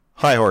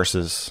Hi,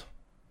 horses.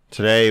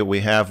 Today we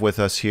have with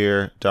us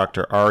here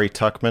Dr. Ari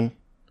Tuckman.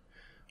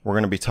 We're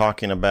going to be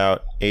talking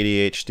about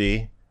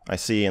ADHD. I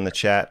see in the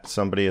chat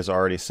somebody is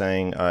already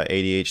saying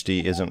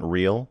ADHD isn't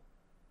real.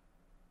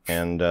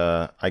 And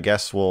I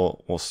guess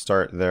we'll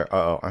start there.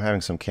 Uh-oh, I'm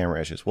having some camera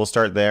issues. We'll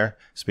start there,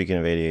 speaking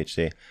of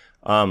ADHD.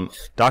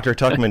 Dr.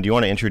 Tuckman, do you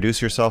want to introduce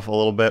yourself a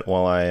little bit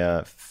while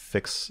I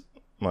fix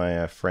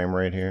my frame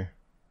rate here?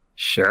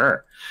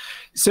 Sure.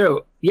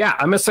 So, yeah,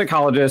 I'm a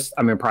psychologist.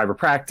 I'm in private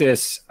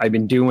practice. I've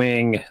been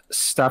doing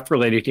stuff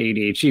related to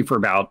ADHD for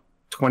about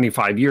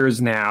 25 years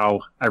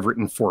now. I've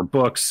written 4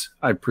 books.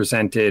 I've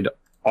presented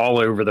all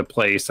over the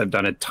place. I've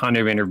done a ton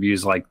of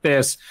interviews like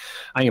this.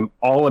 I am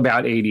all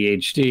about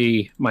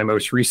ADHD. My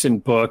most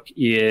recent book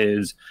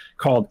is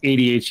called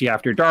ADHD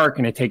After Dark,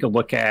 and I take a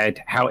look at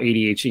how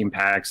ADHD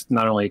impacts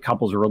not only a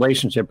couple's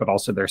relationship, but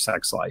also their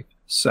sex life.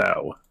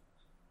 So,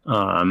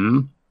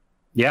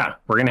 yeah,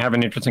 we're going to have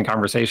an interesting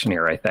conversation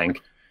here, I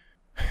think.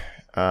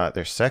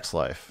 Their sex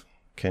life.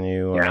 Can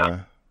you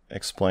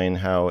explain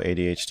how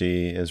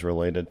ADHD is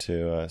related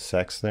to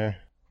sex there?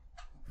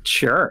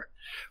 Sure.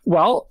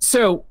 Well,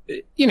 so,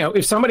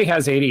 if somebody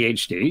has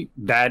ADHD,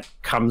 that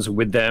comes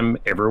with them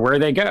everywhere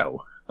they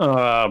go.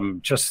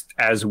 Just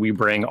as we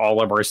bring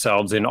all of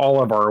ourselves in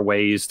all of our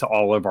ways to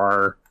all of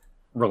our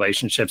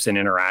relationships and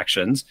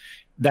interactions,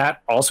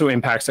 that also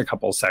impacts a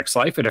couple's sex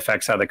life. It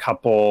affects how the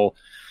couple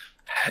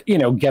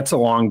gets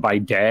along by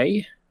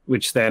day,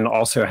 which then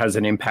also has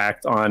an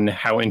impact on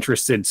how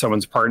interested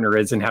someone's partner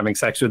is in having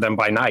sex with them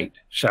by night,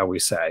 shall we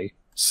say.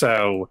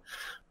 So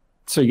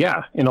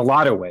yeah, in a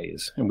lot of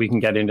ways, and we can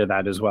get into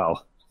that as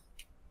well.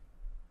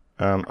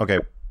 Okay.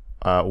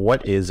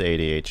 What is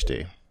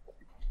ADHD?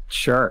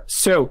 Sure.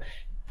 So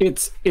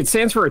it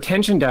stands for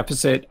Attention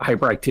Deficit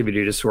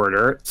Hyperactivity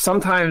Disorder.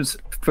 Sometimes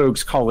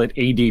folks call it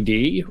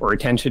ADD or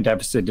Attention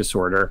Deficit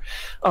Disorder.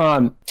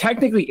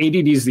 Technically,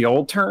 ADD is the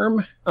old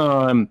term,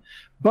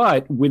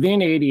 but within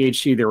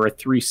ADHD, there are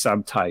 3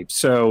 subtypes.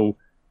 So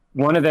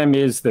one of them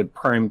is the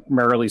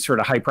primarily sort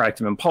of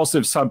hyperactive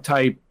impulsive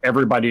subtype.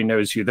 Everybody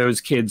knows who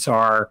those kids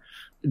are.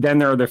 Then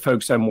there are the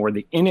folks that are more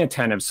the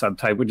inattentive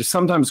subtype, which is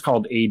sometimes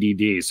called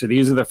ADD. So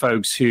these are the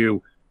folks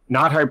who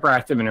not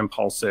hyperactive and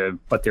impulsive,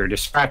 but they're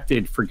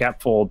distracted,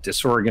 forgetful,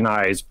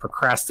 disorganized,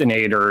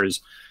 procrastinators.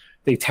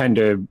 They tend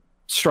to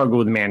struggle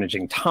with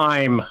managing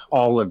time,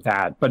 all of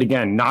that. But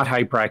again, not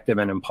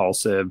hyperactive and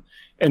impulsive.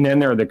 And then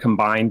there are the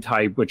combined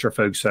type, which are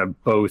folks who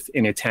have both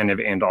inattentive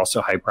and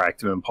also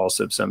hyperactive and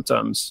impulsive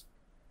symptoms.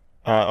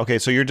 Okay,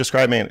 so you're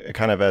describing it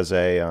kind of as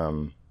a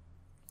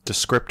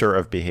descriptor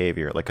of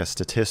behavior, like a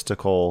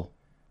statistical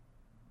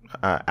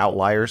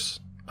outliers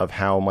of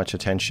how much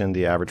attention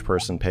the average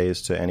person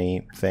pays to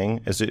anything.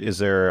 Is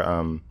there,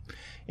 in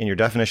your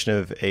definition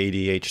of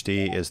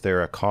ADHD, is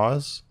there a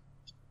cause?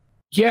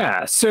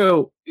 Yeah.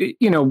 So,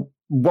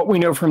 what we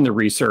know from the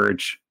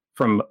research,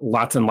 from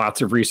lots and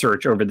lots of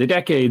research over the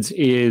decades,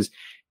 is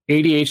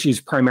ADHD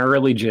is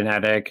primarily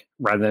genetic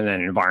rather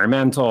than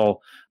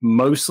environmental.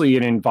 Mostly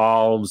it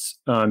involves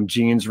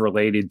genes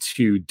related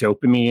to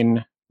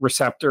dopamine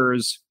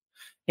receptors.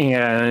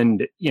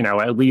 And,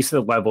 at least at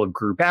the level of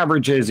group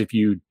averages, if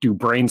you do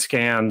brain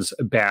scans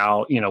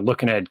about,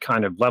 looking at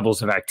kind of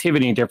levels of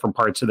activity in different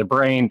parts of the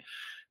brain,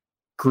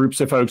 groups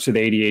of folks with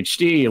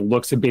ADHD, it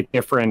looks a bit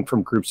different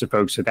from groups of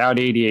folks without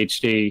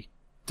ADHD.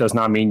 Does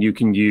not mean you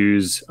can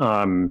use,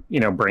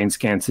 brain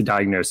scans to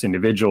diagnose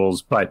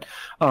individuals. But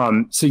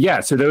so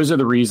those are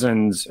the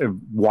reasons of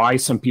why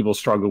some people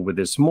struggle with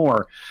this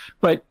more.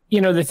 But,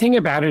 the thing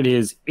about it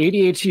is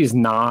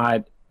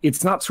ADHD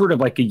it's not sort of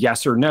like a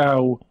yes or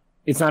no.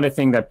 It's not a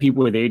thing that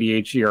people with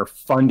ADHD are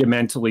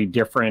fundamentally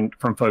different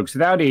from folks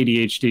without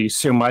ADHD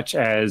so much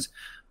as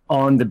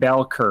on the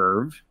bell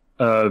curve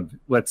of,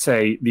 let's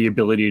say, the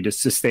ability to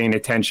sustain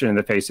attention in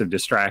the face of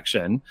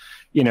distraction.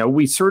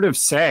 We sort of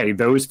say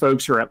those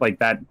folks who are at like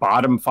that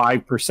bottom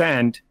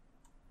 5%,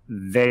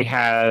 they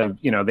have,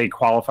 they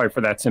qualify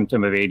for that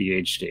symptom of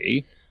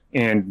ADHD,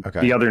 and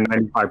the other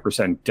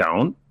 95%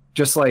 don't.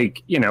 Just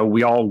like,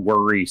 we all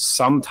worry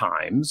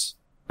sometimes,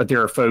 but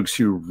there are folks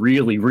who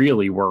really,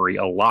 really worry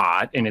a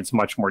lot, and it's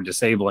much more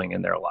disabling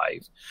in their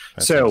life.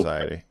 That's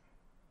anxiety.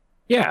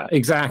 Yeah,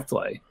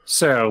 exactly.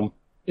 So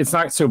it's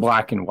not so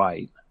black and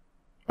white.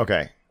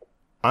 Okay.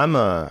 I'm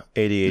a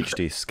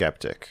ADHD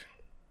skeptic.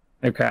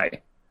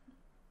 Okay.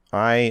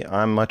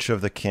 I'm much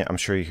of the camp, I'm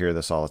sure you hear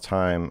this all the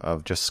time,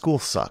 of just school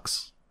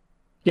sucks.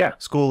 Yeah.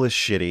 School is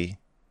shitty.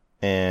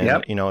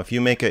 And, if you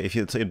make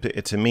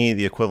to me,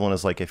 the equivalent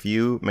is like if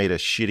you made a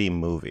shitty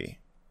movie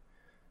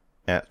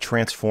at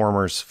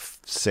Transformers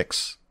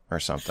 6 or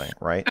something,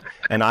 right?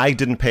 And I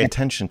didn't pay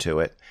attention to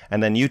it.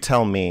 And then you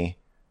tell me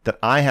that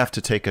I have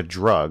to take a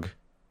drug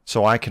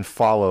so I can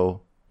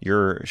follow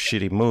your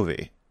shitty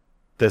movie.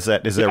 Is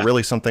there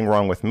really something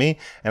wrong with me?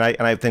 And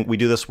I think we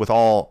do this with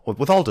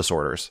all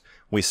disorders.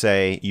 We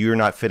say you're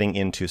not fitting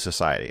into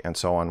society. And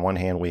so on one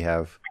hand we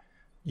have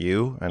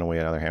you, and on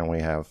the other hand we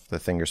have the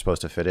thing you're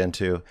supposed to fit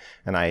into.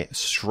 And I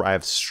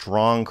have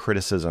strong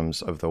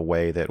criticisms of the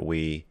way that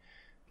we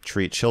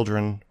treat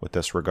children with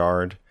this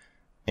regard.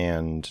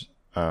 And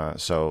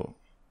so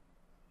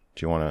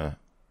do you want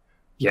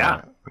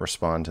to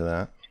respond to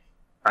that?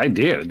 I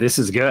do. This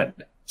is good.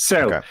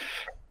 So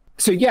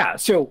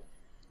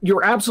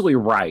you're absolutely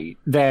right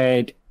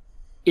that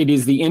it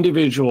is the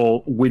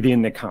individual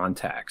within the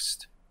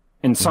context.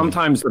 And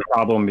sometimes the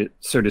problem,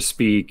 so to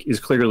speak, is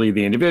clearly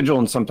the individual,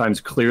 and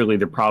sometimes clearly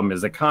the problem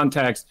is the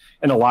context.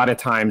 And a lot of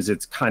times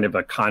it's kind of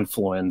a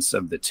confluence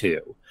of the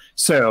two.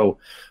 So,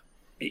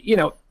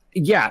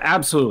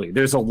 absolutely.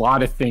 There's a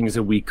lot of things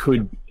that we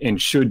could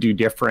and should do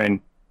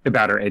different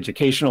about our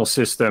educational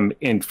system,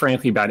 and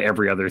frankly, about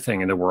every other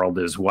thing in the world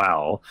as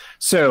well.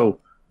 So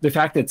the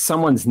fact that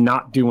someone's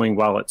not doing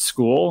well at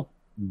school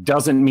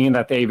doesn't mean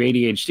that they have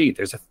ADHD.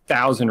 There's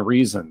 1,000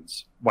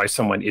 reasons why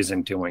someone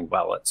isn't doing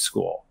well at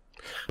school.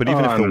 But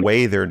even if the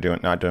way they're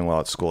not doing well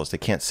at school is they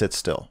can't sit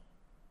still,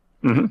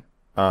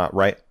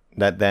 right?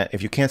 That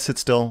if you can't sit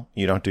still,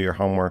 you don't do your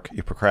homework,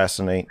 you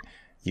procrastinate,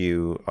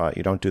 you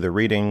don't do the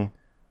reading,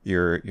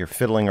 you're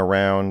fiddling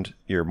around,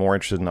 you're more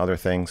interested in other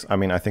things. I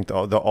mean, I think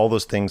all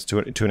those things to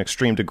an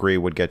extreme degree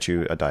would get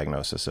you a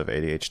diagnosis of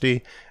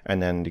ADHD,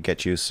 and then to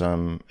get you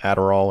some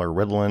Adderall or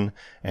Ritalin,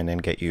 and then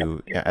get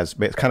you as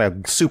kind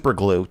of super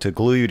glue to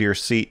glue you to your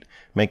seat,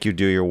 make you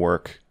do your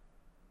work.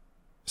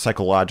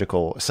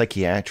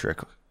 Psychiatric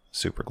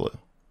super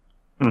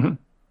glue.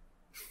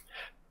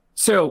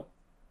 So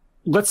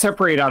let's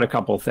separate out a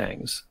couple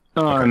things.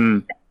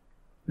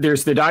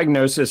 There's the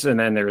diagnosis and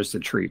then there's the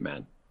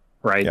treatment,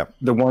 right? Yep.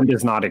 The one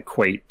does not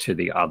equate to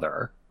the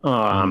other.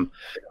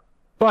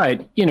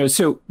 But,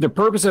 so the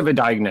purpose of a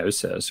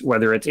diagnosis,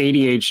 whether it's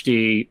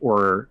ADHD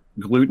or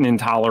gluten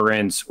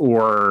intolerance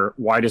or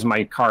why does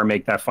my car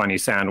make that funny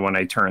sound when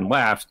I turn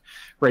left,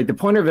 right? The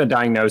point of a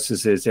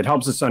diagnosis is it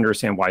helps us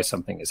understand why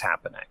something is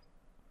happening.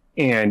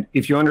 And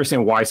if you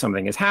understand why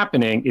something is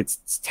happening, it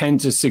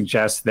tends to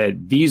suggest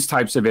that these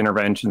types of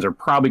interventions are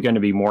probably going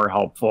to be more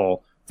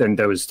helpful than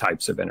those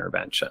types of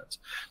interventions.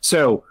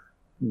 So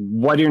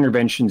what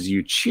interventions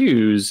you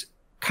choose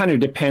kind of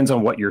depends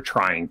on what you're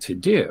trying to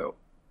do,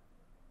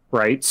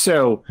 right?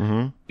 So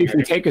if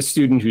you take a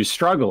student who's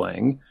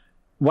struggling,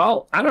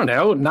 well, I don't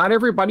know, not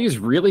everybody's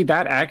really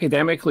that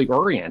academically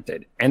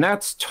oriented, and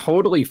that's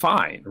totally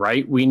fine,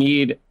 right? We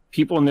need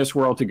people in this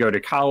world to go to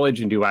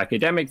college and do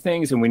academic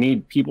things, and we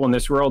need people in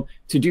this world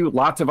to do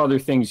lots of other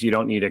things you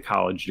don't need a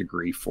college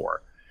degree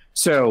for.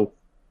 So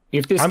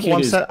if this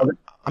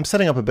I'm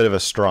setting up a bit of a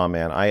straw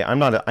man.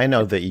 I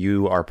know that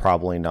you are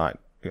probably not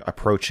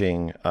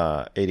approaching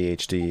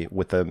ADHD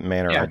with the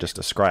manner I just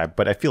described,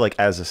 but I feel like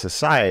as a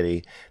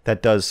society,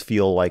 that does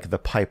feel like the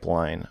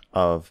pipeline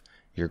of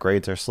your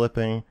grades are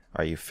slipping.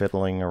 Are you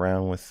fiddling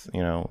around with,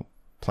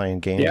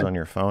 playing games on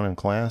your phone in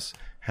class?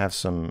 Have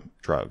some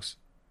drugs.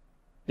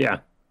 Yeah.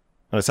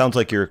 And it sounds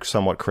like you're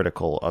somewhat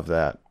critical of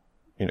that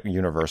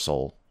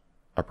universal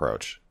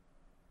approach.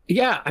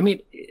 Yeah. I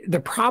mean, the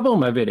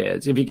problem of it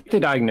is if you get the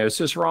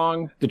diagnosis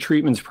wrong, the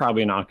treatment's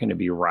probably not going to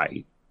be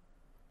right.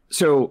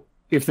 So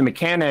if the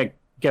mechanic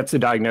gets the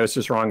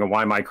diagnosis wrong and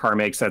why my car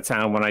makes that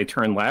sound when I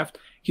turn left,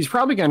 he's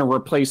probably going to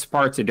replace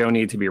parts that don't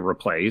need to be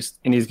replaced.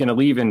 And he's going to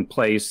leave in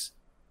place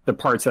the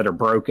parts that are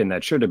broken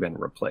that should have been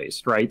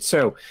replaced, right?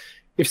 So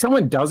if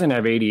someone doesn't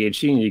have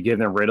ADHD and you give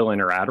them Ritalin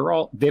or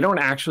Adderall, they don't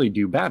actually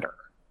do better.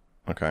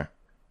 Okay.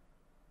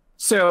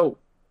 So,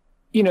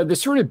 the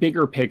sort of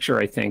bigger picture,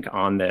 I think,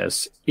 on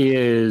this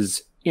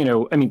is,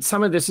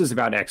 some of this is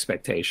about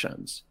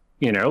expectations,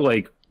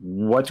 like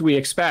what do we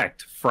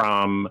expect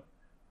from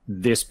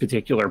this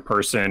particular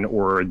person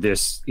or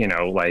this,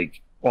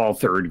 like all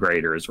third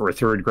graders or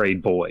third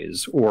grade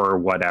boys or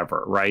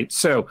whatever, right?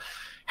 So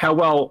how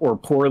well or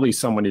poorly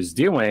someone is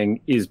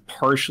doing is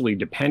partially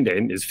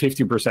dependent, is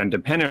 50%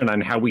 dependent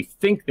on how we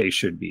think they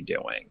should be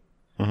doing.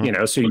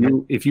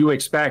 So if you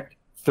expect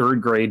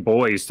third grade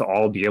boys to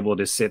all be able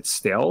to sit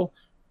still,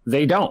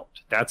 they don't.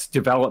 That's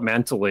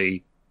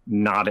developmentally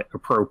not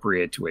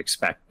appropriate to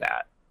expect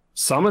that.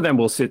 Some of them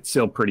will sit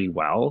still pretty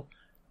well.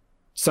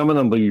 Some of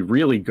them will be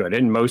really good,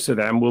 and most of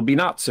them will be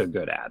not so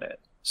good at it.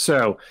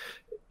 So,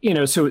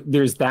 so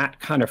there's that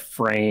kind of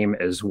frame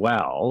as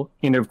well.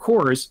 And of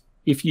course,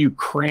 if you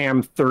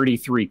cram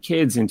 33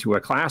 kids into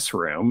a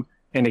classroom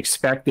and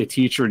expect the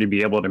teacher to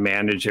be able to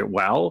manage it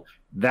well,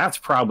 that's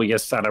probably a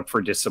setup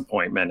for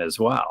disappointment as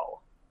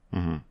well.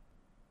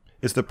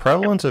 Is the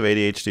prevalence of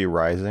ADHD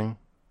rising?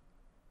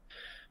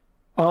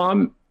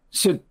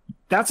 So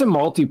that's a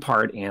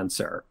multi-part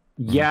answer.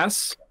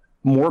 Yes,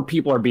 more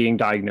people are being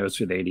diagnosed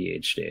with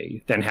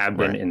ADHD than have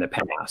been in the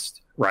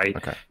past, right?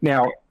 Okay.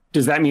 Now,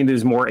 does that mean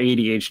there's more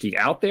ADHD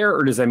out there,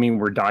 or does that mean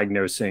we're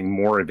diagnosing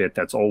more of it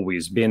that's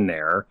always been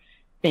there?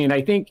 And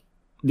I think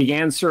the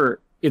answer,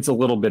 it's a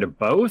little bit of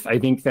both. I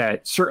think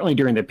that certainly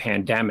during the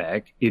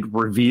pandemic, it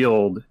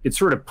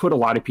sort of put a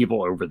lot of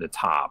people over the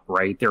top,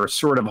 right? They were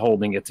sort of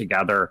holding it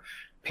together.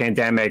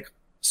 Pandemic,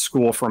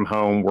 school from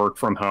home, work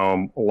from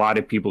home, a lot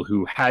of people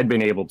who had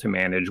been able to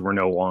manage were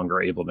no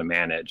longer able to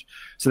manage.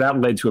 So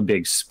that led to a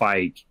big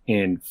spike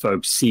in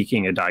folks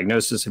seeking a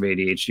diagnosis of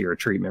ADHD or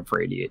treatment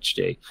for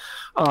ADHD.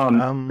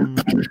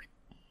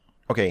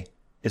 Okay.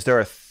 Is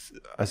there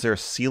is there a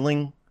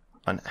ceiling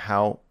on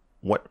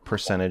what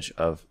percentage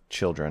of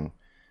children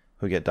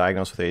who get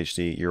diagnosed with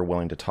ADHD you're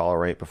willing to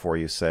tolerate before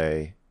you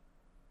say,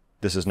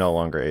 this is no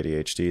longer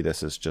ADHD,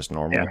 this is just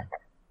normal?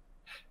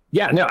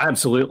 Yeah, no,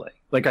 absolutely.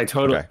 Like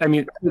I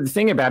mean, the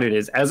thing about it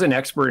is, as an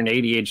expert in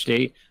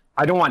ADHD,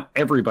 I don't want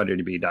everybody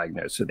to be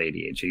diagnosed with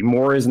ADHD.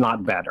 More is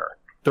not better.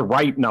 The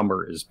right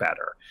number is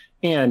better.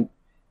 And,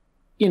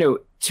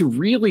 to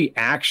really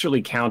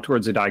actually count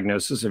towards a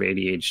diagnosis of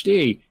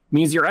ADHD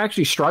means you're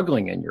actually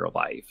struggling in your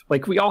life.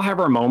 Like, we all have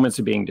our moments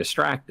of being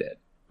distracted,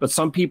 but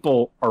some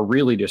people are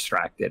really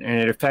distracted,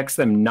 and it affects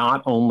them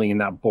not only in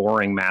that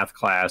boring math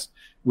class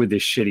with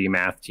this shitty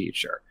math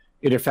teacher.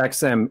 It affects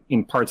them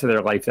in parts of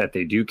their life that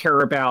they do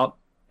care about.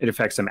 It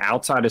affects them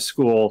outside of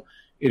school.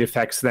 It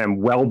affects them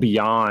well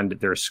beyond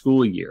their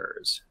school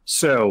years.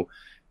 So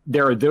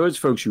there are those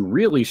folks who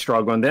really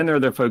struggle, and then there are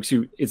the folks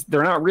who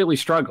they're not really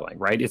struggling,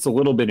 right? It's a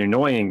little bit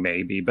annoying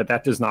maybe, but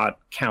that does not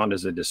count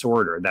as a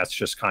disorder. That's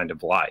just kind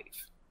of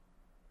life.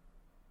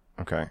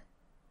 Okay.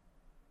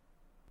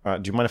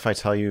 Do you mind if I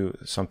tell you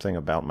something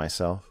about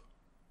myself?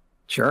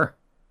 Sure.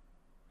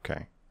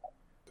 Okay.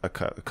 A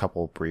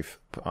couple brief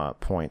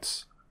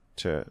points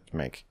to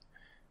make.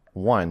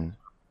 One,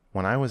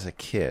 when I was a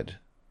kid,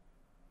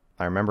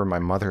 I remember my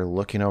mother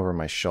looking over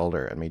my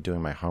shoulder at me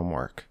doing my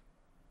homework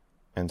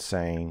and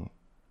saying,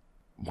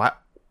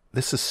 "What?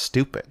 This is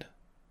stupid.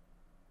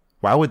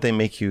 Why would they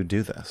make you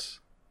do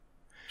this?"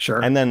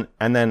 Sure. And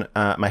then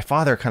my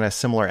father, kind of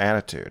similar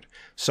attitude.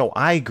 So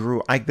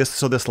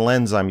this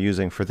lens I'm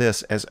using for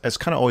this has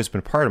kind of always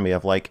been part of me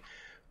of like,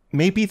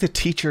 maybe the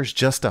teacher's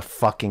just a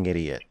fucking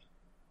idiot.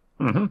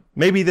 Mm-hmm.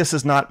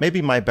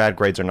 Maybe my bad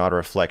grades are not a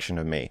reflection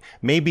of me.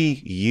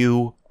 Maybe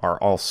you are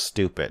all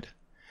stupid.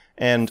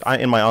 And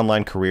in my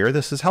online career,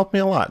 this has helped me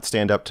a lot.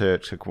 Stand up to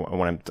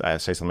when I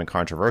say something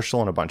controversial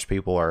and a bunch of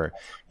people are,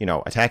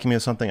 attacking me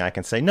with something, I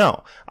can say,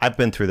 no, I've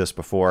been through this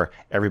before.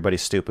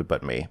 Everybody's stupid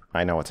but me.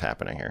 I know what's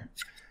happening here.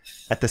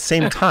 At the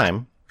same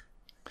time,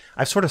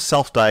 I've sort of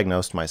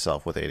self-diagnosed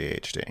myself with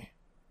ADHD.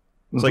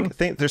 It's like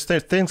there's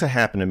things that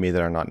happen to me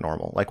that are not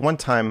normal. Like one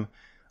time,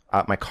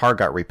 my car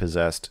got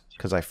repossessed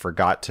because I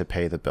forgot to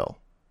pay the bill.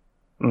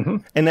 Mm-hmm.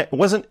 And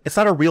it's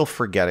not a real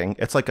forgetting.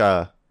 It's like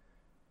a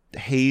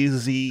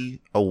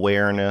hazy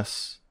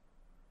awareness,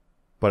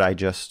 but I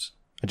just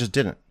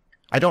didn't.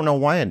 I don't know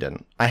why I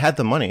didn't. I had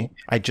the money.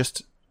 I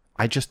just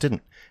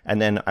didn't.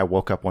 And then I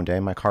woke up one day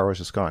and my car was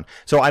just gone.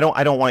 So I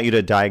don't want you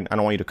to I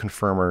don't want you to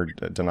confirm or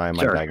deny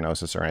my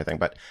diagnosis or anything,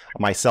 but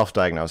my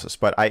self-diagnosis.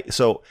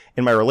 So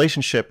in my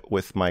relationship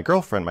with my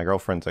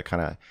girlfriend's a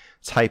kind of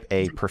type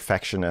A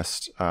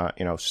perfectionist,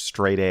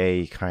 straight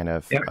A kind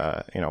of,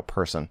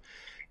 person.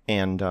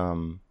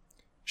 And,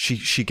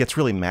 she gets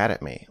really mad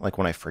at me, like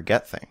when I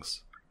forget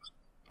things,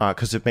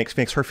 because it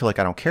makes her feel like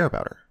I don't care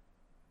about her.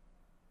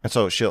 And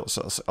so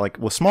like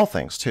with small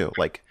things too,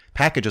 like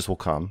packages will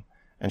come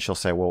and she'll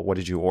say, well, what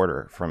did you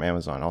order from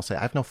Amazon? I'll say,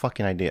 I have no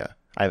fucking idea.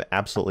 I have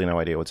absolutely no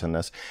idea what's in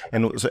this.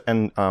 And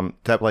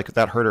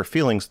that hurt her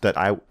feelings that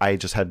I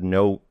just had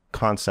no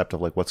concept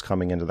of like what's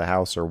coming into the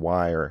house or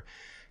why, or,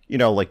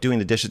 like doing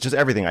the dishes, just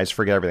everything. I just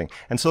forget everything.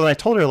 And so then I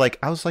told her, like,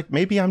 I was like,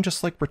 maybe I'm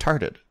just like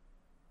retarded.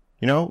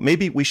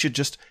 Maybe we should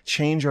just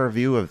change our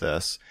view of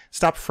this.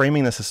 Stop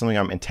framing this as something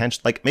I'm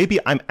like maybe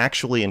I'm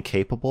actually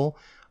incapable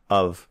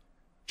of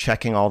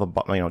checking all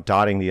the,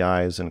 dotting the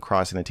I's and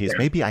crossing the T's.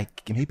 Maybe I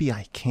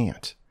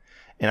can't.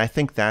 And I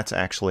think that's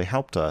actually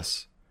helped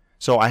us.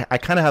 So I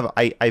kind of have,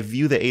 I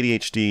view the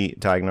ADHD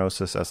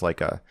diagnosis as like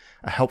a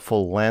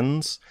helpful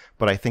lens,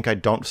 but I think I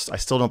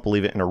still don't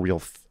believe it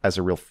as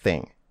a real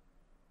thing.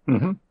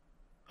 Mm-hmm.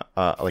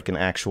 Like an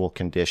actual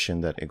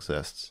condition that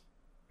exists.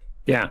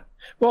 Yeah.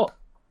 Well,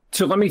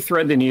 so let me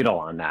thread the needle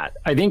on that.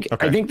 I think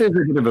there's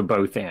a bit of a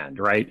both and,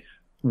 right?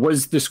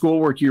 Was the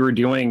schoolwork you were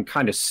doing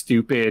kind of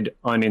stupid,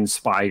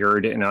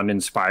 uninspired, and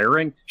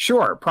uninspiring?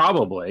 Sure,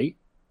 probably,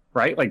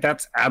 right? Like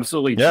that's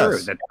absolutely true.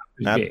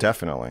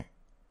 Definitely.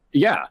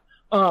 Yeah.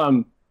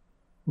 But,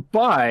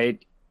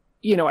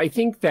 I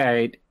think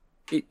that,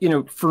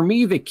 for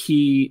me, the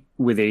key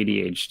with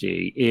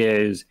ADHD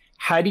is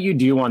how do you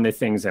do on the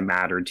things that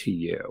matter to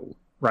you,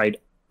 right?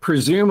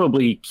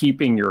 Presumably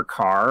keeping your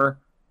car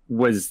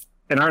was,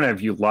 and I don't know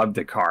if you loved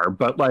the car,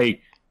 but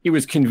like it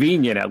was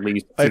convenient at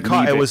least. It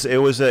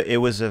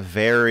was a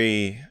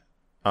very,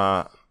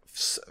 I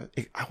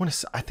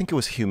think it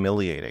was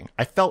humiliating.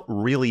 I felt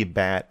really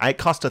bad. It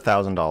cost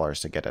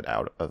 $1,000 to get it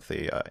out of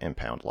the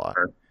impound lot.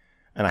 Sure.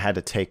 And I had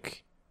to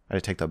take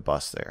the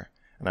bus there.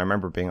 And I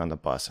remember being on the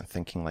bus and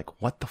thinking like,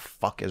 what the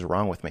fuck is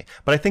wrong with me?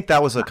 But I think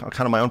that was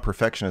kind of my own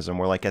perfectionism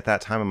where like at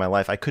that time in my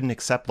life, I couldn't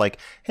accept like,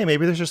 hey,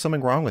 maybe there's just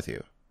something wrong with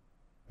you.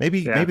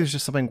 Maybe there's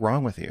just something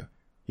wrong with you,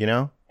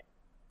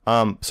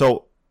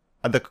 So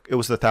it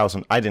was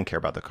 $1,000. I didn't care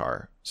about the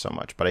car so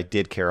much, but I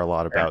did care a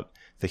lot about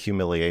the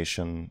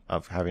humiliation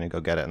of having to go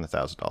get it and the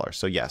 $1,000.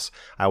 So yes,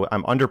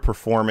 I'm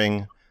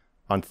underperforming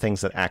on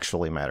things that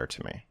actually matter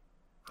to me.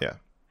 Yeah.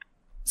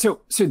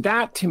 So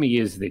that to me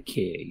is the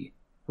key,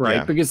 right?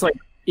 Yeah. Because like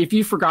if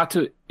you forgot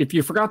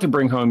to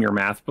bring home your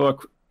math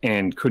book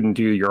and couldn't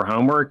do your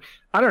homework.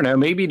 I don't know,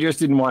 maybe you just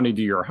didn't want to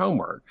do your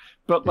homework.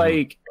 But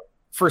like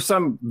for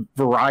some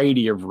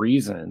variety of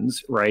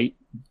reasons, right?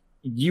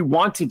 You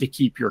wanted to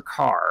keep your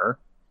car.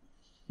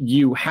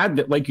 You had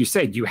the, like you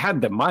said, you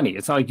had the money.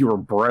 It's not like you were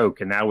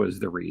broke and that was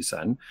the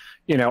reason.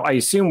 You know, I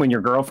assume when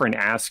your girlfriend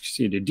asks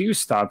you to do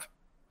stuff,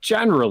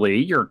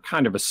 generally you're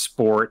kind of a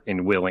sport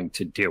and willing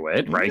to do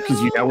it, right?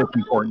 Because you know it's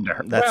important to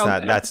her. That's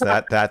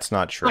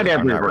not true.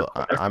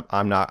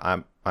 Not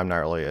I'm not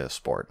really a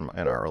sport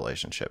in our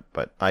relationship,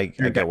 but I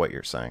get what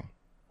you're saying.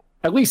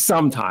 At least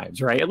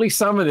sometimes, right? At least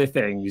some of the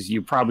things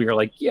you probably are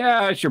like,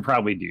 yeah, I should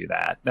probably do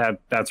that.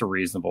 That's a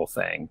reasonable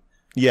thing.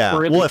 Yeah.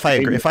 Well, if I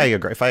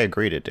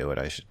agree to do it,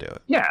 I should do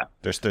it. Yeah.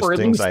 There's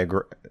things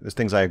there's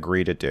things I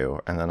agree to do,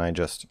 and then I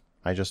just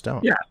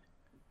don't. Yeah.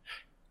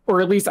 Or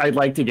at least I'd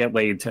like to get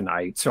laid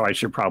tonight, so I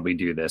should probably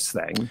do this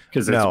thing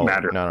because it's a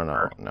matter.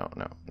 No.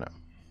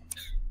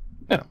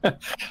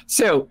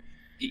 So,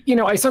 you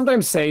know, I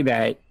sometimes say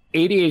that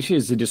ADHD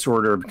is a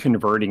disorder of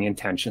converting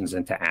intentions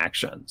into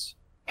actions.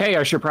 Hey,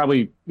 I should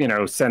probably, you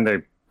know, send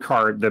the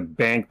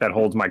bank that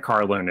holds my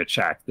car loan a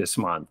check this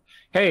month.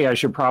 Hey, I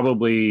should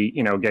probably,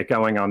 you know, get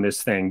going on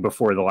this thing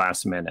before the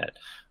last minute.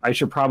 I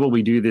should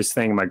probably do this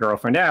thing my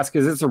girlfriend asked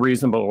because it's a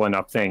reasonable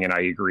enough thing and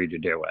I agree to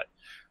do it,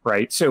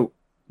 right? So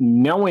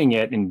knowing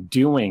it and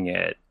doing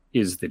it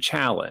is the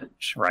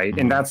challenge, right?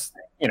 And that's,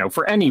 you know,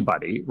 for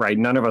anybody, right?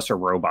 None of us are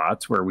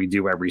robots where we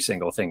do every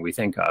single thing we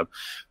think of.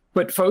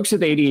 But folks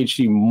with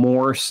ADHD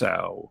more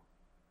so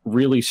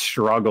really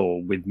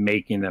struggle with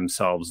making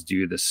themselves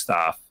do the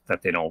stuff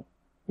that they don't,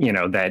 you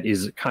know, that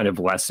is kind of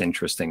less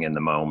interesting in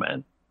the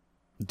moment.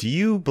 Do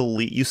you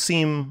believe, you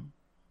seem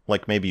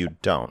like maybe you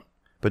don't,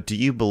 but do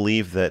you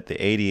believe that the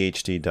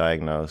ADHD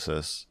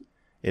diagnosis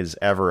is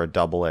ever a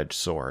double-edged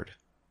sword?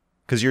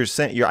 Because you're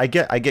saying, I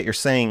get you're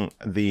saying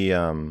the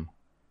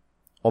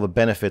all the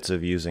benefits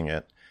of using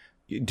it.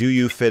 Do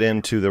you fit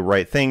into the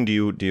right thing? Do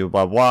you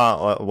blah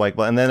blah like?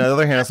 And then on the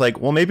other hand, it's like,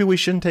 well, maybe we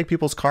shouldn't take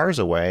people's cars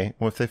away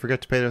if they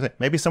forget to pay their thing.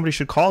 Maybe somebody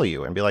should call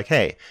you and be like,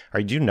 hey,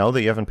 do you know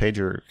that you haven't paid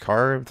your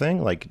car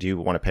thing? Like, do you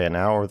want to pay it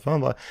now or the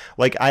phone? Blah.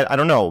 Like, I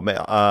don't know.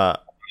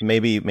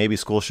 Maybe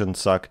school shouldn't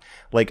suck.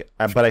 Like,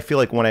 but I feel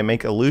like when I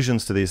make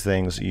allusions to these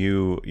things,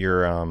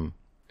 you're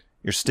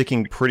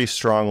sticking pretty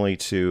strongly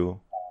to.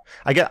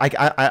 I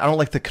don't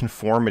like the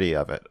conformity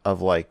of it,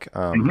 of like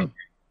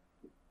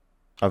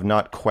of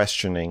not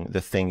questioning the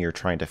thing you're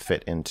trying to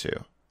fit into.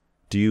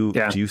 Do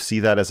you see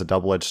that as a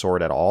double-edged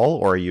sword at all,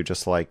 or are you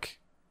just like?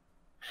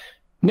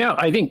 No,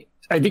 I think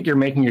you're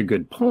making a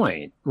good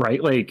point,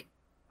 right? Like,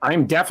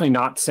 I'm definitely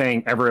not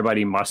saying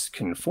everybody must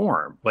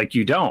conform. Like,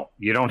 you don't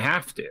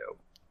have to.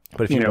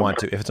 But if you want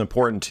to, if it's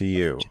important to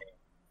you.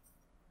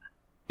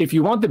 If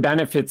you want the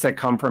benefits that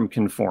come from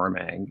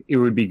conforming, it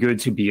would be good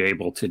to be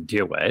able to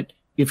do it.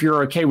 If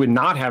you're okay with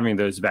not having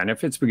those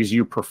benefits because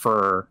you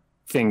prefer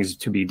things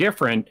to be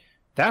different,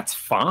 that's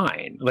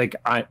fine. Like,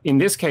 in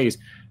this case,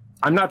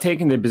 I'm not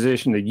taking the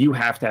position that you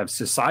have to have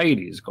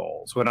society's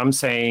goals. What I'm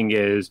saying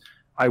is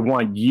I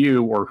want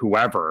you or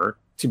whoever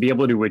to be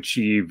able to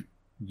achieve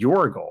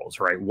your goals,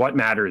 right? What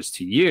matters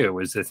to you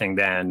is the thing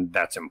then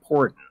that's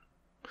important.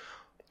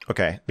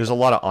 Okay, there's a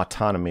lot of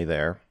autonomy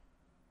there,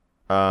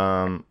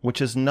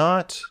 which is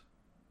not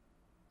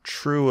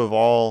true of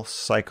all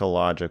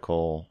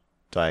psychological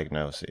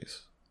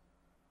diagnoses,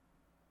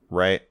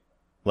 right?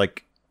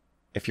 Like,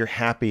 if you're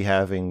happy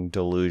having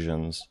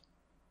delusions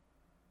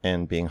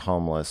and being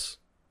homeless,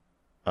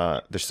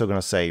 they're still going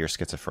to say you're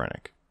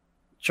schizophrenic.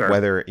 Sure.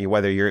 Whether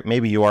you're,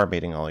 maybe you are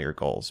meeting all your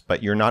goals,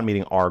 but you're not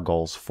meeting our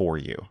goals for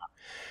you.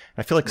 And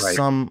I feel like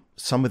some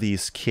of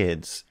these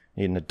kids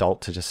need an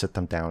adult to just sit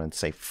them down and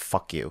say,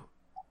 fuck you.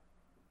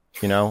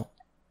 You know,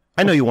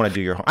 I know you want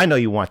to do I know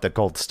you want the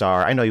gold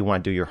star. I know you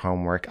want to do your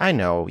homework. I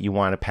know you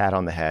want a pat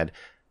on the head,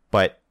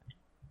 but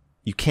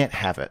you can't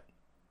have it.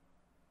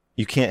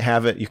 You can't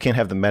have it. You can't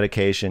have the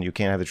medication. You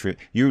can't have the truth.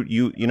 You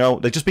know,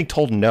 like just being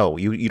told no.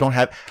 You don't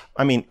have.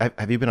 I mean,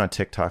 have you been on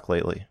TikTok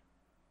lately?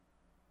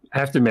 I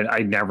have to admit, I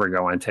never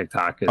go on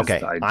TikTok.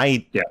 Okay,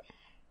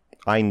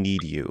 I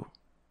need you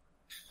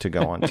to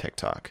go on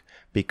TikTok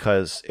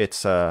because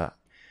it's a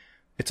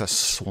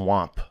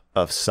swamp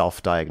of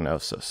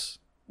self-diagnosis.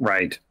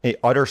 Right. An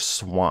utter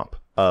swamp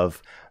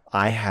of,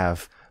 I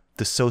have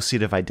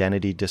dissociative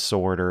identity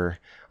disorder.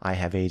 I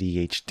have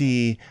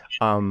ADHD.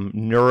 I'm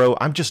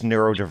just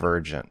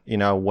neurodivergent. You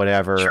know,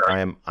 whatever. Sure.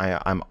 I'm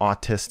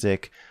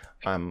autistic.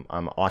 I'm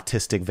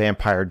autistic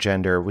vampire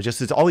gender.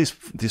 It's all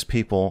these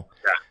people.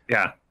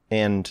 Yeah.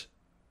 And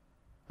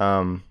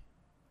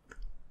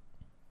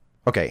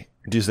okay.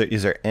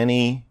 Is there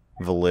any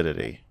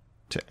validity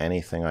to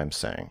anything I'm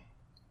saying?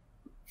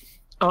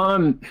 I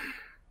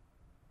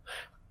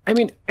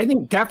mean, I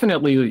think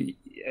definitely.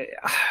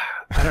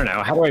 I don't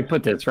know. How do I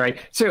put this, right?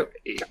 So,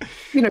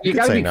 you know, you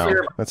got to be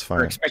clear about what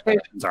your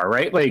expectations are,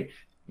 right? Like,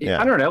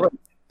 I don't know. Like,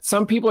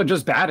 some people are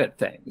just bad at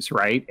things,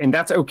 right? And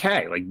that's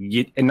okay. Like,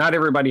 and not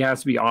everybody has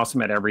to be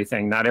awesome at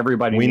everything. Not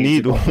everybody. We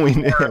need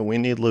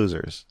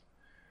losers.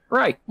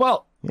 Right.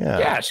 Well,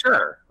 yeah,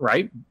 sure.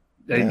 Right.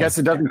 I guess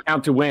it doesn't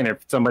count to win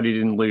if somebody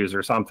didn't lose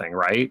or something,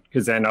 right?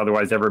 Because then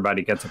otherwise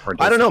everybody gets a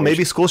participation. I don't know.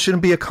 Maybe school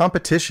shouldn't be a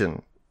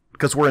competition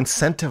because we're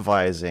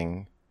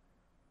incentivizing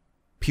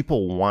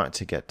people want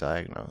to get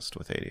diagnosed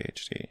with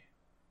ADHD. Isn't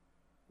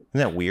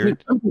that weird? I mean,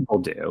 some people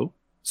do.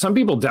 Some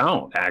people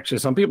don't, actually.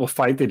 Some people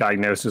fight the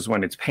diagnosis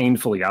when it's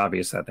painfully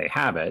obvious that they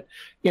have it.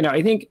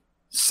 I think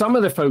some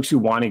of the folks who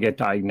want to get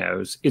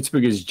diagnosed, it's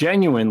because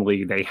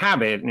genuinely they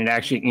have it and it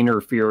actually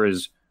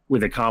interferes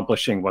with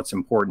accomplishing what's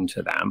important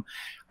to them.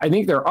 I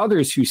think there are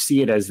others who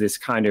see it as this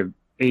kind of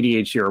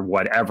ADHD or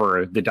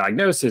whatever the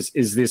diagnosis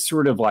is, this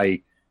sort of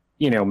like,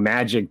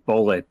 magic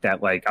bullet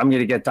that like, I'm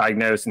going to get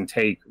diagnosed and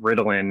take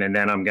Ritalin and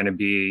then I'm going to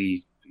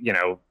be,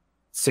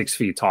 6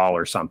 feet tall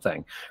or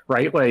something,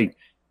 right? Like,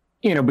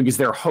 because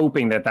they're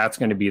hoping that that's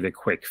going to be the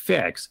quick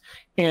fix.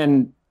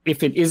 And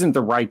if it isn't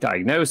the right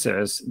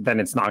diagnosis, then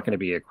it's not going to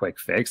be a quick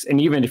fix. And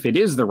even if it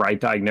is the right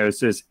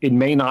diagnosis, it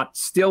may not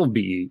still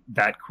be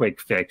that quick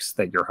fix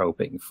that you're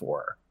hoping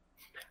for.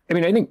 I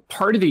mean, I think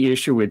part of the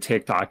issue with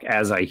TikTok,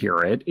 as I hear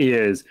it,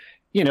 is,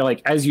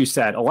 like, as you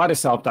said, a lot of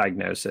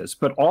self-diagnosis,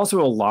 but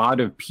also a lot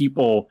of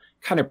people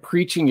kind of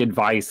preaching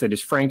advice that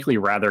is frankly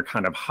rather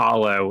kind of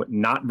hollow,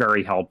 not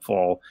very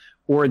helpful,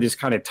 or this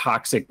kind of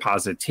toxic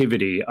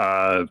positivity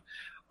of,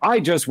 I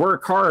just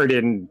work hard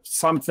in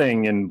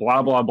something and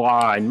blah, blah,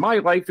 blah, and my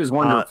life is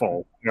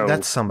wonderful.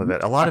 That's some of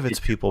it. A lot of it's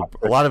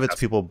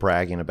people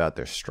bragging about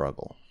their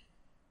struggle.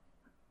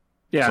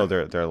 Yeah. So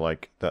they're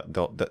like,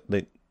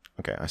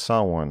 okay, I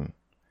saw one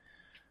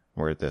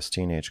where this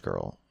teenage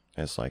girl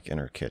is like in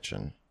her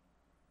kitchen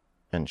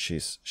and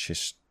she's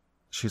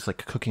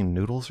like cooking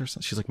noodles or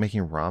something. She's like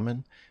making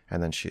ramen.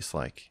 And then she's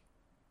like,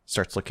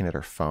 starts looking at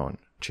her phone.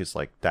 She's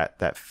like that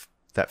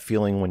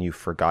feeling when you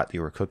forgot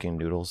you were cooking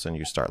noodles and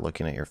you start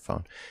looking at your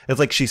phone. It's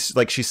like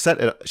she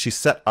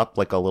set up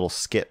like a little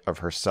skit of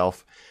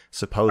herself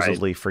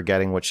supposedly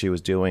forgetting what she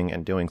was doing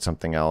and doing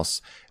something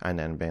else, and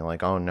then being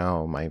like, "Oh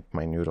no, my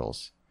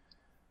noodles."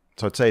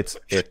 So I'd say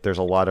there's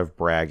a lot of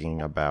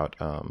bragging about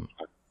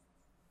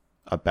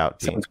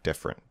being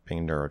different,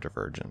 being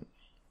neurodivergent.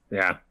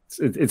 Yeah,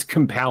 it's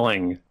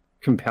compelling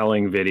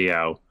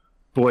video.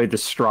 Boy, the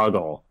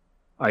struggle.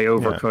 I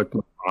overcooked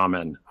my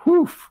ramen.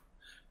 Whew.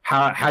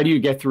 How do you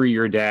get through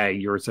your day?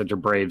 You're such a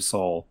brave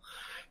soul.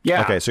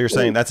 Yeah. Okay, so you're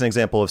saying that's an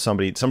example of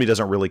somebody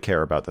doesn't really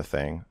care about the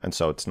thing, and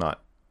so it's not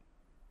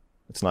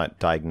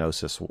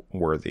diagnosis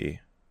worthy.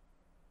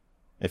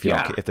 If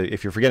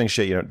you're forgetting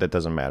shit, that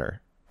doesn't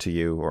matter to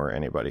you or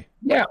anybody.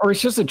 Yeah, or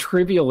it's just a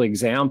trivial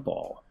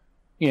example.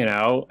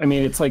 I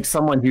mean, it's like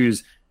someone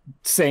who's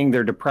saying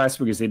they're depressed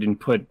because they didn't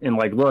put in,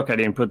 like, look, I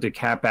didn't put the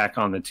cap back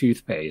on the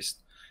toothpaste.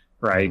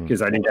 Right.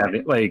 Because I didn't have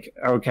it. Like,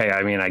 okay,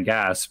 I mean, I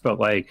guess. But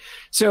like,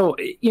 so,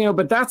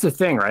 but that's the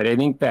thing, right? I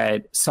think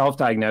that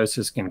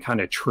self-diagnosis can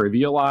kind of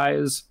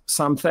trivialize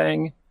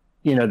something,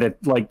 that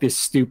like this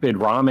stupid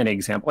ramen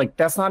example, like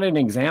that's not an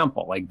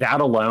example. Like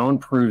that alone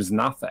proves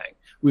nothing.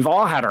 We've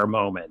all had our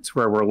moments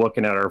where we're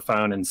looking at our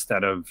phone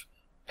instead of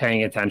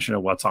paying attention to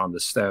what's on the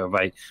stove.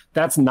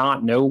 That's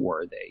not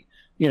noteworthy.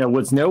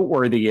 What's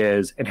noteworthy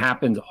is it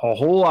happens a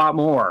whole lot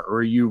more,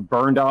 or you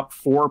burned up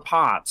 4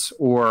 pots,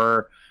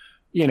 or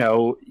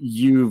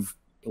you've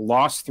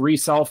lost 3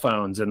 cell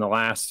phones in the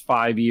last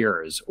 5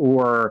 years,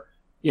 or,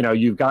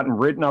 you've gotten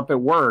written up at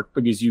work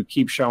because you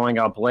keep showing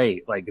up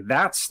late. Like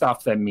that's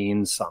stuff that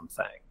means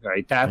something,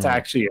 right? That's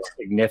actually a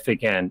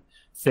significant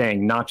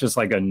thing, not just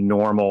like a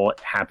normal, it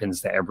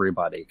happens to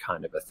everybody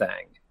kind of a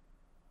thing.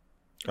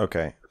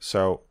 Okay.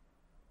 So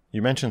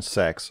you mentioned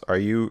sex. Are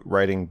you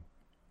writing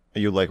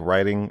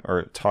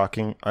or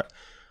talking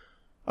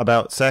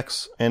about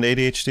sex and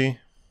ADHD?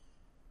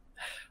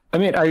 I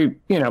mean,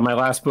 my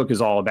last book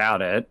is all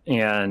about it,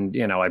 and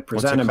I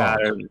present about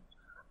it.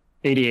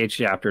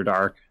 ADHD After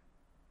Dark.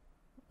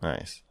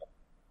 Nice.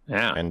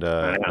 Yeah. And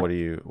what do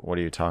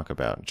you talk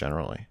about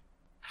generally?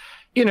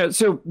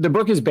 So the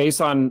book is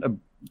based on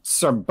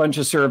a bunch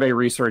of survey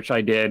research I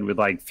did with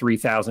like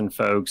 3,000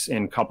 folks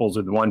in couples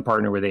with one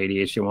partner with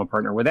ADHD, one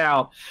partner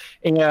without,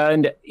 and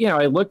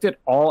I looked at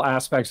all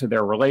aspects of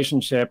their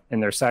relationship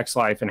and their sex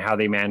life and how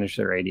they manage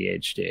their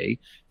ADHD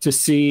to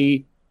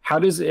see, how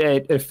does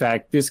it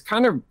affect this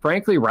kind of,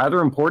 frankly, rather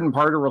important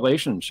part of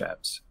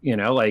relationships?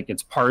 Like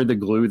it's part of the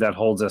glue that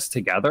holds us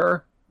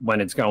together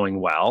when it's going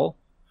well.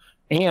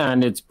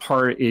 And it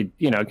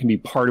can be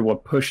part of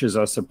what pushes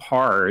us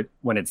apart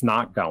when it's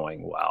not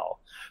going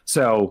well.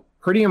 So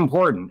pretty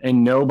important.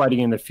 And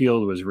nobody in the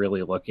field was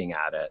really looking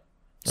at it.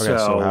 Okay,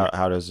 so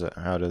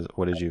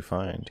what did you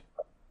find?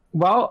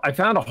 Well, I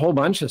found a whole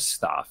bunch of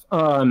stuff.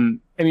 I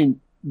mean,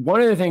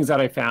 one of the things that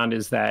I found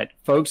is that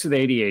folks with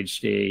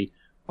ADHD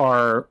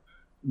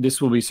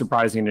this will be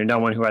surprising to no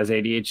one who has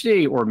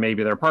ADHD or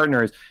maybe their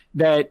partners,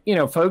 that,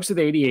 folks with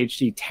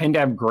ADHD tend to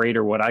have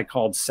greater what I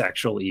called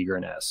sexual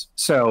eagerness.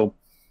 So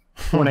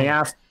when I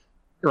asked,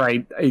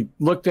 I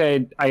looked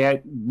at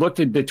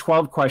the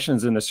 12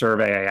 questions in the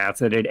survey I asked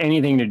that had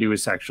anything to do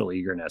with sexual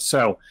eagerness.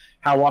 So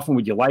how often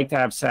would you like to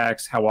have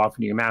sex? How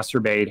often do you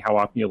masturbate? How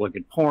often do you look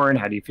at porn?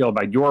 How do you feel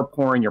about your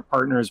porn, your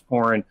partner's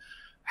porn?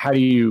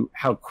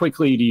 how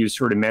quickly do you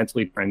sort of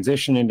mentally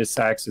transition into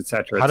sex, et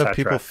cetera, et How do cetera.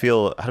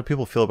 how do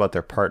people feel about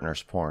their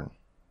partner's porn?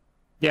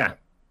 Yeah.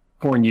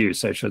 Porn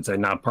use, I should say,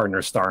 not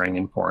partner starring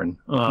in porn.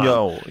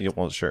 Well,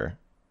 sure.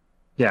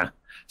 Yeah.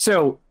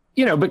 So,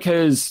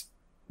 because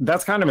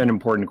that's kind of an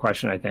important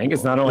question, I think.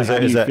 It's not only how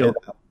do you feel.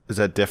 Is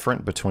that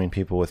different between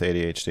people with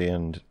ADHD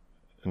and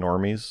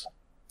normies?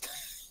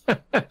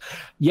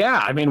 Yeah.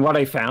 I mean, what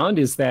I found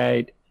is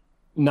that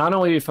not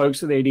only do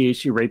folks with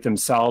ADHD rate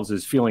themselves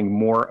as feeling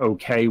more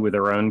okay with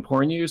their own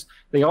porn use,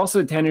 they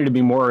also tended to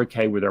be more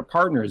okay with their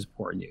partner's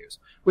porn use,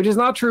 which is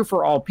not true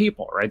for all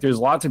people, right? There's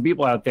lots of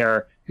people out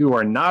there who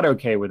are not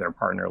okay with their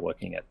partner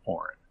looking at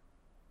porn.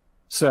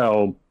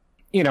 So,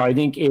 I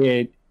think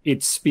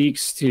it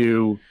speaks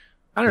to,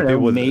 I don't know,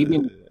 maybe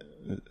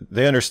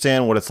they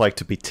understand what it's like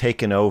to be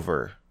taken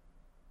over.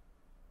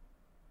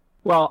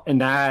 Well, and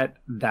that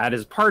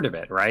is part of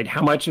it, right?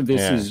 How much of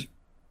this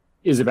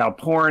is about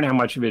porn? How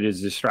much of it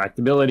is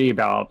distractibility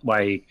about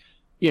like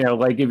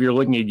if you're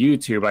looking at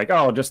YouTube, like, oh,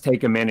 I'll just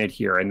take a minute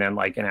here and then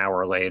like an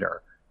hour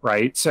later,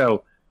 right?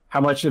 So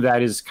how much of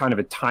that is kind of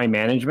a time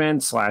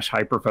management /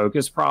 hyper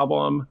focus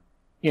problem,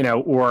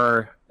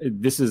 or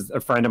this is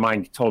a friend of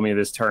mine told me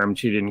this term,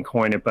 she didn't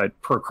coin it,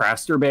 but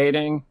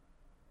procrastinating,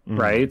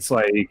 right? It's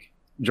like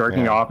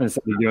jerking off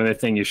instead of doing the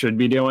thing you should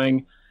be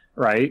doing,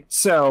 right?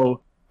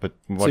 But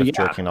what if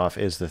jerking off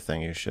is the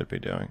thing you should be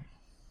doing?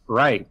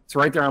 Right. It's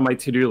right there on my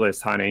to-do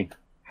list, honey.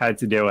 Had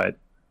to do it.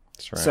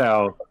 That's right.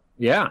 So,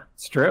 yeah,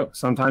 it's true.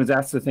 Sometimes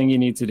that's the thing you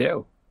need to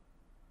do.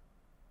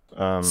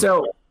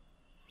 So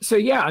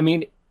yeah, I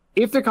mean,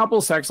 if the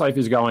couple's sex life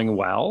is going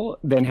well,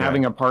 then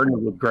having a partner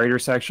with greater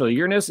sexual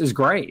eagerness is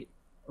great,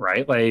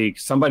 right? Like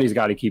somebody's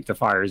got to keep the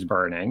fires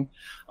burning.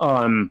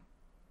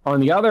 On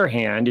the other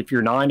hand, if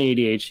your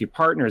non-ADHD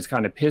partner is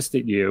kind of pissed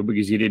at you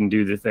because you didn't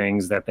do the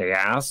things that they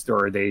asked,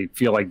 or they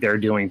feel like they're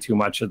doing too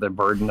much of the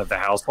burden of the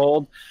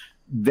household,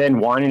 then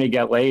wanting to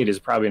get laid is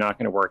probably not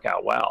going to work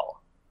out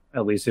well,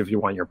 at least if you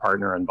want your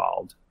partner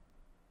involved.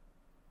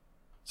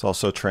 It's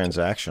also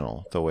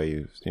transactional, the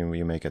way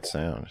you make it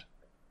sound.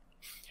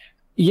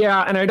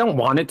 Yeah, and I don't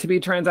want it to be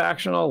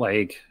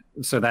transactional,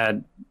 so that,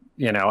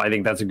 I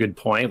think that's a good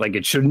point. Like,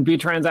 it shouldn't be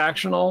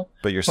transactional.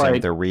 But you're saying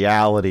the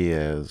reality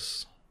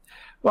is...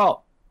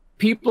 Well,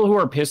 people who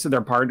are pissed at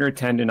their partner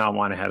tend to not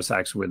want to have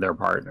sex with their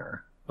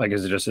partner,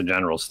 is just a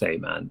general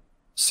statement.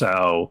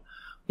 So,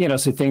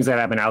 so things that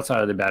happen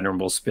outside of the bedroom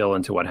will spill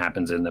into what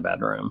happens in the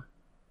bedroom.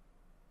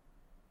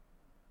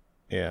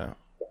 Yeah,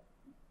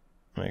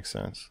 makes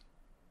sense.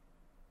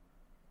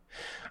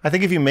 I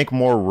think if you make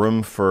more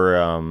room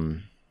for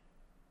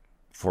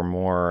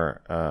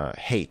more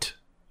hate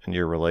in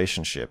your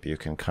relationship, you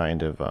can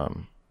kind of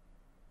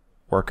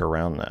work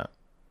around that.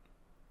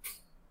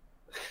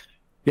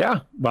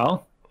 Yeah,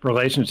 well,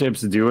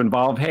 relationships do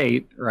involve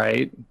hate,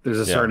 right? There's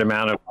a certain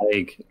amount of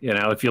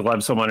if you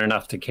love someone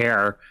enough to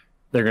care,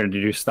 they're going to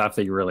do stuff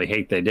that you really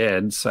hate they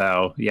did.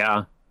 So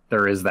yeah,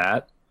 there is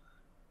that.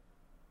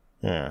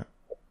 Yeah.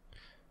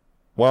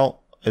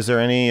 Well, is there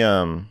any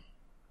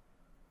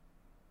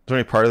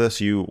part of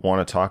this you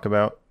want to talk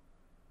about?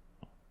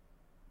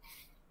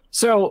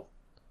 So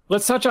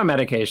let's touch on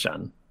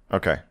medication.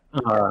 Okay.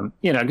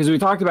 Because we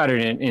talked about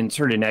it in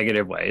sort of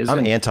negative ways.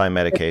 I'm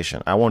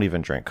anti-medication. I won't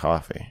even drink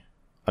coffee.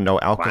 No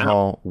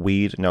alcohol,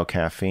 weed, no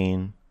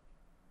caffeine.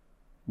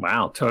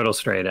 Wow, total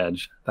straight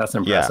edge. That's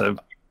impressive.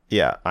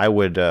 Yeah, I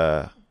would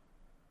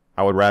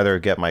rather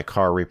get my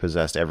car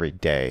repossessed every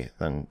day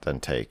than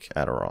take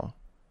Adderall.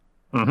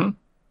 Mm-hmm.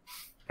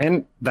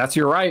 And that's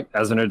your right.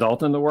 As an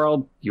adult in the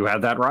world, you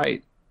have that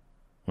right.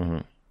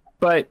 Mm-hmm.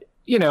 But,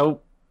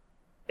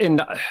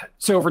 and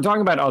so if we're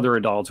talking about other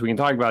adults, we can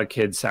talk about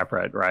kids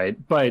separate, right?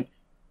 But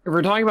if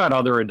we're talking about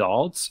other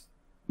adults,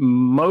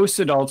 most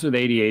adults with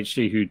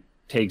ADHD who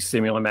take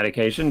stimulant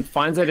medication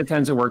finds that it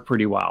tends to work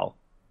pretty well,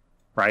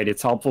 right?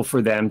 It's helpful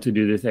for them to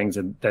do the things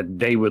that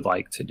they would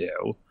like to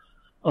do,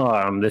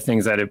 the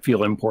things that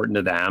feel important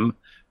to them.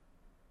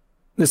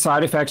 The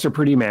side effects are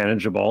pretty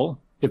manageable.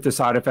 If the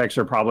side effects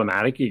are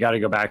problematic, you got to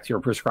go back to your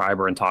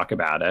prescriber and talk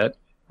about it,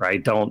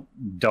 right? Don't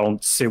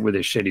sit with a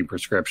shitty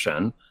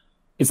prescription.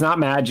 It's not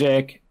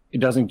magic. It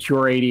doesn't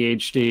cure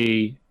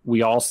ADHD.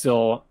 We all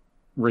still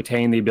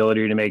retain the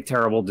ability to make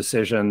terrible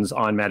decisions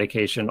on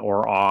medication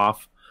or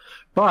off.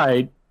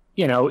 But,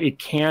 it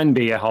can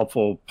be a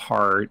helpful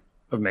part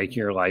of making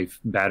your life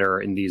better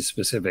in these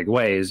specific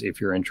ways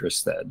if you're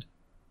interested.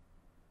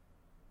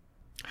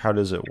 How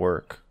does it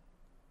work?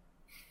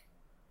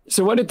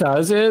 So what it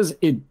does is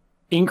it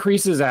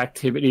increases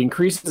activity,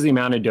 increases the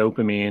amount of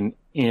dopamine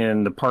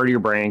in the part of your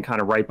brain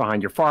kind of right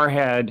behind your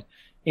forehead.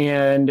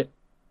 And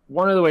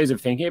one of the ways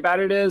of thinking about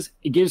it is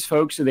it gives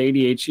folks with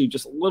ADHD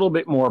just a little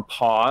bit more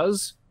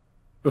pause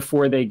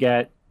before they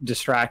get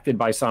distracted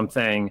by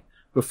something,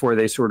 before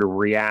they sort of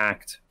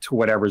react to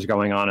whatever's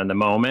going on in the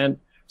moment.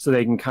 So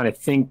they can kind of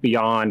think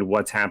beyond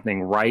what's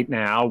happening right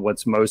now,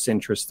 what's most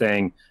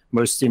interesting,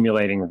 most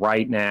stimulating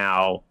right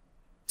now,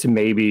 to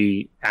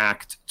maybe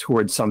act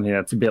towards something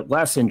that's a bit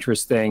less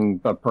interesting,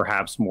 but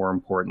perhaps more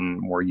important,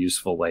 more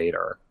useful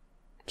later.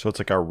 So it's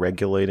like a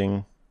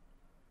regulating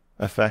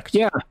effect?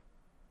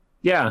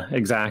 Yeah,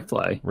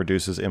 exactly.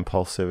 Reduces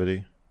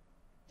impulsivity?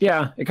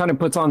 Yeah, it kind of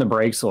puts on the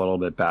brakes a little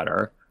bit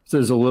better. So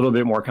there's a little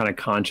bit more kind of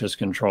conscious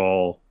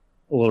control,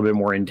 a little bit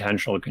more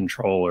intentional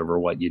control over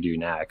what you do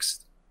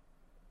next.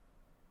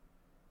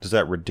 Does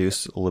that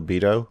reduce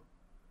libido?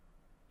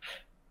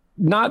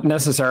 Not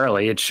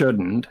necessarily. It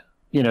shouldn't.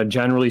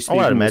 Generally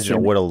speaking. I would imagine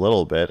it would a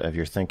little bit if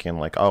you're thinking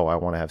like, oh, I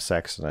want to have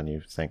sex, and then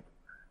you think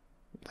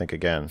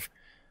again.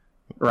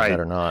 Right. Is that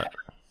or not?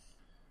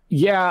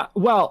 Yeah.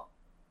 Well,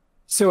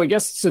 so I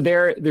guess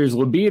there's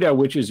libido,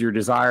 which is your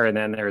desire, and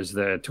then there's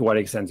to what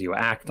extent you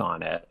act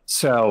on it.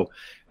 So,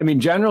 I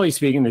mean, generally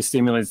speaking, the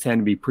stimulants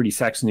tend to be pretty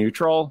sex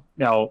neutral.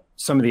 Now,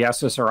 some of the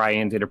SSRI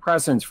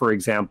antidepressants, for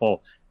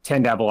example,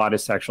 tend to have a lot of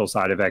sexual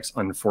side effects,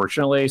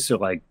 unfortunately. So,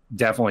 like,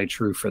 definitely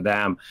true for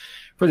them.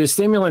 For the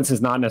stimulants,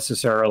 is not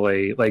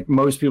necessarily, like,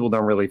 most people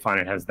don't really find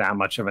it has that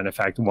much of an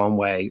effect one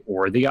way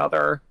or the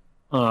other.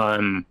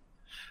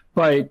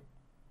 But,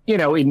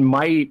 it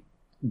might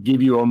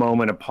give you a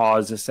moment of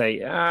pause to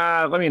say,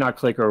 let me not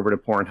click over to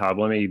Pornhub.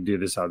 Let me do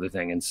this other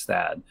thing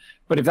instead.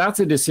 But if that's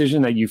a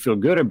decision that you feel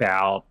good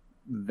about,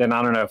 then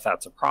I don't know if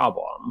that's a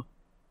problem.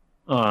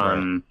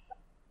 Right.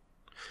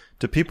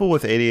 Do people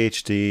with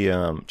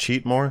ADHD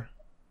cheat more?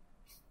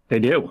 They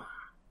do.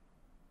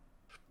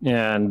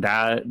 And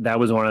that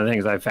was one of the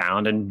things I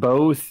found. And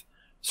both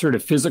sort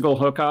of physical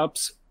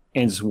hookups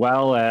as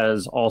well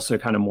as also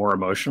kind of more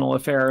emotional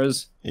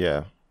affairs.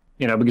 Yeah.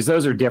 Because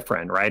those are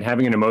different, right?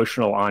 Having an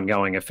emotional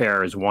ongoing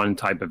affair is one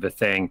type of a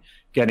thing.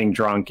 Getting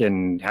drunk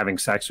and having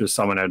sex with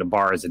someone at a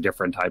bar is a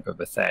different type of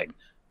a thing.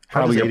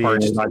 Probably your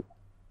partner's not...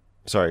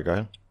 Sorry, go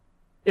ahead.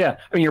 Yeah.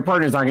 I mean, your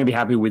partner's not going to be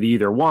happy with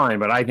either one,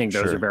 but I think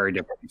those are very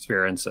different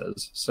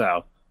experiences.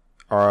 So,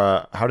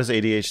 how does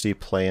ADHD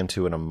play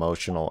into an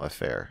emotional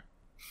affair?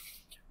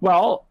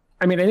 Well,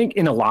 I mean, I think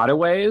in a lot of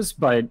ways,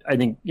 but I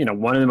think,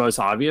 one of the most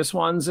obvious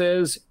ones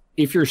is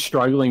if you're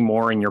struggling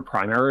more in your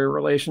primary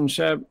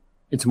relationship,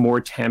 it's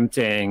more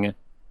tempting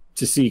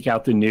to seek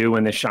out the new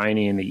and the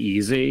shiny and the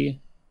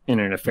easy in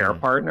an affair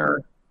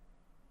partner.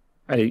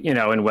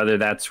 And whether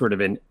that's sort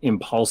of an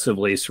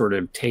impulsively sort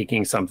of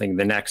taking something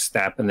the next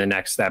step and the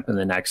next step and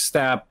the next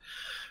step,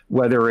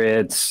 whether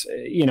it's,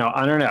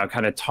 I don't know,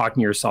 kind of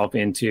talking yourself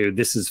into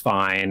this is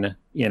fine,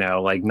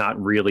 like not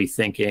really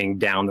thinking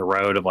down the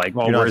road of like,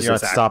 well, you're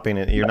not stopping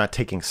it. You're not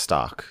taking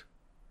stock.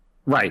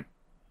 Right.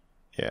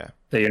 Yeah.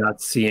 That you're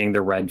not seeing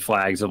the red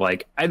flags of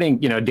like, I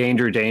think,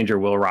 danger,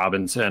 Will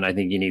Robinson. I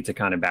think you need to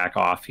kind of back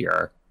off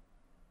here.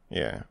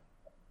 Yeah.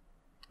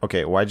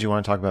 Okay. Why did you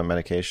want to talk about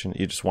medication?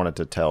 You just wanted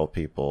to tell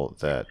people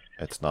that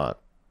it's not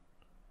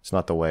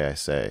the way I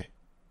say.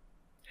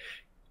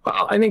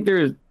 Well, I think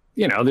there's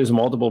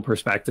multiple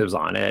perspectives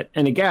on it.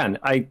 And again,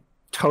 I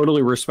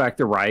totally respect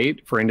the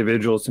right for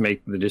individuals to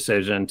make the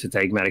decision to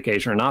take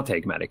medication or not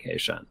take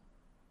medication.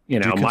 Do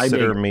you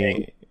consider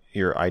me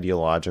your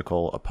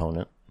ideological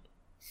opponent?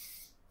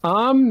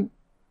 Not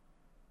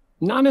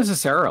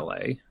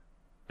necessarily.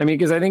 I mean,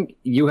 because I think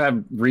you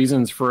have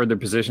reasons for the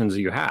positions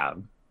you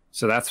have,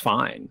 so that's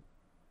fine.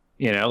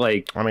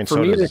 Like I mean,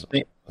 so do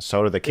the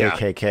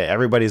KKK. Yeah.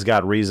 Everybody's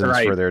got reasons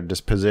for their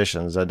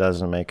dispositions. That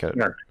doesn't make it.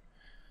 Sure.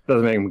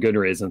 Doesn't make them good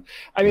reasons.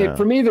 I mean,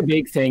 for me, the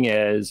big thing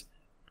is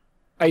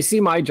I see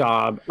my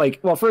job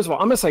well, first of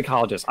all, I'm a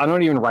psychologist. I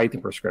don't even write the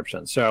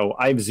prescription, so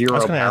I have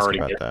zero power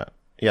to get that.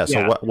 Yeah.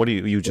 So what do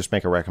you just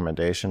make a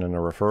recommendation and a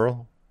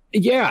referral?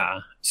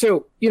 Yeah.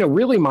 So,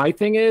 really my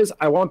thing is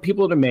I want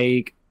people to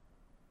make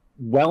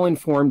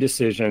well-informed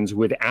decisions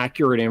with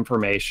accurate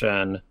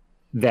information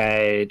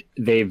that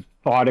they've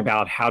thought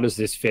about. How does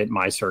this fit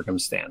my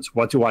circumstance?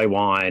 What do I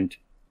want?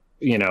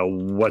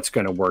 What's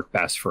going to work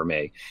best for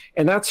me?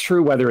 And that's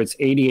true whether it's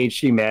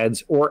ADHD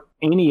meds or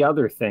any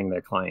other thing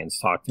that clients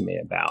talk to me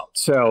about.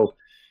 So,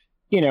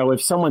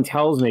 if someone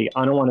tells me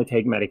I don't want to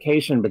take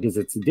medication because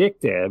it's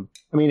addictive,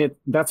 I mean,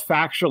 that's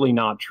factually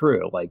not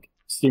true. Like,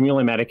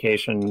 stimulant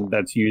medication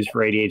that's used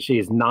for ADHD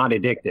is not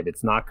addictive.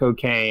 It's not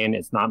cocaine.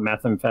 It's not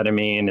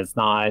methamphetamine. It's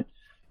not,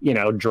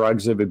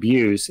 drugs of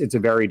abuse. It's a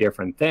very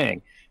different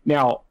thing.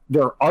 Now,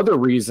 there are other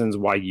reasons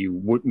why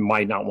you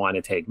might not want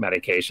to take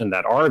medication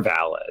that are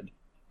valid,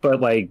 but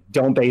like,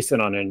 don't base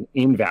it on an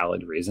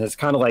invalid reason. It's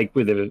kind of like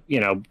with the,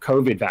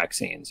 COVID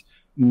vaccines.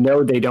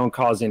 No, they don't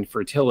cause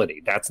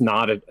infertility. That's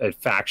not a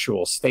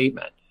factual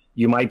statement.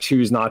 You might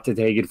choose not to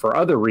take it for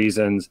other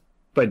reasons,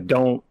 but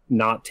don't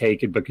not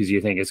take it because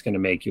you think it's going to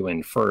make you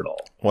infertile.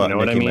 Well, you know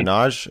what I mean?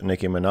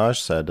 Nicki Minaj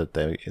said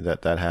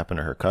that happened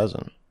to her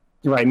cousin.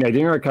 Right. No,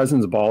 didn't her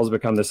cousin's balls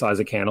become the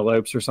size of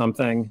cantaloupes or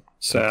something?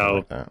 So,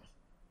 like that.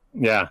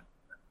 Yeah.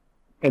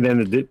 And then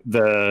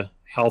the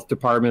health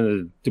department of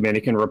the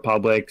Dominican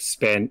Republic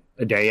spent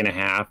a day and a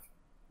half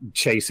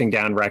chasing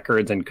down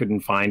records and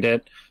couldn't find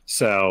it.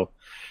 So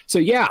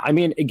yeah, I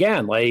mean,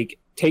 again, like,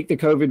 take the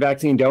COVID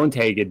vaccine, don't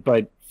take it,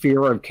 but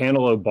fear of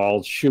cantaloupe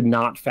balls should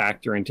not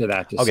factor into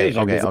that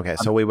decision. Okay.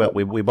 So we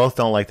both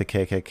don't like the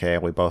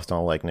KKK. We both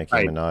don't like Nicki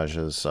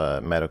Minaj's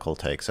medical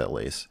takes, at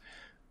least.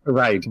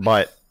 Right.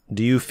 But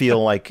do you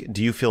feel like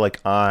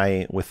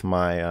I, with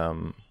my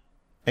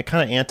a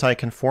kind of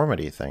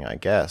anti-conformity thing, I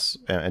guess.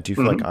 And do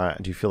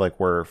you feel like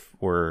we're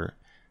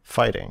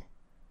fighting?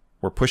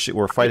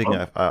 We're fighting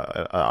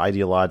a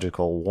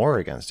ideological war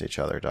against each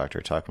other,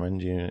 Dr.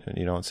 Tuckman.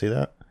 You don't see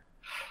that?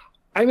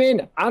 I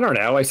mean, I don't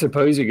know. I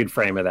suppose you could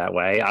frame it that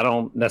way. I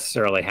don't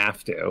necessarily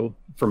have to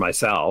for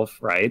myself,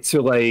 right?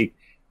 So, like,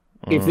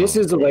 if this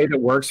is the way that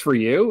works for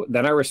you,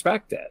 then I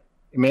respect it.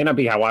 It may not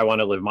be how I want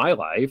to live my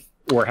life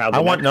or how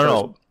that's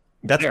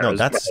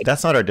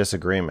not our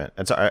disagreement.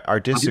 It's our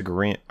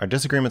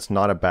disagreement's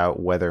not about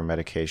whether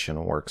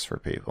medication works for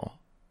people.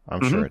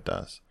 I'm sure it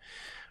does.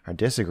 Our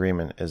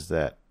disagreement is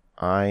that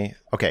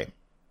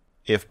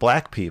if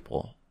black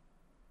people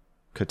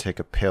could take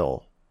a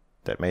pill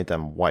that made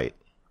them white,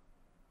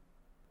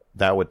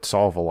 that would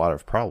solve a lot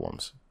of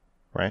problems,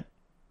 right?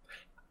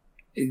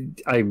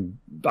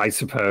 I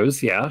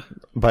suppose, yeah.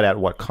 But at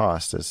what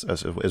cost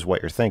is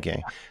what you're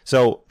thinking.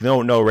 So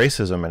no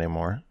racism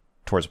anymore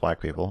towards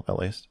black people, at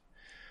least.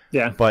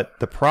 Yeah. But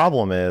the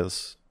problem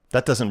is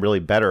that doesn't really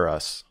better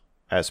us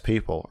as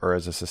people or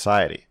as a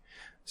society.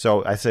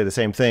 So I say the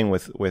same thing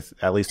with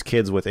at least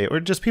kids or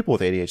just people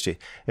with ADHD.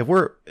 If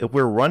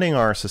we're running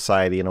our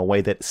society in a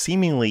way that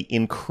seemingly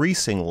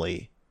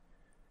increasingly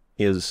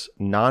is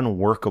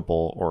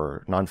non-workable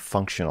or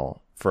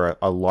non-functional for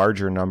a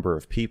larger number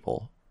of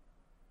people,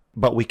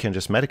 but we can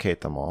just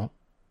medicate them all.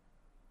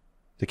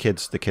 The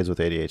kids with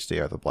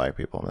ADHD are the black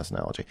people in this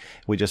analogy.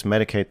 We just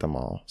medicate them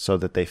all so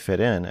that they fit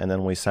in, and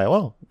then we say,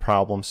 well,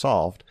 problem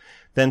solved.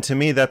 Then to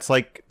me, that's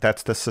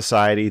the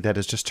society that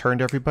has just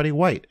turned everybody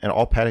white and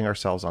all patting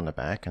ourselves on the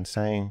back and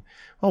saying,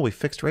 oh, we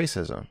fixed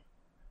racism.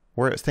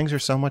 Things are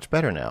so much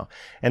better now.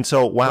 And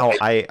so while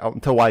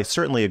I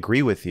certainly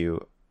agree with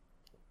you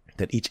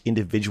that each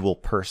individual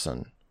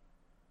person,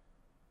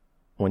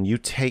 when you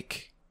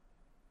take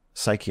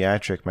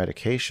psychiatric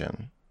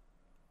medication,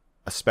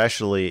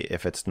 especially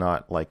if it's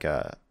not like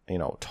a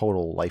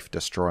total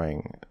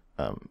life-destroying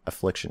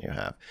affliction you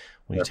have,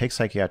 when you take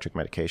psychiatric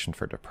medication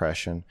for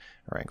depression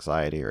or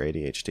anxiety or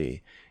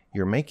ADHD,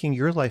 you're making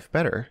your life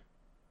better,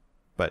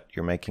 but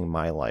you're making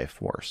my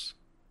life worse.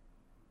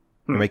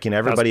 You're making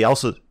everybody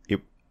else's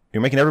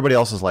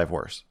life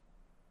worse.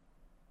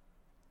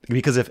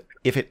 Because if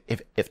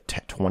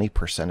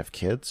 20% of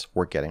kids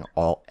were getting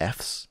all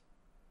Fs,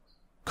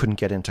 couldn't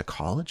get into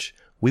college,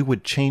 we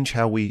would change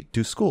how we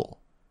do school.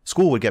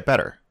 School would get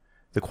better.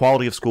 The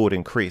quality of school would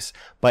increase.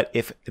 But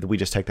if we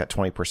just take that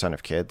 20%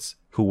 of kids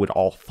who would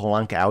all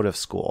flunk out of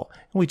school,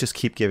 and we just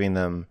keep giving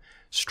them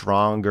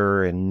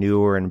stronger and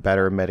newer and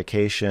better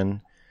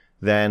medication,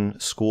 then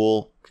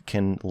school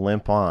can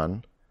limp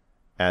on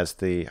as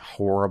the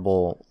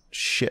horrible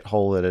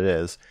shithole that it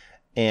is,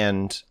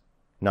 and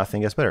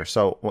nothing gets better.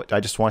 So I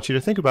just want you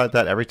to think about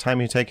that. Every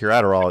time you take your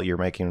Adderall, you're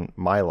making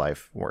my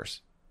life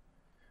worse.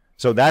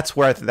 So that's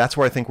where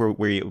I think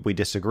we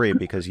disagree,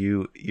 because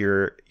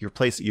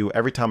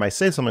every time I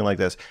say something like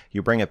this,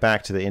 you bring it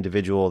back to the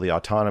individual, the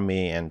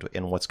autonomy, and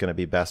what's going to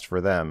be best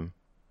for them.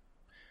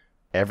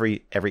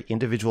 Every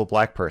individual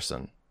black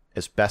person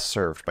is best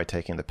served by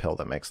taking the pill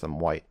that makes them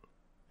white.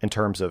 In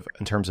terms of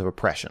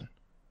oppression,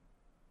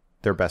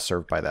 they're best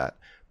served by that.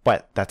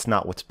 But that's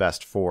not what's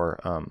best for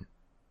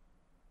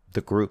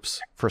the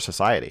groups, for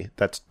society.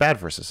 That's bad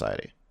for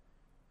society.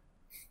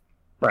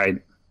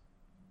 Right.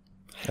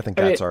 I think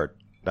that's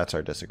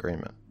our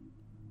disagreement.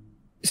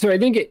 So I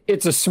think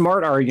it's a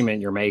smart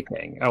argument you're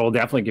making. I will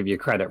definitely give you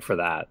credit for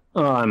that.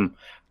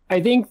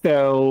 I think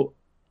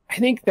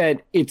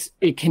that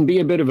it can be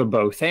a bit of a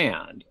both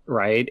and,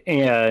 right?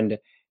 And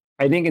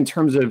I think in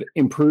terms of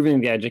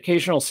improving the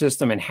educational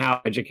system and how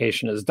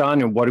education is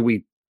done and what do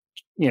we,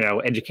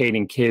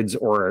 educating kids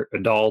or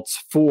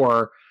adults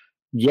for,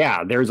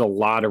 yeah, there's a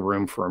lot of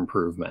room for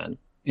improvement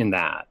in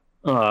that.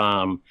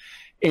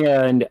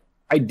 And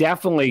I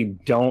definitely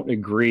don't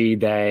agree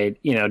that,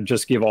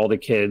 just give all the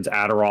kids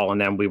Adderall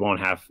and then we won't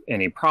have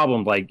any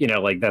problem. Like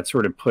that's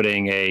sort of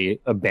putting a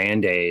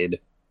Band-Aid,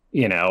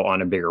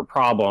 on a bigger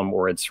problem,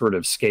 or it's sort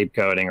of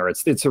scapegoating, or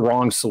it's a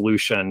wrong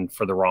solution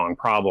for the wrong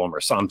problem or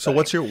something. So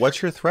what's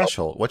your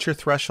threshold? What's your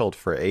threshold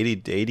for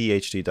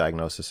ADHD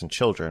diagnosis in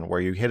children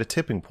where you hit a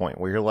tipping point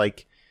where you're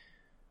like,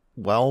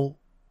 well,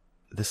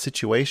 the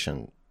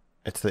situation,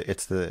 it's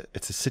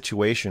a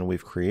situation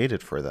we've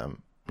created for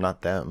them,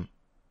 not them.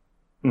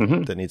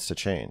 Mm-hmm. That needs to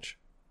change.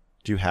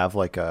 Do you have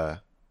like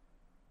a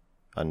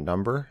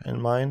number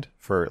in mind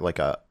for like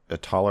a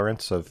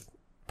tolerance of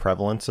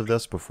prevalence of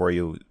this before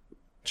you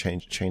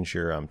change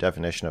your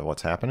definition of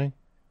what's happening?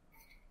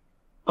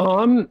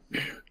 I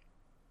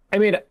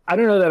mean, I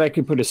don't know that I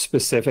could put a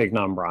specific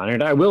number on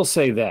it. I will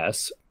say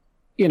this,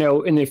 in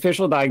the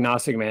official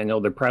diagnostic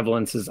manual, the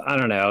prevalence is, I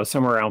don't know,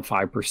 somewhere around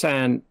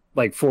 5%,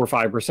 like 4 or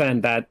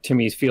 5%. That to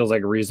me feels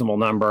like a reasonable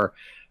number.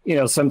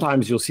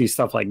 Sometimes you'll see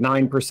stuff like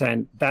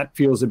 9%. That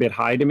feels a bit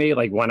high to me,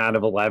 like 1 out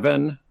of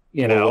 11,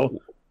 Well,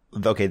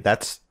 okay,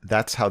 that's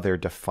how they're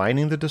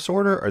defining the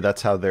disorder, or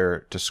that's how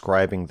they're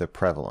describing the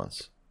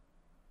prevalence?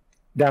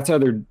 That's how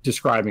they're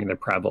describing the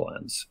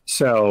prevalence.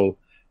 So,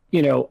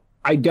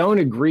 I don't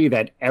agree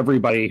that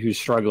everybody who's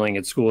struggling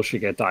at school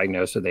should get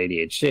diagnosed with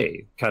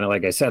ADHD. Kind of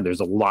like I said,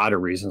 there's a lot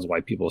of reasons why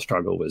people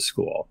struggle with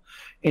school.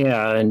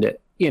 And,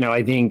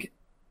 I think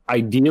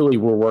ideally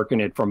we're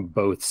working it from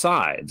both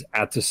sides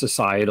at the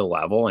societal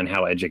level and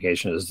how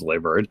education is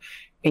delivered,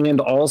 and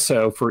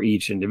also for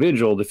each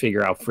individual to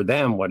figure out for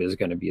them what is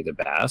going to be the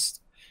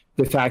best.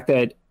 The fact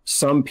that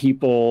some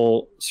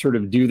people sort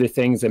of do the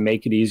things that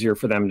make it easier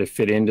for them to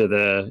fit into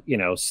the,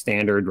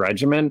 standard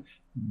regimen,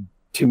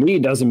 to me,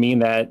 doesn't mean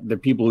that the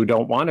people who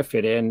don't want to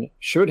fit in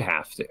should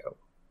have to.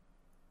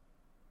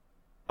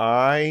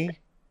 I've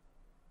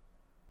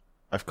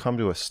come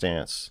to a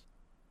stance.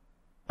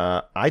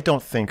 I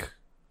don't think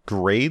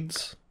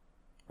grades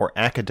or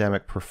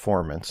academic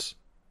performance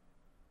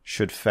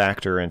should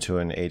factor into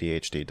an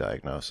ADHD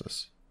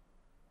diagnosis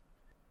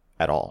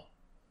at all,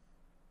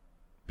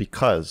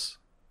 because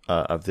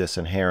of this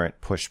inherent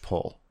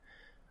push-pull.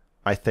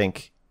 I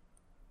think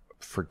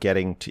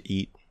forgetting to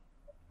eat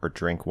or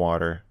drink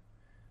water,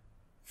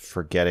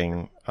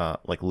 forgetting,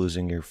 like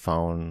losing your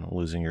phone,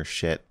 losing your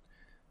shit,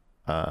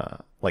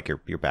 like your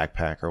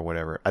backpack or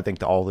whatever. I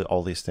think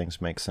all these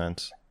things make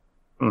sense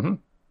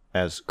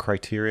as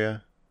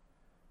criteria.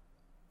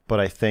 But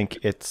I think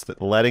it's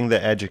letting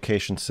the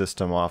education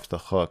system off the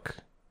hook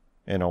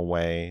in a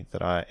way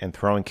and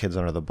throwing kids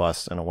under the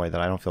bus in a way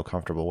that I don't feel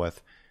comfortable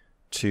with,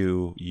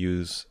 to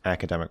use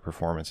academic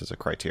performance as a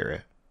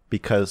criteria.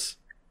 Because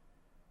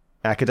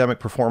academic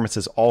performance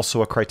is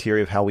also a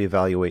criteria of how we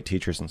evaluate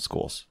teachers in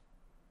schools.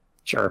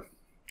 Sure.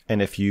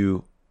 And if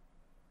you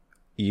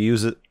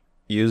use it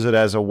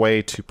as a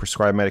way to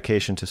prescribe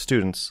medication to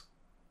students,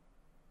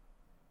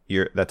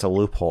 that's a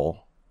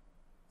loophole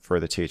for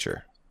the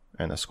teacher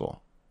and the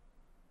school.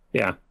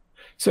 Yeah.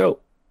 So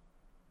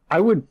I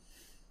would,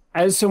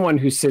 as someone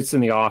who sits in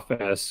the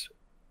office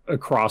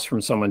across from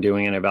someone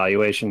doing an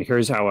evaluation,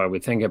 here's how I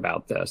would think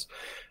about this.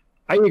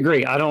 I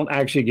agree. I don't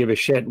actually give a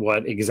shit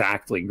what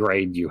exactly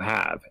grade you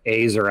have,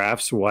 A's or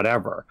F's,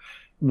 whatever.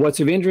 What's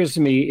of interest to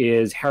me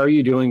is how are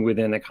you doing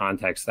within the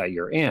context that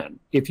you're in?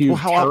 If you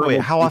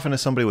how often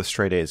is somebody with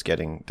straight A's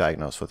getting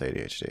diagnosed with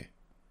ADHD?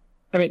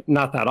 I mean,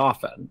 not that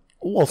often.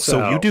 Well,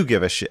 so you do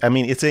give a shit. I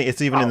mean, it's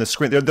even in the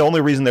screen. They're the only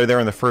reason they're there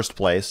in the first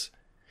place.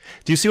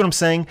 Do you see what I'm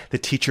saying? The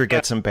teacher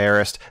gets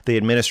embarrassed. The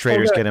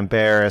administrators get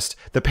embarrassed.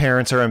 The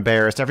parents are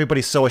embarrassed.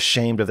 Everybody's so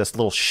ashamed of this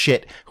little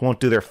shit who won't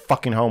do their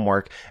fucking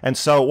homework. And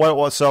so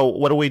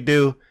what do we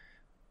do?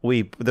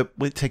 We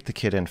take the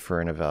kid in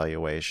for an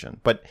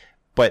evaluation. But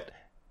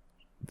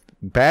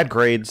bad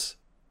grades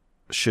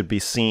should be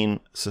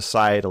seen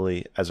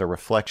societally as a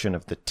reflection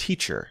of the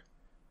teacher,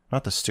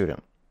 not the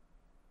student.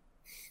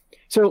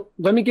 So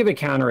let me give a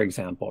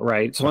counterexample,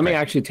 right? So let me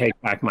actually take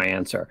back my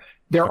answer.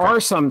 There are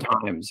some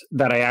times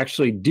that I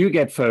actually do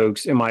get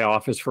folks in my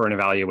office for an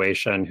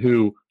evaluation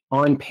who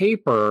on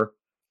paper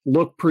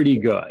look pretty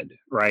good,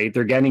 right?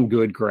 They're getting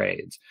good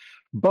grades,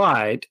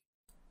 but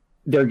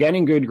they're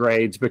getting good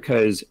grades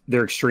because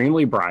they're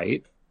extremely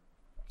bright.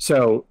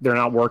 So they're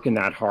not working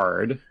that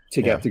hard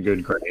to get the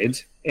good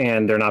grades,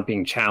 and they're not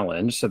being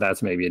challenged. So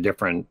that's maybe a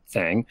different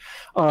thing.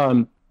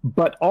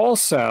 But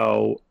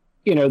also,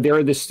 there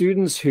are the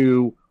students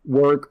who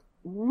work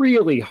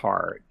really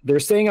hard. They're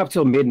staying up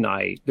till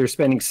midnight. They're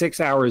spending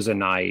 6 hours a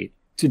night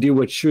to do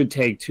what should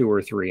take 2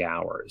 or 3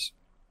 hours.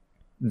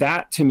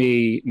 That to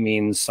me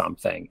means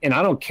something. And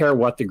I don't care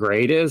what the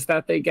grade is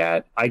that they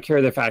get. I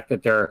care the fact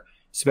that they're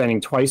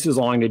spending twice as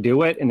long to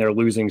do it, and they're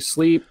losing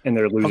sleep, and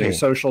they're losing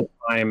social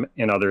time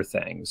and other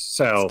things.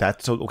 So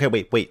that's okay.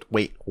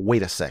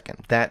 Wait a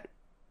second. That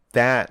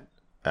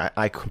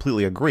I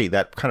completely agree.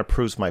 That kind of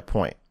proves my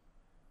point.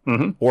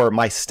 Or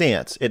my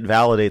stance. It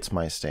validates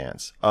my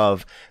stance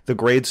of the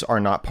grades are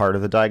not part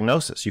of the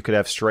diagnosis. You could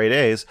have straight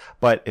A's,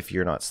 but if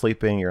you're not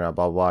sleeping, you're not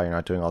blah, blah, you're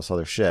not doing all this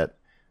other shit,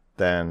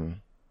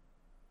 then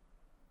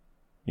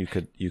you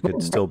could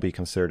still be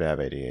considered to have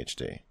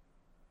ADHD.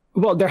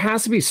 Well, there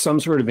has to be some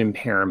sort of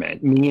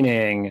impairment,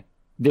 meaning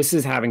this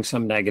is having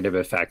some negative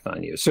effect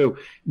on you. So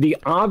the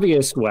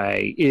obvious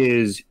way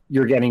is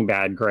you're getting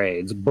bad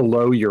grades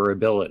below your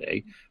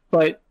ability,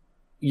 but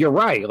you're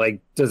right.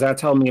 Like, does that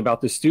tell me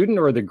about the student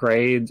or the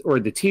grades or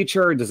the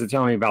teacher? Does it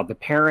tell me about the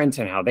parents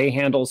and how they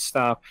handle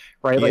stuff?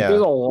 Right. Like there's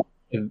a lot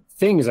of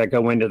things that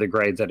go into the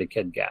grades that a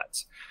kid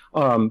gets.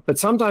 But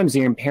sometimes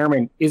the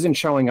impairment isn't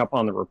showing up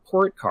on the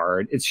report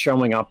card. It's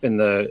showing up in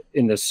the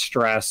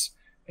stress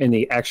and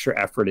the extra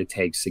effort it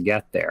takes to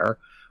get there.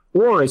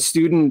 Or a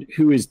student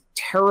who is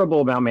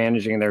terrible about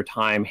managing their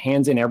time,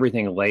 hands in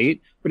everything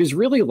late, but is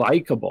really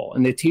likable.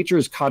 And the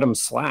teachers cut them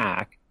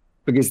slack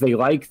because they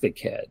like the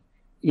kid.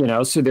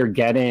 So they're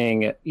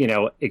getting,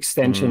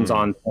 extensions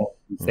on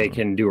things. They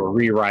can do a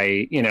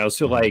rewrite,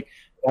 so like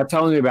that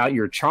tells me about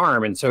your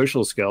charm and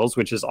social skills,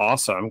 which is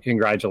awesome.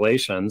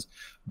 Congratulations.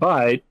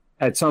 But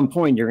at some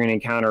point you're going to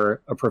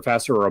encounter a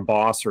professor or a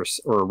boss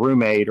or a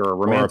roommate or a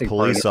romantic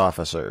police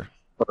officer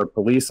or a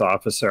police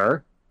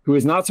officer who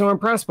is not so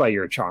impressed by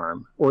your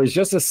charm or is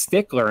just a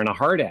stickler and a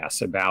hard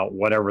ass about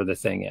whatever the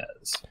thing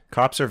is.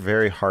 Cops are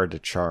very hard to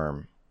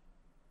charm.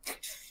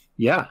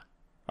 Yeah.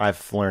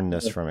 I've learned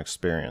this from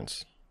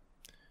experience.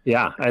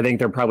 Yeah, I think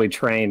they're probably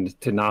trained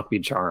to not be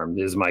charmed,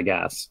 is my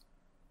guess.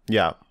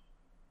 Yeah.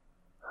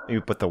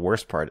 But the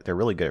worst part, they're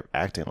really good at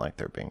acting like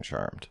they're being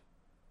charmed.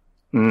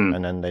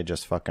 And then they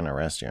just fucking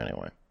arrest you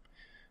anyway.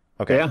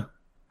 Okay. Yeah.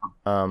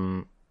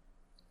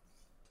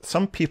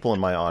 Some people in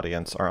my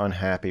audience are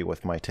unhappy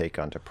with my take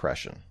on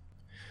depression.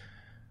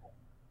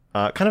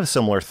 Kind of a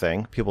similar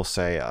thing. People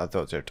say,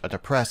 they're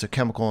depressed, a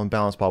chemical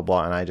imbalance, blah,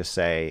 blah. And I just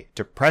say,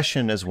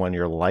 depression is when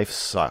your life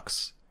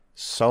sucks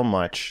so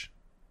much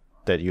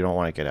that you don't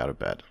want to get out of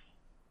bed.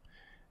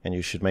 And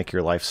you should make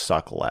your life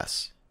suck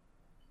less.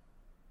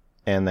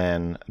 And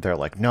then they're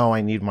like, no,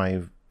 I need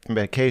my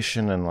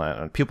medication.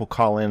 And people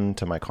call in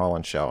to my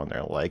call-in show and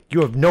they're like,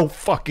 you have no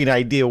fucking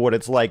idea what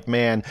it's like,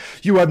 man.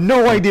 You have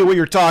no idea what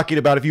you're talking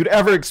about. If you'd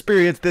ever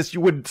experienced this,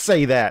 you wouldn't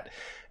say that.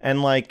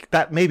 And like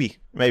that, maybe,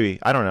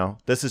 I don't know.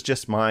 This is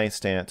just my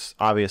stance.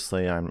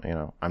 Obviously,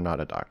 I'm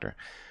not a doctor,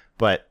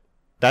 but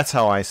that's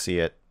how I see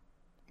it.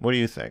 What do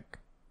you think?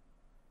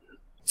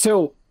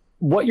 So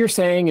what you're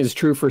saying is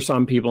true for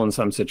some people in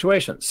some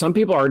situations. Some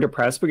people are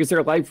depressed because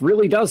their life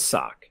really does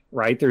suck,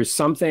 right? There's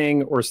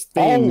something or things.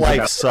 All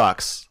life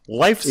sucks.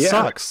 Life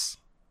sucks.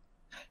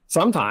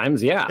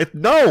 Sometimes, yeah.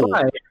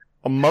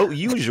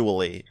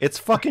 Usually. It's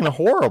fucking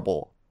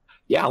horrible.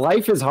 Yeah,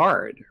 life is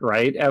hard,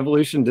 right?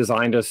 Evolution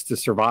designed us to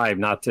survive,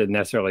 not to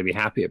necessarily be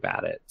happy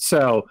about it.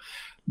 So,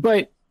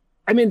 but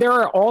I mean, there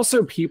are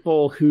also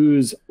people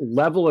whose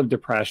level of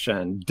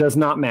depression does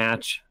not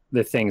match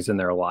the things in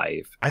their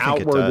life. I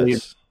think outwardly, it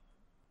does.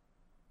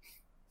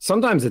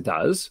 Sometimes it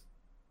does.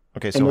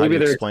 Okay, so how do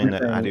you explain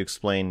that? How do you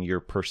explain your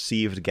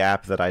perceived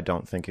gap that I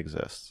don't think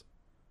exists?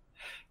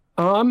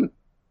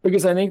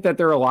 Because I think that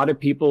there are a lot of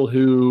people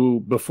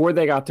who, before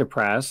they got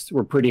depressed,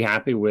 were pretty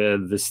happy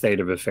with the state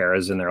of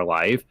affairs in their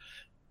life.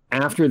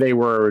 After they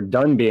were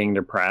done being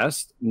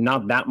depressed,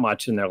 not that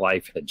much in their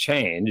life had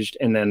changed,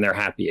 and then they're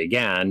happy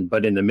again.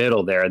 But in the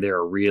middle there,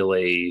 they're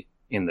really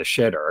in the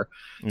shitter.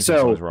 So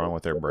something's wrong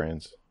with their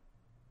brains.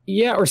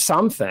 Yeah, or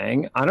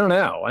something. I don't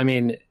know. I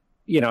mean,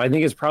 I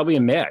think it's probably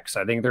a mix.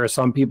 I think there are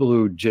some people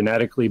who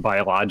genetically,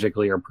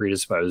 biologically are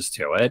predisposed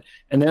to it.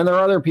 And then there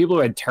are other people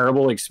who had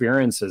terrible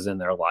experiences in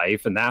their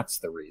life, and that's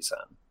the reason.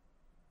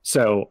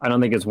 So I don't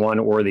think it's one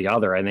or the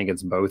other. I think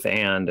it's both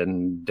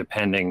and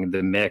depending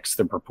the mix,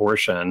 the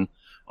proportion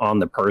on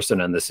the person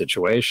and the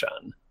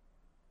situation.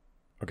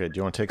 Okay, do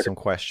you want to take some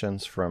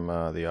questions from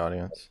the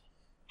audience?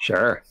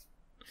 Sure.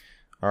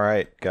 All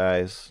right,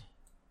 guys.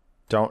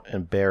 Don't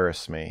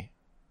embarrass me.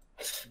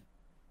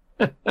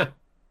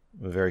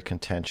 A very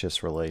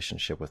contentious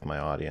relationship with my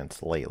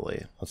audience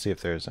lately. Let's see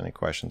if there's any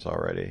questions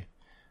already.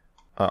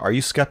 Are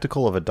you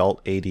skeptical of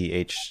adult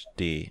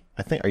ADHD?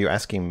 Are you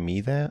asking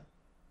me that?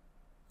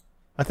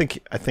 I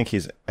think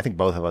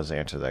both of us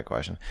answered that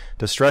question.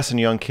 Does stress in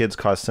young kids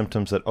cause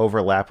symptoms that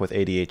overlap with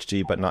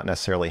ADHD, but not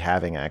necessarily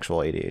having actual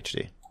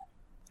ADHD?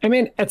 I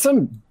mean, at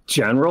some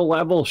general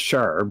level,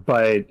 sure,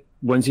 but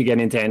once you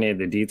get into any of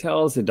the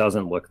details, it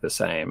doesn't look the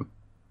same.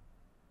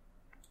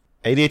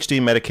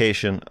 ADHD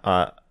medication.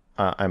 I'm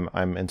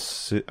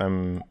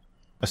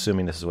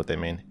assuming this is what they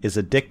mean, is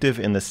addictive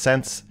in the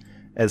sense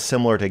as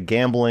similar to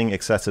gambling,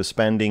 excessive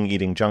spending,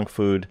 eating junk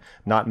food,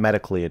 not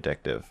medically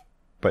addictive.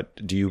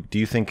 But do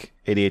you think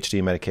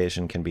ADHD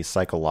medication can be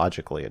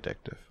psychologically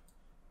addictive?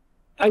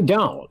 I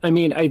don't. I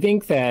mean, I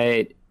think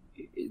that,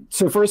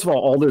 so first of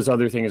all those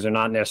other things are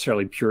not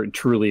necessarily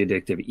truly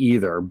addictive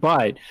either.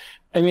 But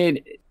I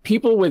mean,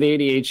 people with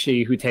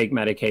ADHD who take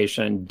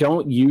medication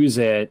don't use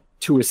it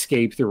to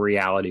escape the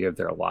reality of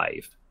their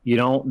life. They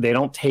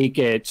don't take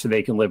it so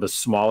they can live a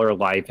smaller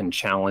life and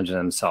challenge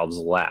themselves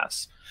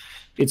less.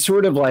 It's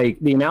sort of like,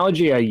 the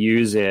analogy I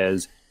use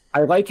is,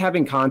 I like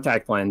having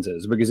contact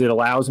lenses because it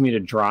allows me to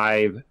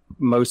drive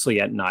mostly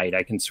at night.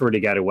 I can sort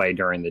of get away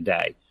during the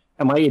day.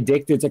 Am I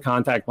addicted to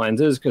contact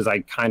lenses because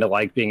I kind of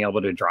like being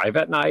able to drive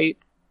at night?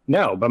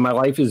 No, but my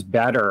life is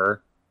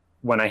better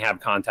when I have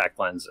contact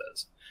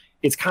lenses.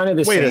 It's kind of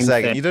the same thing. Wait a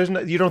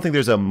second. You don't think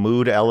there's a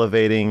mood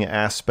elevating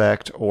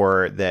aspect,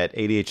 or that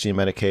ADHD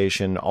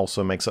medication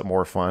also makes it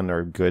more fun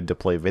or good to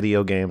play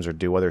video games or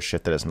do other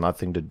shit that has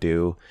nothing to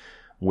do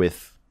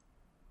with...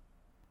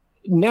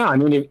 No, I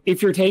mean,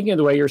 if you're taking it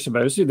the way you're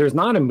supposed to, there's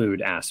not a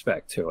mood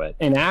aspect to it.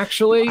 And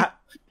actually...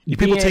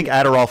 people take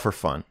Adderall for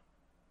fun.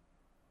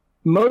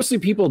 Mostly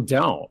people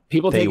don't.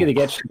 People take it to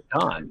get shit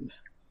done.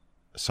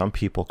 Some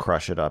people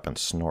crush it up and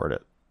snort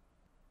it.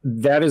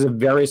 That is a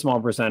very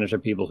small percentage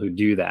of people who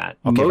do that.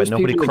 Okay, but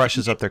nobody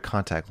crushes up their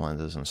contact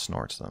lenses and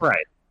snorts them.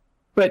 Right.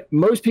 But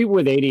most people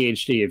with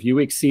ADHD, if you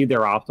exceed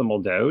their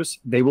optimal dose,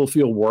 they will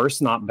feel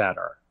worse, not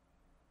better.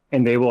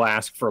 And they will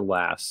ask for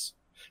less.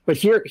 But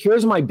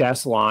here's my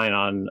best line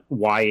on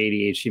why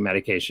ADHD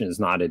medication is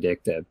not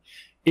addictive.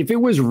 If it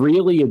was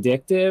really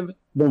addictive,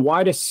 then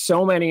why do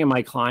so many of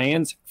my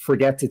clients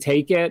forget to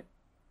take it?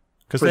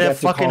 Because they have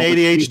fucking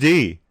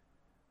ADHD.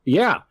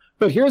 Yeah.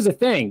 But here's the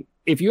thing.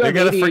 If you have ADHD,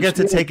 they're going to forget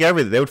to take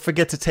everything. They would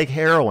forget to take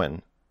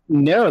heroin.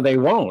 No, they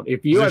won't.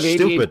 If you have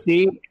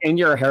ADHD and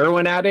you're a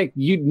heroin addict,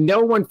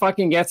 no one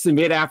fucking gets to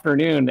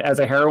mid-afternoon as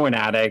a heroin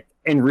addict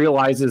and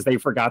realizes they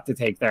forgot to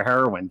take their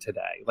heroin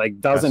today. Like,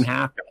 doesn't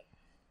happen.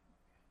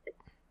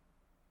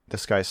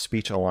 This guy's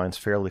speech aligns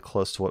fairly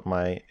close to what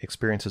my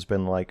experience has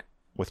been like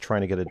with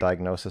trying to get a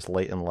diagnosis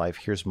late in life.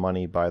 Here's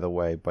money, by the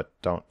way, but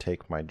don't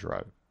take my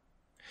drug.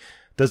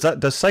 Does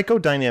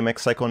psychodynamic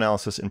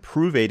psychoanalysis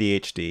improve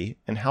ADHD,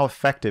 and how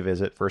effective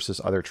is it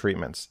versus other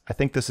treatments? I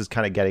think this is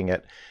kind of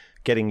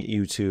getting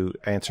you to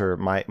answer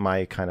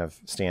my kind of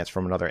stance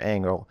from another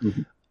angle.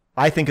 Mm-hmm.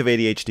 I think of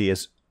ADHD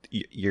as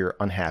you're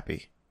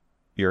unhappy.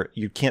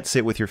 You can't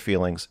sit with your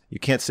feelings. You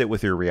can't sit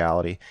with your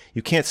reality.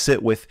 You can't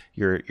sit with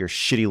your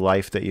shitty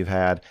life that you've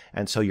had,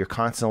 and so you're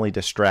constantly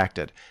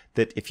distracted.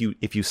 That if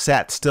you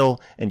sat still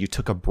and you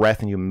took a breath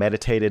and you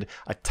meditated,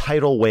 a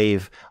tidal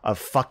wave of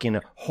fucking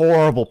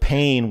horrible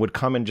pain would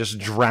come and just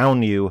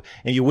drown you,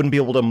 and you wouldn't be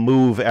able to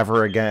move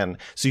ever again.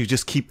 So you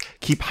just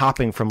keep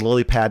hopping from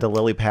lily pad to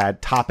lily pad,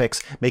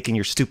 topics, making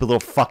your stupid little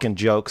fucking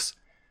jokes.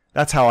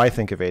 That's how I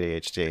think of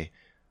ADHD.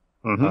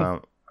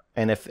 Mm-hmm.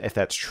 And if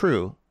that's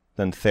true,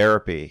 then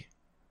therapy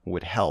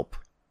would help.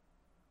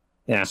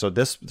 Yeah. So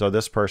this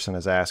person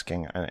is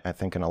asking, I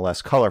think in a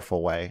less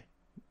colorful way,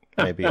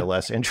 maybe a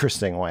less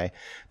interesting way,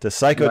 does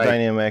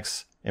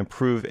psychodynamics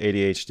improve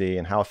ADHD,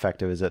 and how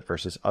effective is it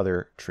versus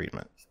other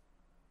treatments?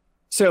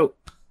 So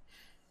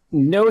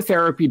no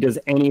therapy does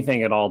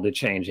anything at all to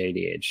change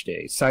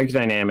ADHD.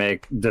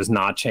 Psychodynamic does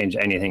not change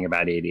anything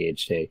about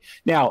ADHD.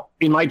 Now,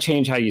 it might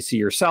change how you see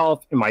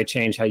yourself. It might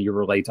change how you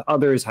relate to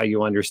others, how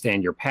you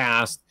understand your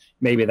past.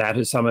 Maybe that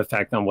has some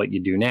effect on what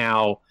you do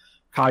now.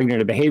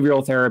 Cognitive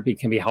behavioral therapy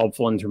can be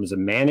helpful in terms of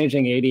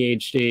managing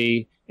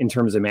ADHD, in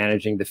terms of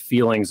managing the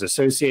feelings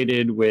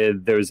associated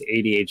with those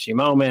ADHD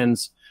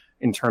moments,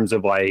 in terms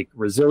of like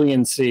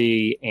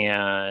resiliency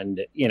and,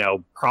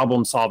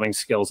 problem solving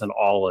skills and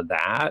all of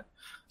that.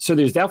 So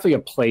there's definitely a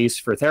place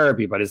for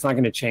therapy, but it's not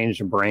going to change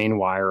the brain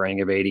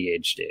wiring of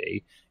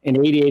ADHD. And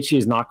ADHD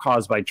is not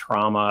caused by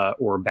trauma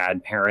or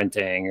bad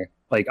parenting.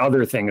 Like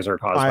other things are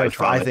caused by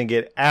trauma. I think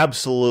it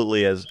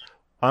absolutely is.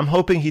 I'm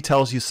hoping he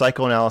tells you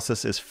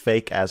psychoanalysis is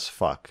fake as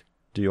fuck.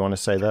 Do you want to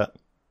say that?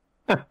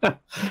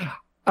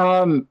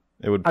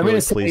 It would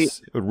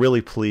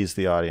really please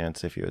the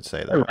audience if you would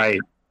say that.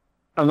 Right.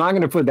 I'm not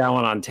going to put that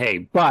one on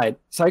tape, but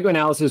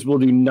psychoanalysis will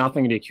do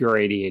nothing to cure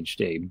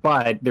ADHD.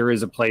 But there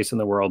is a place in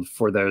the world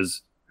for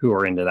those who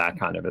are into that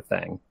kind of a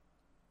thing.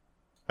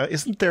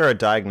 Isn't there a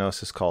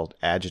diagnosis called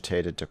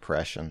agitated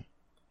depression?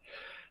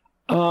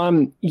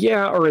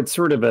 Yeah, or it's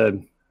sort of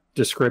a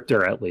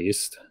descriptor at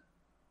least.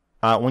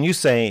 When you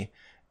say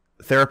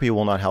therapy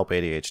will not help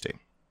ADHD.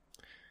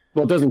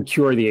 Well, it doesn't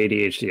cure the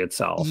ADHD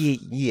itself.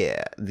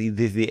 Yeah, the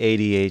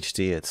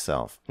ADHD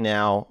itself.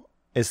 Now,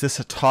 is this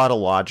a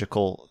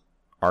tautological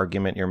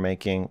argument you're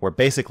making where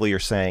basically you're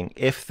saying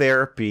if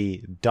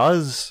therapy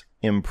does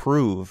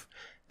improve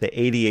the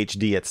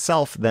ADHD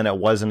itself, then it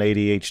wasn't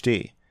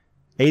ADHD?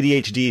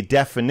 ADHD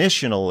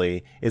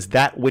definitionally is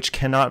that which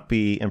cannot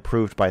be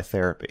improved by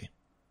therapy.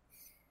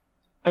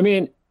 I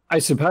mean, I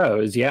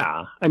suppose,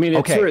 yeah. I mean, it's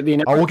okay. Sort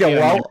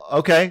of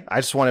Okay. I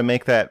just want to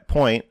make that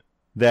point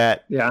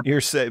that you're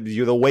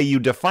the way you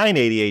define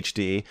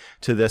ADHD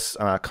to this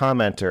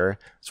commenter. I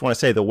just want to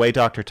say the way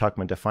Dr.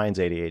 Tuckman defines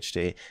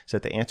ADHD is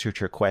that the answer to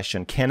your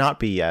question cannot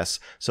be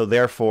yes. So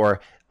therefore,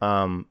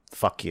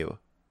 fuck you.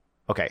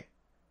 Okay.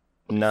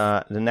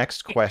 The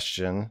next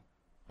question.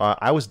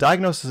 I was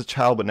diagnosed as a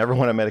child but never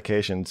went on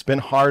medication. It's been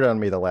hard on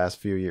me the last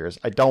few years.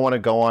 I don't want to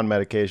go on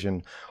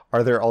medication.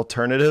 Are there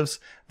alternatives?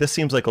 This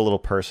seems like a little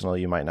personal.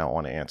 You might not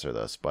want to answer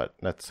this, but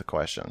that's the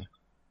question.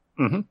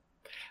 Mm-hmm.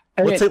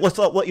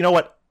 You know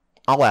what?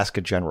 I'll ask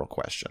a general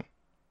question.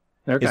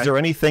 Okay. Is there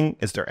anything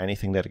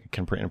that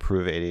can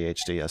improve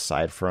ADHD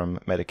aside from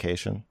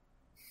medication?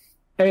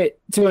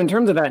 So in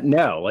terms of that,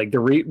 no. Like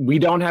we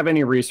don't have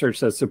any research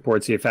that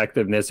supports the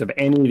effectiveness of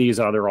any of these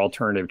other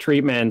alternative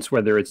treatments,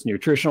 whether it's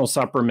nutritional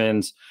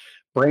supplements,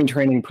 brain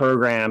training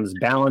programs,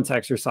 balance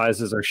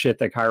exercises, or shit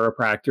that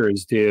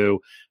chiropractors do,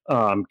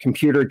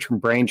 computer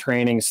brain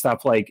training,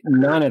 stuff like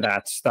none of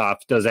that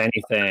stuff does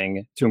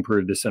anything to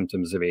improve the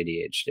symptoms of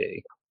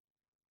ADHD.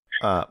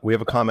 We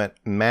have a comment.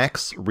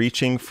 Max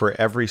reaching for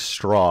every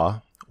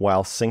straw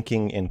while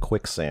sinking in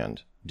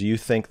quicksand. Do you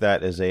think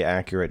that is an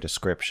accurate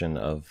description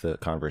of the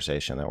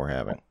conversation that we're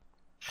having?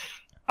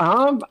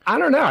 I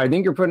don't know. I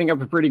think you're putting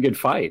up a pretty good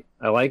fight.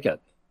 I like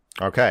it.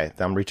 Okay,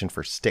 I'm reaching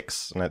for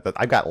sticks, and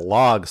I got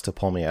logs to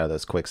pull me out of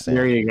this quicksand.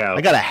 There you go.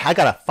 I got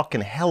a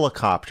fucking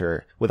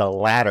helicopter with a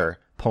ladder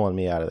pulling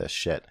me out of this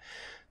shit.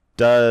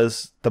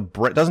 Doesn't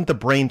the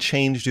brain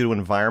change due to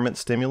environment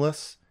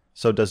stimulus?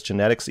 So does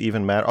genetics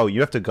even matter? Oh,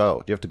 you have to go.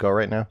 Do you have to go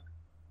right now?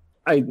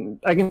 I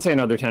can say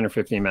another 10 or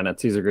 15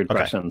 minutes. These are good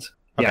questions.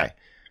 Okay. Yeah.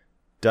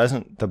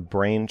 Doesn't the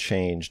brain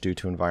change due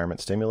to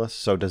environment stimulus?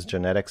 So does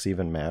genetics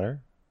even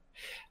matter?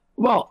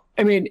 Well,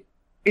 I mean,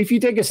 if you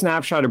take a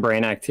snapshot of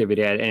brain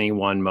activity at any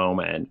one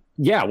moment,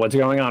 yeah, what's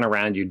going on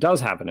around you does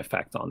have an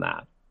effect on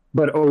that.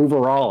 But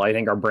overall, I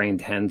think our brain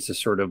tends to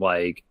sort of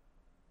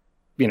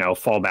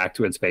fall back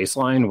to its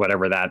baseline,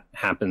 whatever that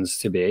happens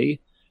to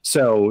be.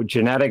 So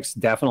genetics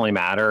definitely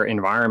matter.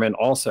 Environment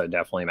also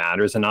definitely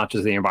matters, and not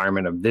just the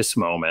environment of this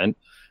moment,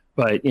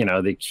 but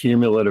the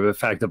cumulative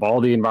effect of all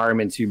the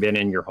environments you've been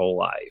in your whole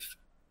life.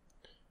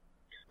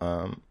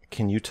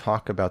 Can you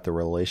talk about the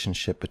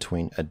relationship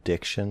between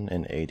addiction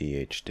and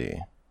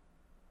ADHD?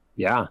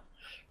 Yeah.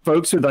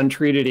 Folks with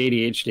untreated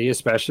ADHD,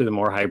 especially the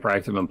more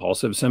hyperactive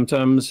impulsive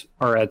symptoms,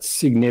 are at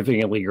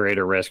significantly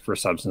greater risk for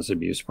substance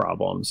abuse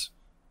problems.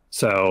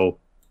 So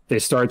they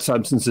start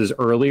substances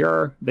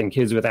earlier than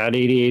kids without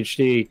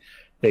ADHD.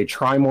 They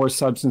try more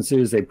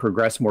substances. They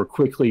progress more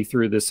quickly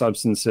through the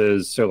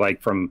substances. So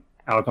like from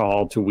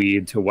alcohol to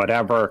weed to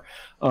whatever,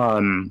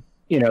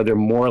 they're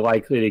more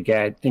likely to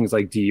get things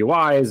like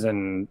DUIs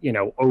and,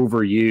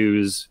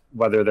 overuse,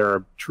 whether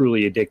they're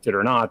truly addicted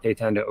or not. They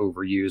tend to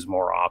overuse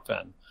more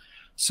often.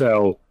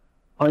 So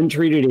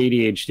untreated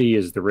ADHD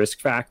is the risk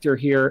factor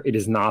here. It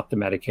is not the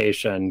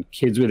medication.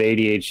 Kids with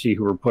ADHD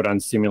who are put on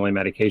stimulant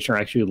medication are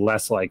actually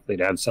less likely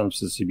to have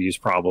substance abuse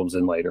problems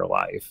in later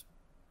life.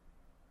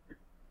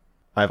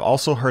 I've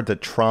also heard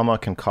that trauma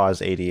can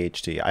cause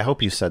ADHD. I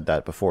hope you said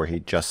that before. He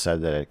just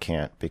said that it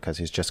can't, because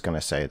he's just going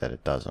to say that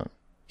it doesn't.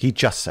 He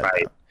just said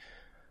that.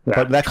 Yeah.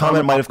 But that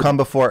comment might have come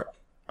before.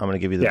 I'm going to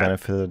give you the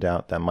benefit of the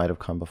doubt. That might have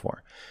come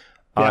before.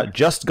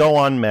 Just go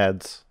on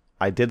meds.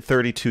 I did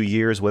 32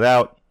 years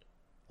without,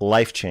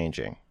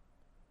 life-changing.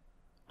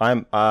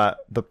 I'm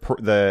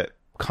the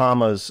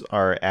commas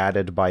are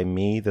added by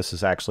me. This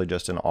is actually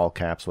just in all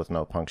caps with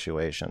no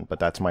punctuation, but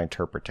that's my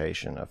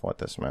interpretation of what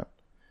this meant.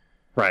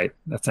 Right.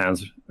 That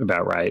sounds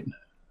about right.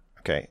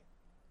 Okay.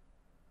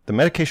 The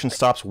medication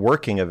stops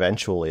working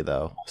eventually,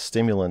 though.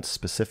 Stimulants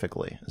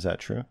specifically. Is that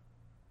true?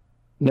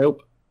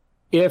 Nope.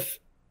 If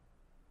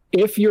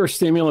your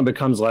stimulant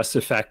becomes less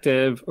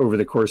effective over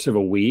the course of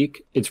a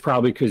week, it's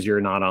probably because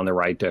you're not on the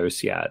right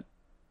dose yet.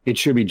 It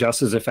should be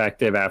just as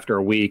effective after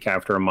a week,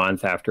 after a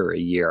month, after a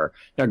year.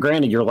 Now,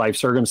 granted, your life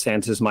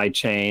circumstances might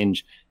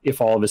change.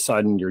 If all of a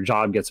sudden your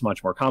job gets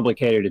much more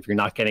complicated, if you're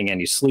not getting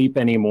any sleep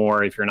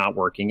anymore, if you're not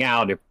working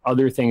out, if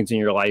other things in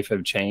your life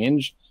have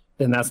changed,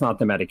 then that's not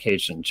the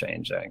medication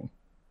changing.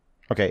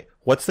 Okay,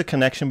 what's the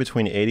connection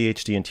between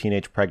ADHD and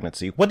teenage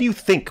pregnancy? What do you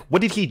think?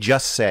 What did he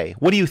just say?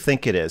 What do you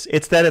think it is?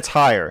 It's that it's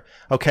higher,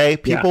 okay?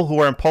 People who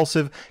are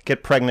impulsive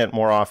get pregnant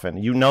more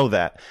often. You know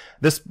that.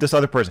 This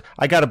other person,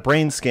 I got a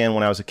brain scan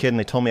when I was a kid and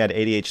they told me I had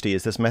ADHD.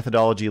 Is this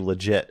methodology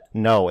legit?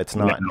 No, it's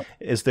not. No.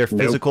 Is there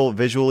physical,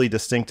 visually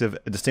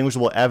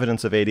distinguishable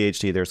evidence of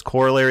ADHD? There's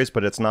corollaries,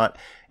 but it's not,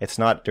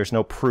 there's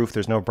no proof,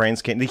 there's no brain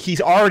scan.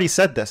 He's already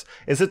said this.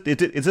 Is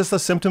this a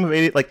symptom of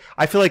ADHD? Like,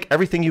 I feel like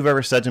everything you've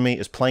ever said to me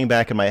is playing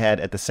back in my head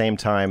at the same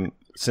time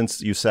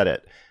since you said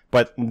it.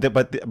 But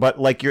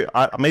like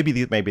maybe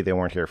they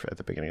weren't here at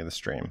the beginning of the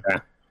stream. Yeah.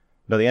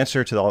 No, the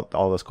answer to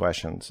all those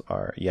questions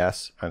are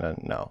yes and a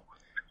no.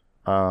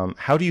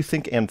 How do you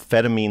think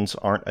amphetamines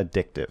aren't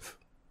addictive?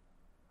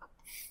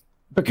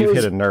 Because you've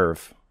hit a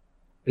nerve.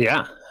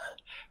 Yeah.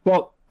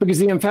 Well, because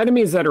the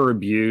amphetamines that are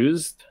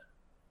abused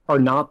are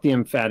not the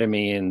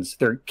amphetamines.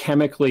 They're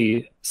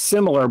chemically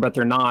similar, but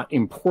they're not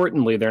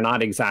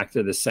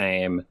exactly the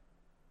same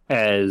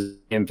as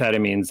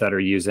amphetamines that are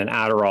used in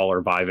Adderall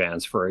or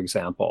Vyvanse, for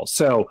example.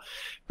 So,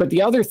 but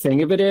the other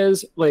thing of it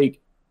is, like,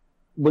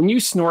 when you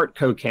snort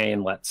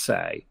cocaine, let's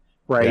say,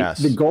 right? Yes.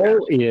 The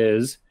goal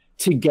is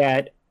to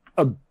get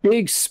a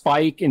big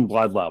spike in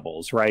blood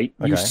levels, right?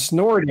 Okay. You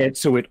snort it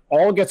so it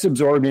all gets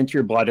absorbed into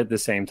your blood at the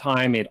same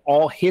time. It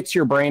all hits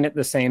your brain at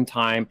the same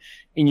time.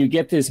 And you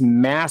get this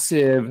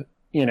massive,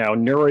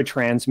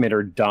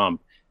 neurotransmitter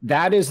dump.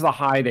 That is the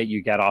high that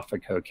you get off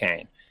of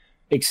cocaine.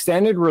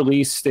 Extended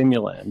release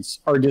stimulants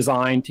are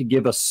designed to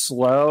give a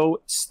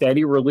slow,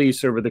 steady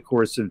release over the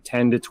course of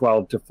 10 to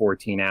 12 to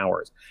 14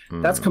 hours.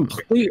 That's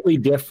completely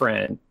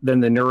different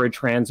than the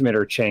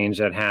neurotransmitter change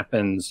that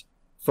happens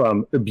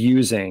from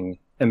abusing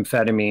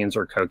amphetamines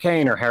or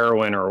cocaine or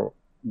heroin or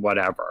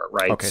whatever,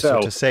 right? Okay,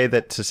 so to say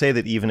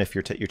that even if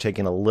you're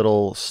taking a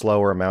little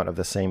slower amount of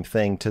the same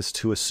thing,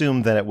 to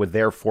assume that it would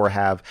therefore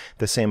have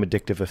the same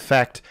addictive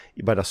effect,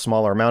 but a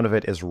smaller amount of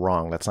it is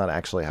wrong. That's not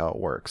actually how it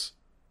works.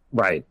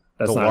 Right.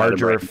 That's the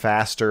larger,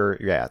 faster,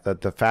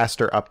 the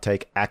faster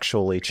uptake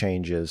actually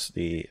changes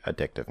the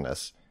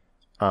addictiveness.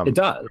 It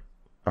does.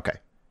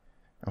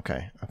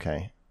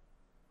 Okay.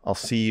 I'll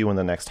see you in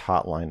the next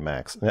hotline,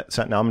 Max.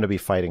 So now I'm going to be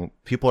fighting.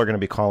 People are going to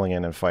be calling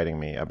in and fighting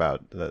me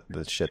about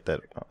the shit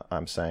that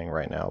I'm saying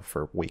right now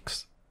for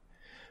weeks.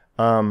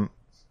 I've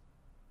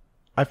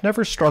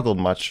never struggled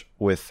much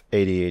with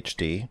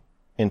ADHD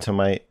into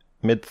my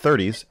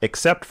mid-30s,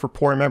 except for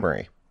poor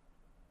memory.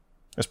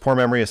 Is poor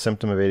memory a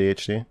symptom of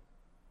ADHD?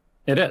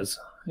 It is.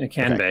 It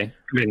can be. I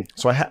mean,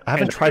 so I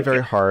haven't tried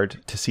very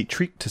hard to seek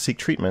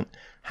treatment.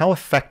 How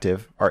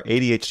effective are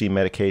ADHD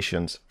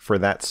medications for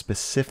that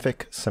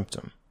specific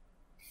symptom?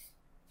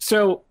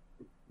 So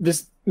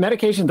this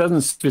medication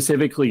doesn't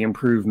specifically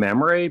improve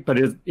memory, but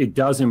it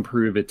does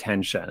improve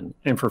attention.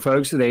 And for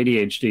folks with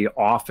ADHD,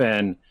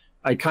 often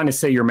I kind of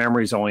say your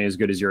memory is only as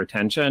good as your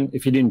attention.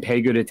 If you didn't pay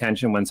good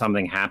attention when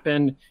something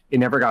happened, it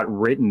never got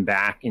written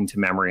back into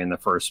memory in the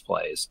first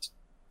place.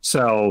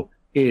 So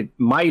it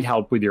might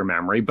help with your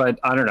memory, but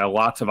I don't know,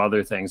 lots of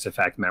other things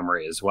affect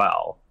memory as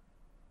well.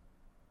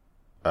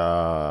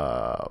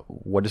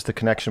 What is the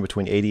connection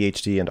between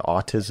ADHD and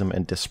autism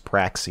and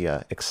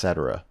dyspraxia,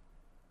 etc.?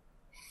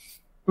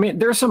 I mean,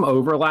 there's some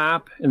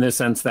overlap in the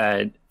sense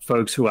that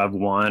folks who have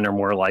one are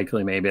more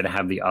likely maybe to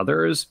have the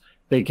others.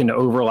 They can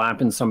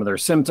overlap in some of their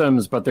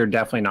symptoms, but they're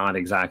definitely not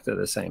exactly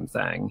the same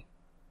thing.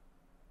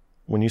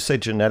 When you say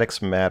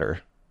genetics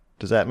matter,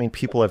 does that mean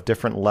people have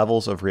different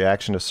levels of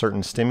reaction to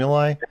certain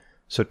stimuli?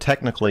 So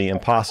technically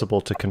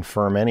impossible to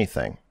confirm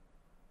anything.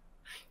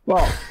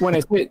 Well, when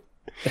I say...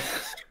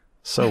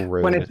 So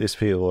rude. These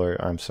people are...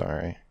 I'm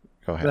sorry.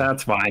 Go ahead.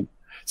 That's fine.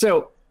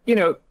 So,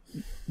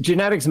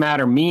 genetics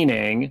matter,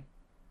 meaning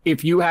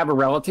if you have a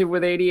relative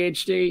with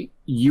ADHD,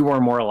 you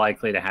are more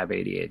likely to have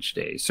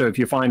ADHD. So if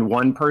you find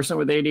one person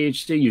with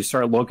ADHD, you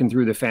start looking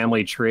through the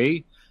family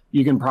tree,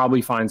 you can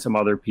probably find some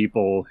other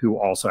people who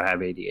also have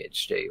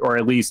ADHD. Or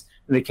at least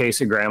in the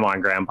case of grandma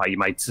and grandpa, you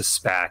might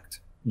suspect,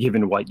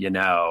 given what you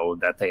know,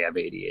 that they have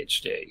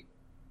ADHD.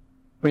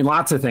 I mean,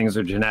 lots of things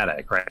are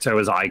genetic, right? So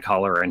is eye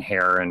color and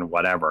hair and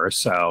whatever.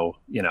 So,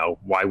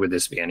 why would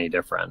this be any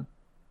different?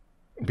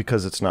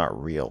 Because it's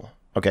not real.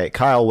 Okay,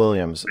 Kyle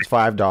Williams,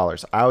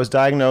 $5. I was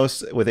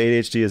diagnosed with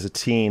ADHD as a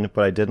teen,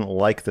 but I didn't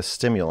like the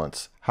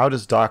stimulants. How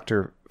does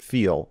doctor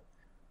feel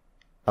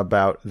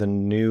about the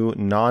new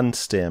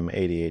non-stim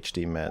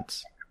ADHD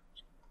meds?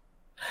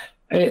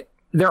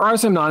 There are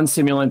some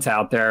non-stimulants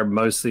out there,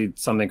 mostly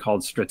something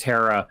called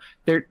Strattera.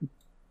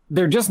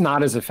 They're just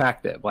not as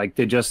effective. Like,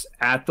 they're just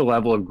at the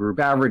level of group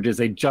averages.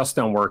 They just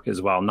don't work as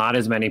well. Not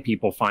as many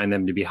people find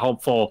them to be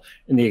helpful,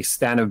 and the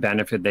extent of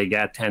benefit they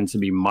get tends to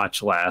be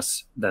much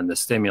less than the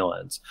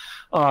stimulants.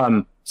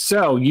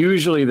 So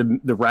usually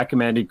the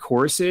recommended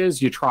course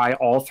is you try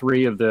all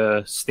three of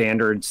the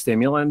standard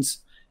stimulants.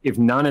 If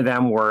none of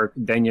them work,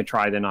 then you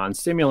try the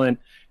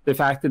non-stimulant. The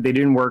fact that they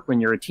didn't work when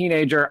you're a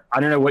teenager, I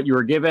don't know what you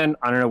were given.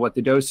 I don't know what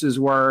the doses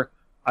were.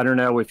 I don't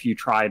know if you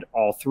tried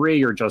all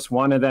three or just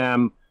one of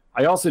them.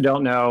 I also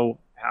don't know,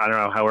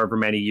 however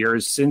many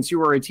years since you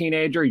were a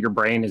teenager, your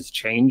brain has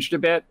changed a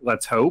bit,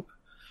 let's hope.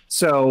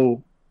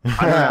 So I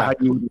don't know how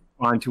you would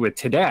respond to it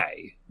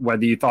today,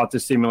 whether you thought the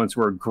stimulants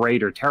were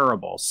great or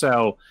terrible.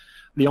 So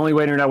the only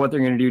way to know what they're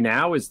going to do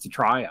now is to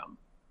try them.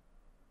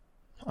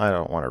 I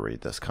don't want to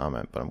read this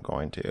comment, but I'm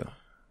going to.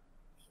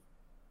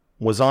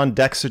 Was on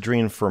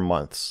Dexedrine for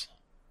months.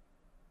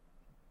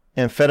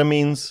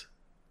 Amphetamines,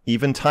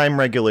 even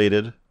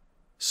time-regulated,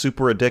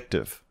 super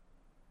addictive.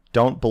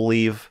 Don't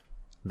believe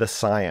the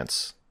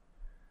science.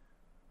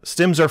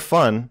 Stims are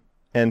fun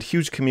and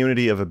huge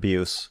community of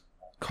abuse.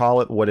 Call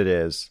it what it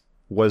is.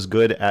 Was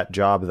good at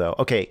job, though.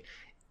 Okay,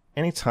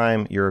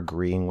 anytime you're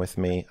agreeing with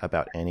me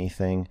about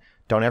anything,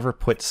 don't ever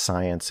put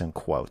science in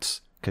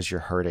quotes, because you're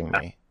hurting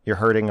me. You're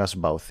hurting us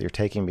both. You're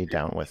taking me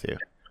down with you.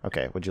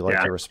 Okay, would you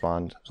like to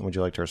respond? Would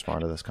you like to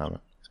respond to this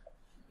comment?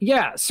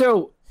 Yeah,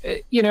 so,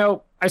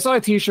 I saw a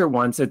t-shirt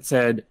once that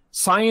said,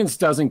 science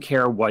doesn't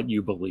care what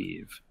you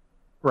believe,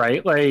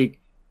 right? Like,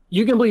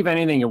 you can believe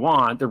anything you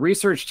want. The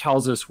research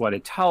tells us what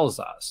it tells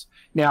us.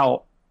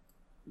 Now,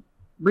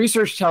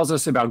 research tells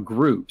us about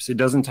groups. It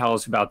doesn't tell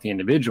us about the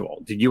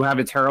individual. Did you have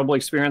a terrible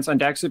experience on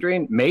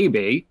Dexedrine?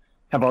 Maybe.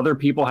 Have other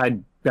people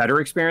had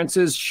better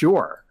experiences?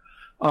 Sure.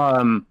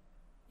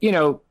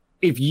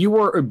 If you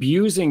were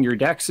abusing your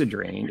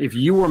Dexedrine, if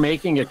you were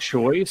making a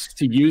choice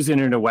to use it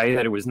in a way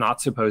that it was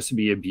not supposed to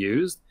be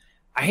abused,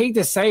 I hate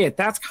to say it,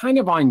 that's kind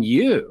of on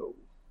you.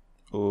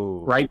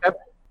 Ooh. Right?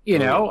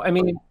 I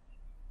mean,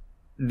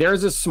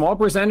 there's a small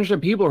percentage of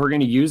people who are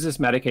going to use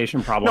this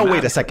medication problem. No,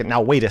 wait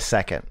a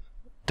second,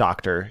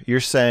 doctor. You're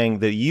saying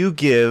that you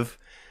give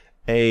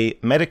a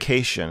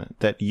medication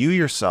that you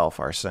yourself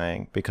are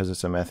saying, because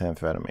it's a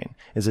methamphetamine,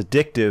 is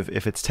addictive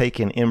if it's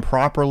taken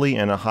improperly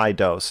in a high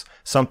dose.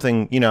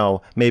 Something,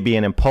 maybe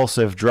an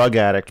impulsive drug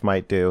addict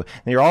might do.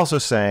 And you're also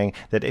saying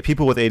that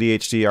people with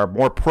ADHD are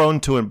more prone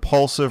to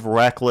impulsive,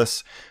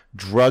 reckless,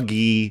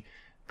 drug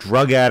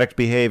addict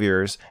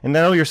behaviors. And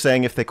now you're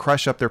saying if they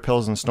crush up their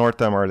pills and snort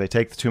them, or they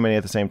take too many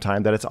at the same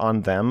time, that it's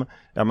on them.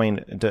 I mean,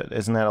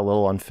 isn't that a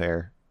little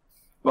unfair?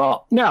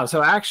 Well, no.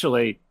 So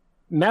actually,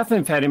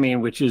 methamphetamine,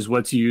 which is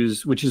what's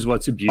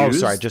abused. Oh,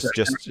 sorry, just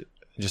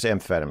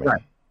amphetamine.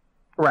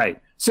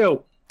 Right.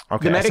 So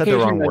okay, I said the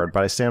wrong word,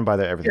 but I stand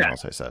by everything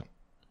else I said.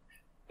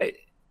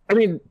 I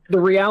mean, the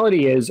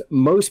reality is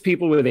most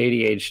people with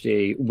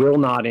ADHD will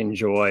not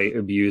enjoy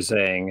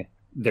abusing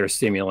their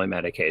stimulant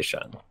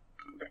medication.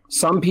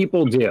 Some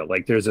people do.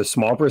 Like, there's a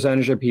small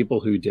percentage of people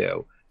who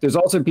do. There's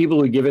also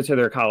people who give it to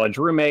their college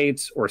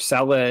roommates or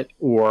sell it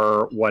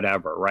or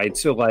whatever, right?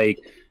 So,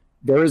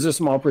 there is a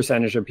small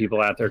percentage of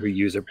people out there who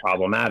use it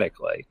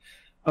problematically.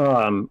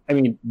 I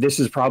mean, this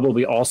is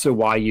probably also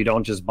why you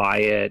don't just buy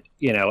it,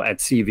 at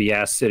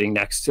CVS sitting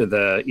next to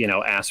the,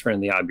 aspirin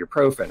and the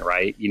ibuprofen,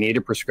 right? You need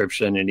a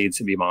prescription. It needs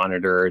to be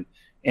monitored,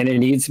 and it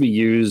needs to be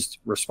used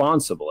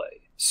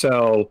responsibly.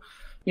 So,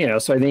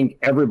 so I think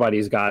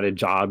everybody's got a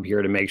job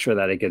here to make sure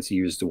that it gets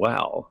used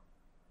well.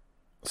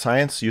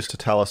 Science used to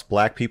tell us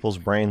black people's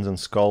brains and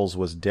skulls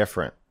was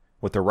different.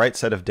 With the right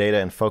set of data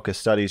and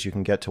focused studies, you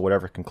can get to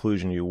whatever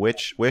conclusion you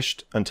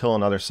wished until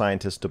another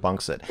scientist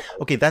debunks it.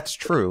 Okay, that's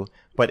true,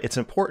 but it's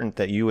important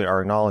that you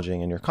are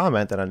acknowledging in your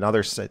comment that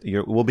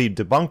will be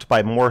debunked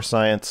by more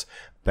science,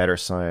 better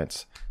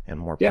science, and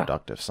more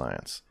productive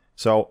science.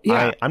 So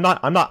I'm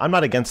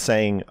not against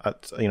saying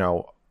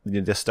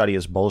this study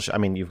is bullshit. I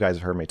mean, you guys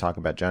have heard me talk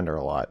about gender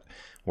a lot,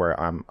 where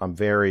I'm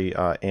very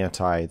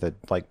anti the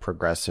like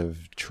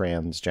progressive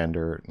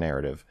transgender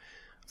narrative.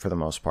 For the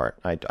most part,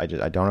 I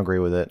don't agree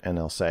with it, and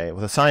they'll say,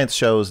 "Well, the science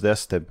shows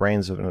this. The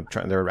brains of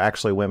they're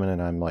actually women,"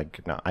 and I'm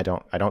like, "No, I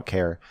don't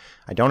care.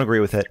 I don't agree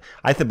with it."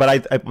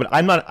 But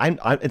I'm not.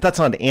 That's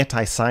not an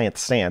anti-science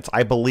stance.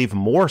 I believe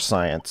more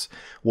science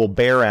will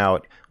bear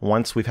out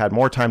once we've had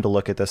more time to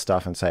look at this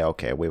stuff and say,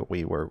 "Okay,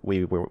 we were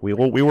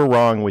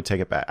wrong. We take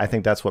it back." I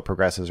think that's what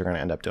progressives are going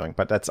to end up doing.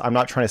 But I'm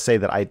not trying to say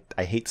that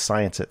I hate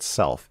science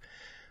itself.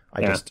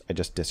 I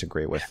just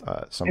disagree with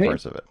some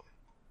parts of it.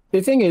 The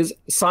thing is,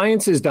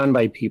 science is done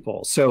by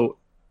people, so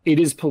it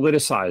is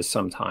politicized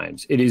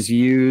sometimes. It is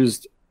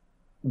used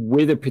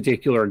with a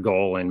particular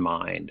goal in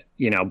mind.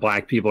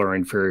 Black people are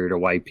inferior to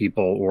white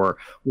people, or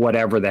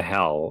whatever the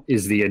hell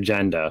is the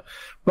agenda.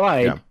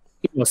 But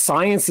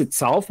science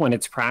itself, when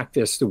it's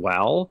practiced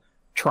well,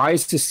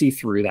 tries to see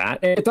through that,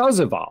 and it does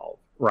evolve,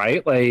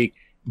 right? Like,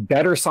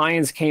 better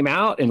science came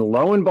out, and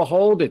lo and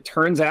behold, it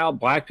turns out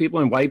black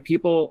people and white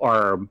people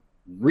are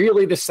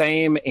really the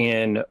same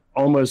in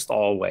almost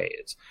all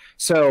ways.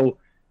 So,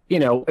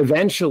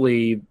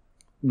 eventually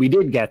we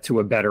did get to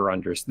a better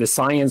understanding. The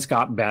science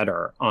got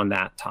better on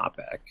that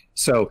topic.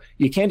 So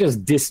you can't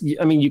just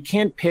you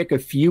can't pick a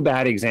few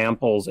bad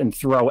examples and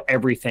throw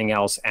everything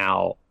else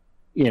out,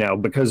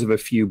 because of a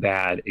few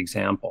bad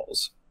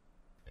examples.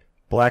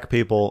 Black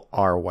people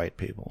are white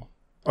people.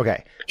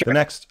 Okay. Sure. The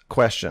next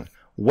question.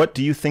 What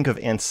do you think of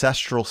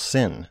ancestral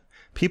sin?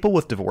 People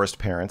with divorced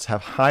parents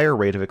have higher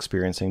rate of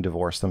experiencing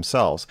divorce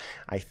themselves.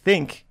 I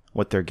think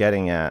what they're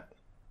getting at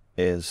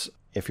is,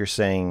 if you're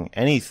saying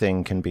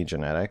anything can be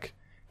genetic,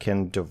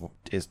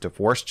 is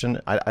divorce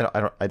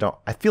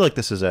I feel like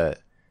this is a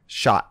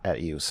shot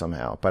at you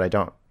somehow, but I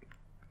don't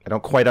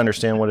quite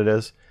understand what it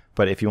is.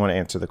 But if you want to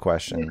answer the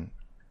question,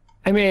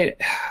 I mean,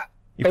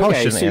 you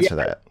probably shouldn't answer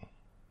that.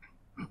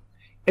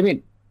 I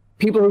mean,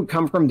 people who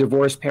come from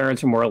divorced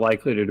parents are more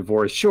likely to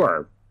divorce.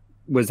 Sure.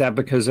 Was that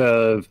because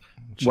of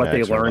what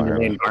they learned in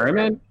the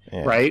environment,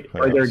 right?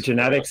 Are there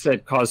genetics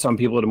that cause some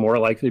people to more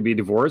likely to be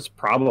divorced?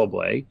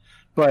 Probably.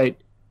 But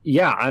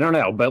yeah, I don't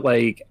know. But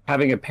like,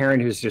 having a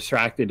parent who's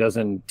distracted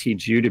doesn't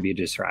teach you to be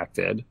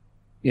distracted.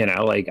 I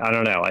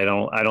don't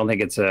know. I don't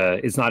think it's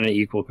not an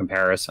equal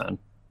comparison.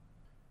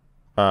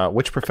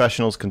 Which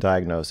professionals can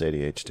diagnose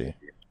ADHD?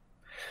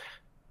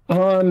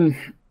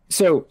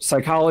 So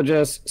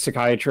psychologists,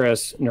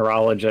 psychiatrists,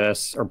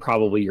 neurologists are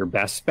probably your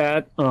best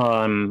bet.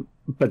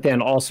 But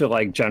then also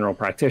like general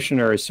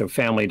practitioners, so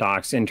family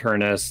docs,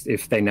 internists,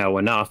 if they know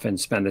enough and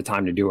spend the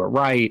time to do it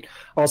right.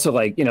 Also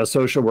like,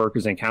 social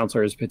workers and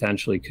counselors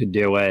potentially could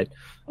do it.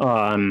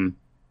 I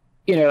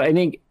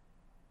think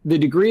the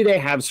degree they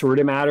have sort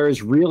of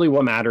matters. Really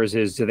what matters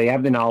is, do they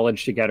have the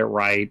knowledge to get it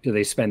right? Do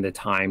they spend the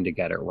time to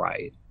get it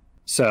right?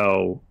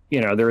 So,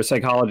 there are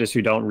psychologists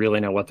who don't really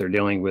know what they're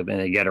doing with, and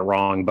they get it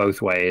wrong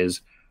both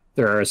ways.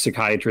 There are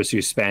psychiatrists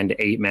who spend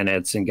 8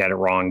 minutes and get it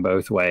wrong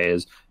both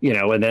ways,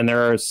 and then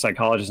there are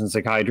psychologists and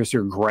psychiatrists who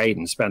are great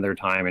and spend their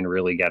time and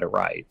really get it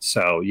right.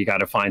 So you got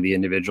to find the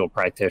individual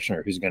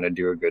practitioner who's going to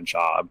do a good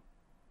job.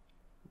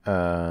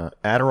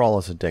 Adderall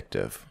is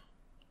addictive,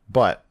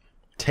 but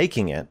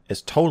taking it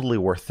is totally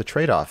worth the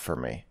trade-off for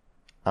me.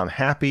 I'm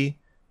happy,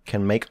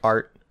 can make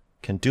art,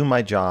 can do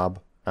my job.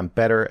 I'm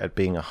better at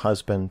being a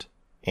husband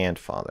and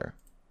father.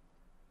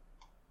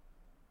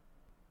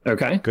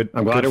 Okay. Good.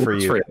 I'm glad it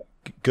works for you.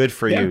 Good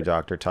for you,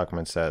 Dr.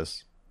 Tuckman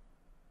says.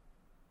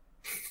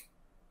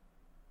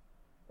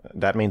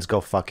 That means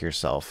go fuck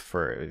yourself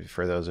for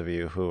those of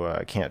you who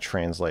can't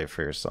translate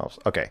for yourselves.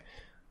 Okay.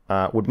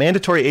 Would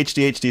mandatory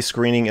ADHD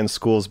screening in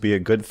schools be a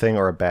good thing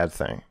or a bad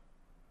thing?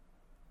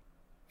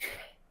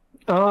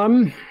 I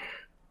mean,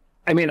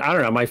 I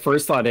don't know. My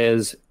first thought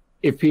is,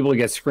 if people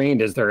get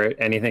screened, is there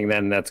anything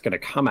then that's going to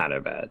come out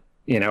of it?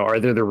 Are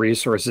there the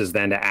resources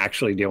then to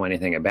actually do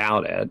anything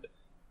about it?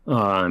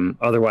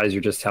 Otherwise,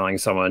 you're just telling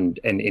someone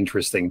an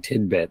interesting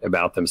tidbit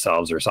about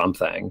themselves or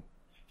something.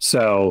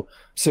 So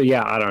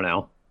yeah, I don't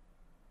know.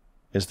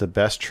 Is the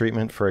best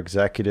treatment for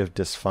executive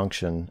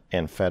dysfunction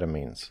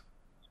amphetamines?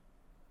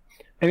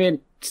 I mean,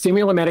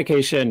 stimulant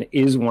medication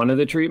is one of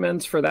the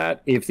treatments for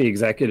that if the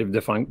executive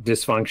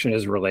dysfunction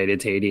is related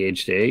to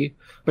ADHD,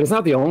 but it's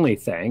not the only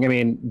thing. I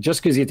mean,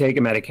 just because you take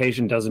a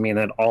medication doesn't mean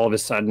that all of a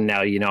sudden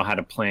now you know how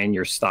to plan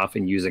your stuff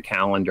and use a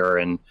calendar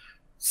and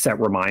set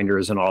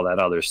reminders and all that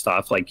other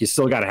stuff. Like, you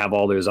still got to have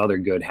all those other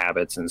good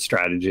habits and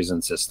strategies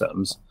and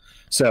systems.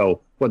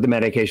 So what the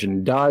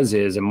medication does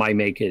is it might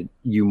make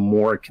you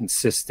more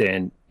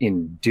consistent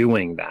in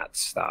doing that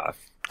stuff.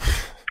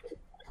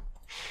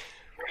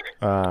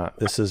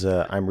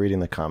 I'm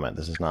reading the comment.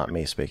 This is not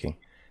me speaking.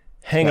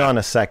 Hang on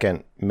a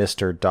second,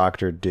 Mr.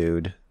 Dr.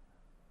 Dude.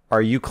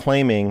 are you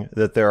claiming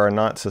that there are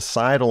not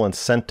societal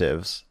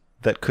incentives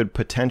that could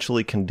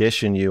potentially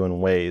condition you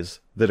in ways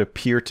that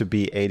appear to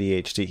be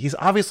ADHD? He's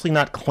obviously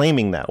not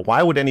claiming that.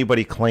 Why would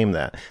anybody claim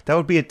that? That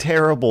would be a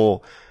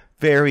terrible,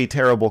 very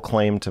terrible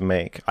claim to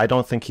make. I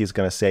don't think he's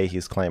going to say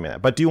he's claiming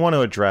that. But do you want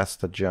to address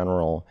the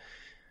general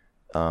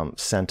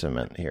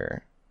sentiment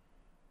here?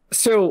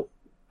 So,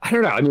 I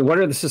don't know. I mean, what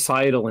are the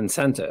societal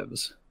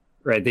incentives,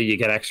 right? That you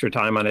get extra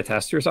time on a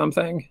test or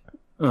something?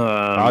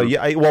 Oh,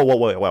 yeah.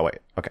 Wait.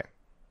 Okay.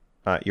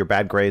 Your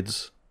bad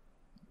grades.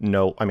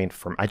 No, I mean,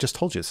 I just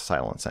told you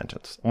societal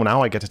incentives. Well,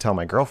 now I get to tell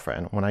my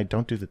girlfriend when I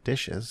don't do the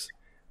dishes.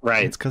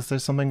 Right. It's because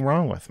there's something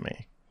wrong with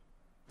me.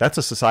 That's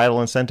a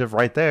societal incentive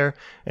right there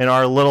in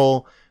our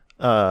little,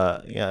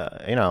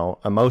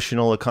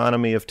 emotional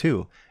economy of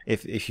two.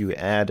 If you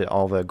add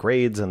all the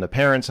grades and the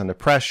parents and the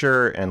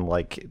pressure and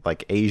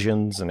like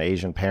Asians and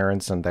Asian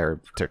parents and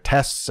their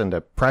tests and the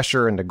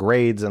pressure and the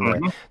grades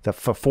and the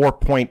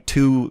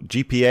 4.2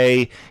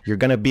 GPA, you're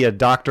going to be a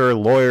doctor,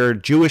 lawyer,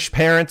 Jewish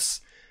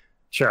parents.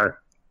 Sure.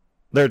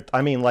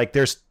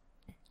 There's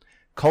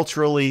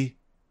culturally,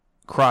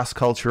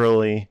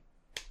 cross-culturally,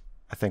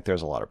 I think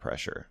there's a lot of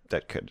pressure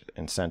that could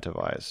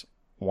incentivize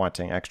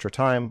wanting extra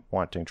time,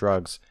 wanting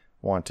drugs,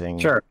 wanting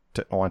to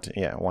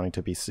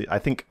be. I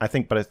think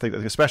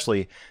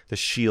especially the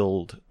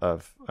shield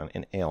of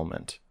an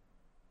ailment.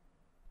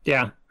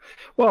 Yeah.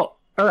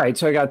 Well, all right.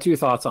 So I got two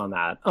thoughts on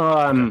that.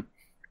 On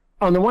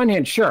the one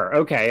hand, sure.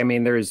 Okay. I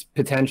mean, there's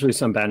potentially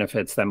some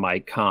benefits that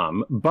might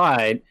come,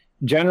 but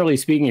generally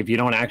speaking, if you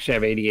don't actually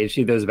have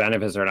ADHD, those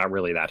benefits are not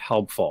really that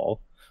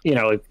helpful.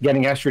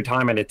 Getting extra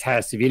time on a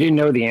test, if you didn't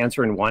know the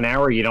answer in 1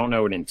 hour, you don't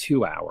know it in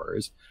 2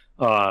 hours.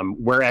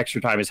 Where extra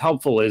time is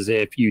helpful is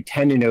if you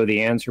tend to know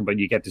the answer, but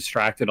you get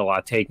distracted a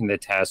lot taking the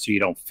test, so you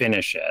don't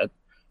finish it,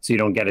 so you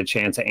don't get a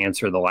chance to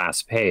answer the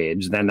last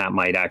page, then that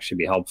might actually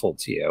be helpful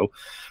to you.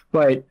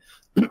 But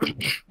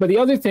the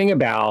other thing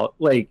about,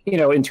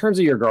 in terms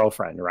of your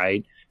girlfriend,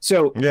 right?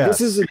 So yes.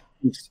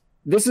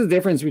 This is the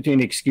difference between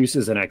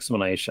excuses and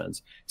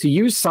explanations. To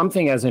use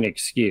something as an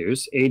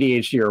excuse,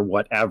 ADHD or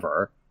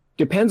whatever,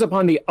 depends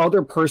upon the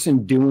other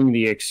person doing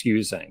the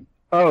excusing.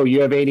 Oh,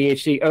 you have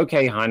ADHD?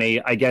 Okay,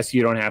 honey, I guess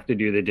you don't have to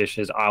do the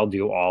dishes. I'll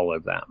do all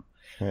of them.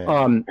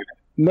 Yeah.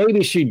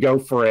 Maybe she'd go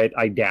for it.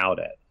 I doubt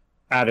it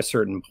at a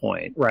certain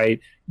point,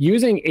 right?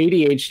 Using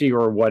ADHD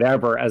or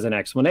whatever as an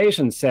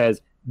explanation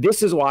says,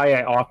 this is why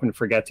I often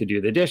forget to do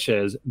the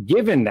dishes.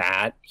 Given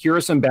that, here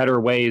are some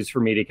better ways for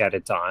me to get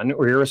it done,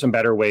 or here are some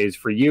better ways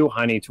for you,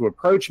 honey, to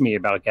approach me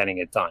about getting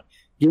it done.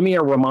 Give me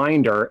a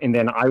reminder, and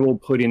then I will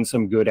put in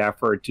some good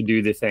effort to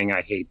do the thing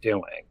I hate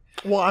doing.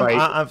 Well,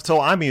 right?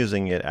 I'm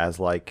using it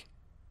as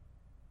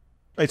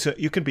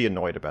you could be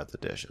annoyed about the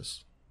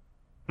dishes.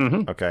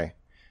 Mm-hmm. Okay,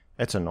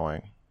 it's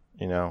annoying.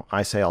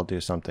 I say I'll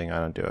do something,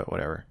 I don't do it,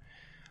 whatever.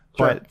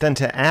 Sure. But then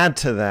to add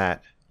to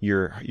that,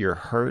 you're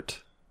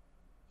hurt.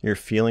 Your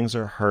feelings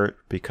are hurt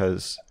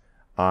because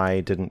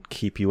I didn't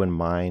keep you in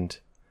mind.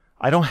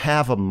 I don't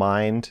have a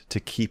mind to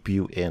keep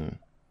you in.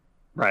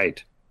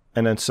 Right.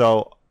 And then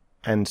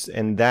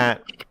and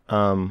that,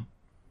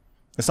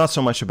 it's not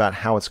so much about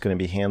how it's going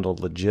to be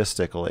handled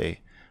logistically,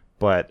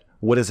 but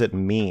what does it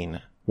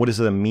mean? What is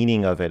the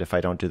meaning of it if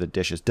I don't do the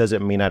dishes? Does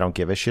it mean I don't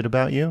give a shit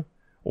about you?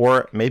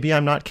 Or maybe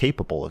I'm not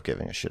capable of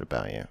giving a shit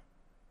about you?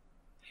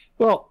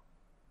 Well,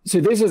 so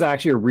this is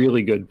actually a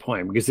really good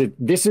point, because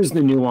this is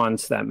the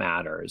nuance that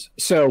matters.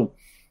 So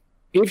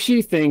if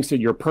she thinks that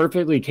you're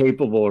perfectly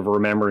capable of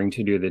remembering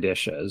to do the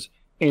dishes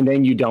and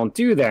then you don't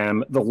do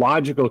them, the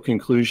logical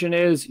conclusion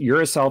is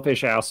you're a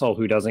selfish asshole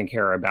who doesn't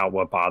care about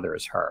what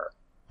bothers her,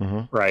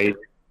 right?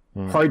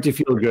 Mm-hmm. Hard to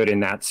feel good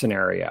in that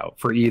scenario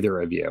for either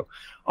of you.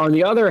 On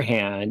the other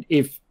hand,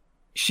 if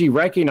she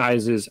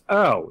recognizes,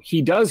 oh,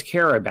 he does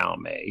care about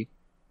me,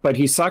 but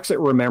he sucks at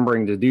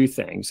remembering to do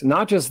things.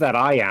 Not just that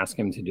I ask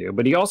him to do,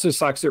 but he also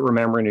sucks at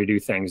remembering to do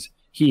things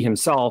he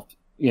himself,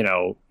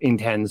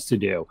 intends to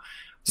do.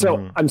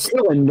 So I'm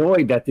still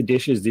annoyed that the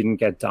dishes didn't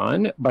get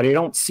done, but I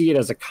don't see it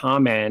as a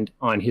comment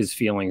on his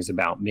feelings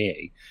about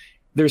me.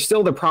 There's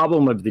still the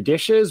problem of the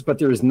dishes, but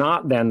there's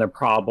not then the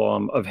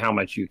problem of how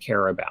much you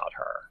care about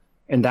her.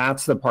 And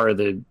that's the part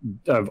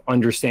of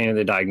understanding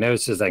the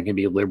diagnosis that can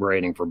be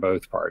liberating for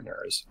both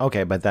partners.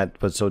 Okay,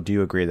 but so do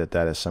you agree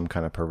that is some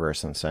kind of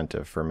perverse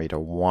incentive for me to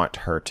want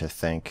her to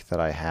think that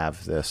I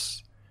have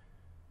this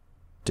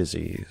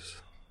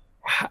disease?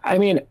 I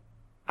mean,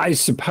 I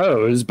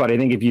suppose, but I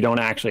think if you don't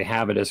actually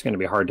have it, it's going to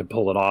be hard to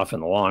pull it off in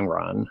the long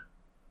run.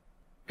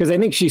 Because I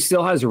think she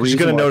still has a reason.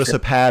 She's going to notice a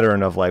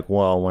pattern of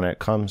when it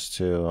comes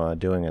to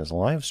doing his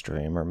live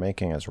stream or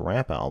making his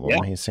rap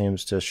album, he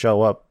seems to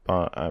show up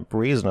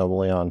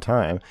reasonably on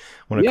time.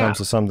 When it comes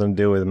to something to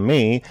do with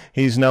me,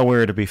 he's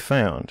nowhere to be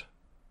found.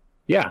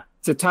 Yeah,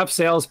 it's a tough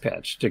sales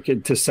pitch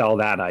to sell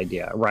that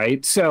idea,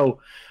 right?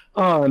 So,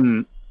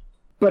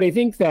 but I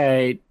think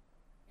that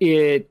I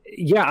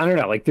don't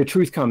know, the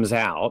truth comes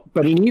out.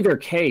 But in either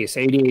case,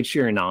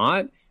 ADHD or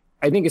not,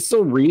 I think it's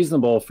still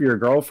reasonable for your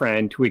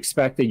girlfriend to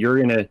expect that you're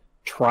going to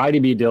try to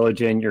be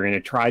diligent. You're going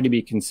to try to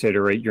be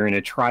considerate. You're going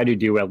to try to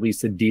do at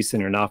least a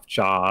decent enough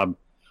job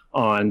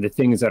on the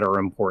things that are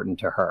important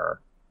to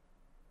her.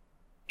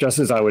 Just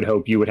as I would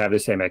hope you would have the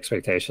same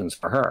expectations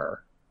for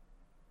her.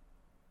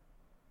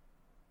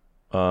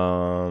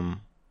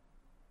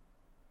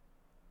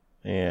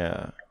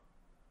 Yeah.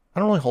 I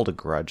don't really hold a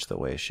grudge the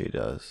way she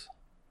does.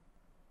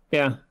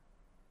 Yeah.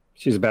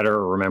 She's better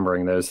at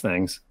remembering those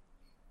things.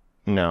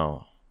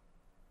 No.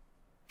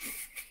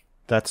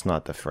 That's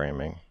not the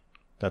framing.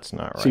 That's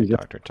not right,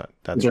 Dr.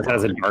 That's just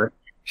has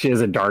she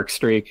has a dark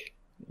streak.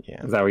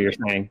 Yeah. Is that what you're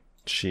saying?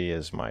 She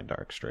is my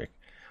dark streak.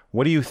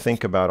 What do you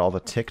think about all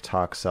the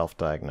TikTok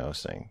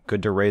self-diagnosing?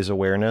 Good to raise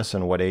awareness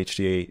on what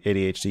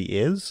ADHD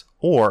is,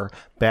 or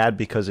bad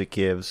because it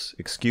gives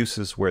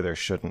excuses where there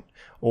shouldn't,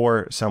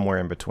 or somewhere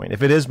in between?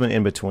 If it is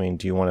in between,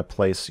 do you want to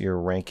place your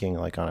ranking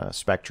like on a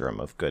spectrum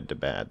of good to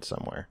bad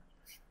somewhere?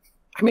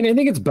 I mean, I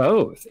think it's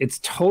both. It's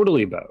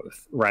totally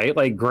both, right?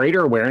 Like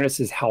greater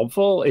awareness is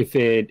helpful if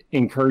it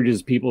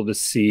encourages people to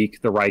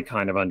seek the right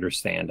kind of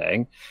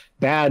understanding.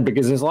 Bad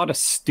because there's a lot of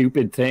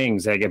stupid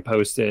things that get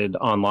posted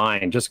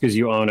online. Just because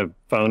you own a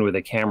phone with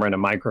a camera and a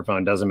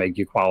microphone doesn't make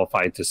you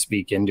qualified to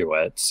speak into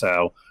it.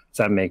 So does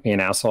that make me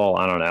an asshole?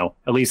 I don't know.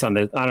 At least on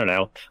I don't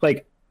know.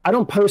 Like, I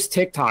don't post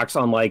TikToks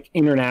on like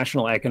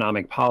international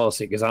economic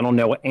policy because I don't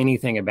know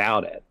anything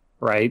about it,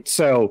 right?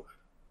 So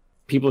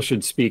people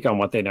should speak on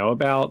what they know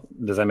about.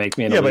 Does that make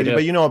me an elitist?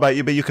 But you know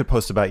about but you could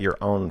post about your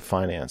own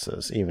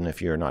finances, even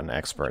if you're not an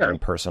expert in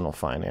personal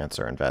finance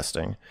or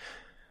investing.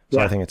 So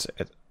I think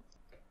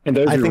and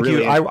those I think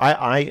really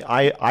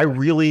I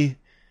really,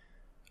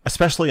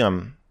 especially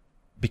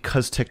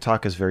because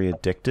TikTok is very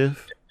addictive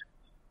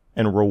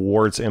and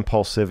rewards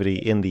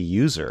impulsivity in the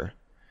user,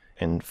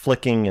 and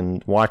flicking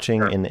and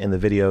watching and the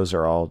videos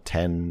are all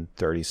 10,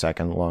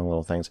 30-second long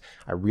little things.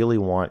 I really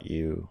want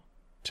you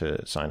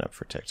to sign up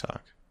for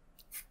TikTok.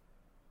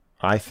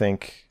 I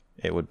think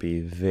it would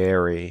be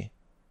very,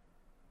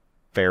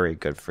 very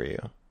good for you.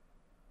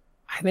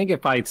 I think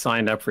if I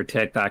signed up for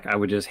TikTok, I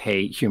would just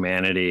hate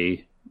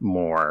humanity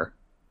more.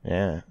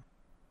 Yeah.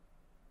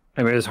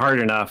 I mean, it was hard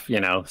enough,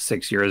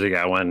 6 years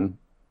ago when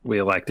we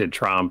elected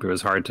Trump. It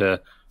was hard to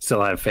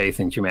still have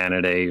faith in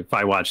humanity. If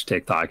I watch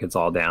TikTok, it's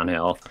all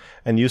downhill.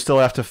 And you still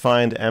have to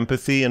find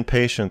empathy and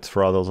patience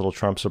for all those little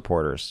Trump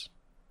supporters.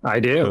 I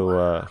do.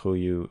 Who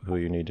you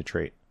need to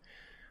treat.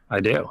 I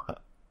do.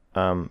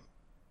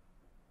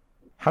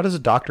 How does a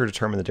doctor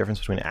determine the difference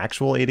between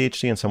actual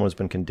ADHD and someone who's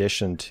been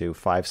conditioned to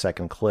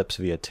 5-second clips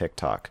via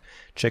TikTok?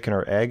 Chicken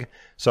or egg?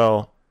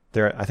 So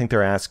I think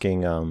they're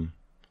asking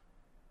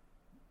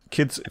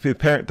kids. If the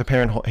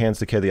parent hands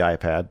the kid the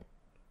iPad,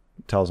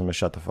 tells him to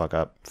shut the fuck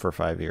up for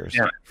 5 years,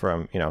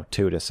 from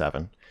 2 to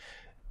 7,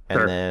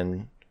 and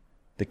then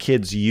the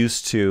kid's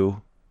used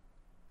to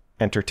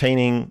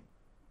entertaining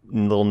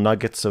little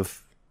nuggets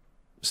of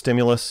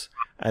stimulus,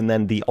 and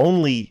then the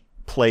only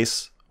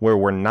place where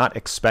we're not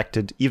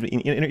expected, even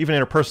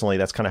interpersonally,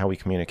 that's kind of how we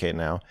communicate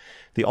now.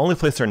 The only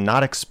place they're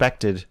not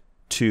expected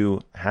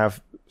to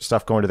have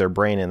stuff go into their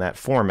brain in that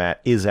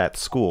format is at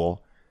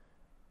school.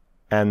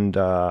 And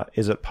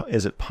is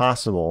it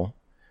possible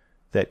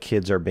that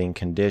kids are being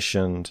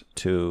conditioned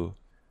to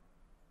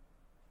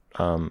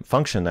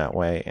function that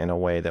way, in a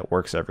way that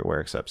works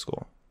everywhere except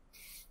school?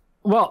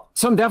 Well,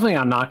 so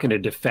I'm not going to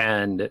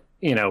defend,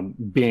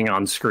 being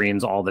on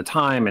screens all the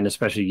time, and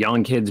especially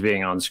young kids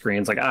being on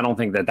screens. Like, I don't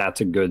think that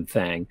that's a good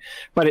thing.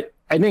 But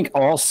I think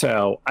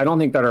also, I don't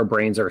think that our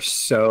brains are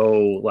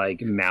so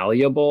like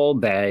malleable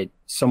that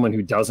someone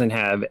who doesn't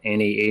have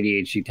any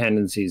ADHD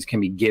tendencies can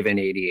be given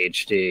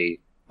ADHD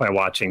by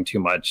watching too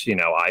much,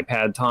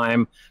 iPad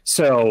time.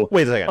 So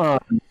wait a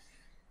second.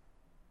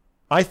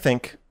 I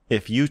think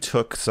if you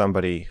took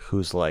somebody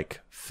who's like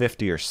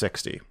 50 or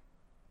 60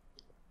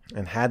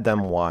 and had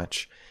them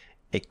watch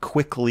a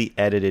quickly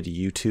edited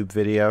YouTube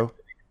video,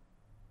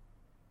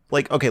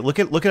 like, okay, look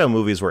at how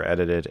movies were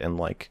edited in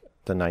like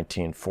the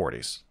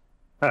 1940s.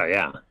 Oh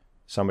yeah.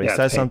 Somebody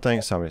says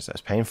something, somebody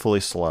says painfully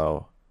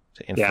slow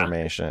to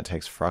information. It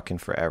takes fucking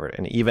forever.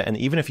 And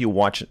even if you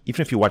watch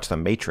The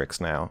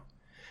Matrix now,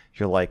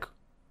 you're like,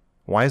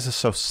 why is this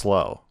so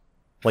slow?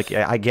 Like,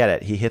 I get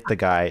it. He hit the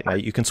guy. Now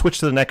you can switch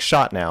to the next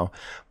shot now.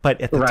 But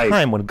at the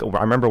time, I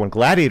remember when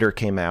Gladiator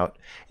came out,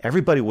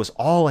 everybody was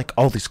all like,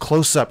 all these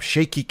close-up,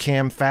 shaky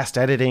cam, fast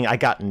editing. I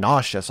got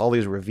nauseous. All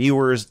these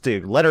reviewers,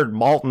 dude, Leonard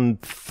Maltin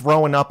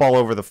throwing up all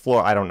over the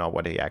floor. I don't know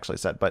what he actually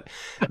said, but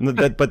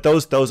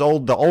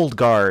the old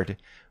guard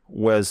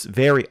was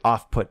very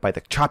off-put by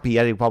the choppy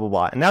editing, blah blah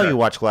blah. And now you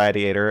watch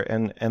Gladiator,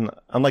 and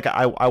I'm like,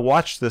 I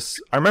watched this.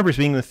 I remember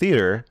being in the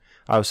theater.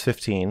 I was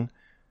 15.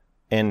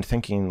 And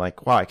thinking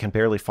like, wow, I can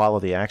barely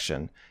follow the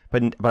action.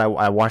 But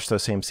I watch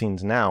those same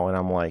scenes now, and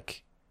I'm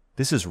like,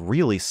 this is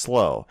really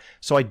slow.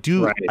 So I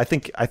do, I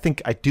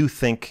do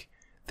think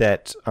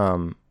that,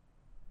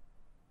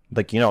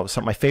 like, some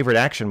of my favorite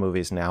action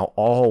movies now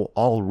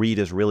all read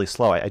is really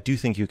slow. I do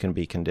think you can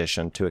be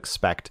conditioned to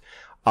expect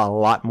a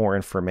lot more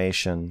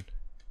information,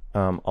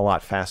 a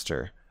lot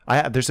faster.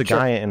 There's a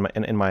guy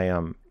in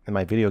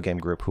my video game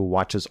group who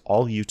watches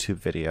all YouTube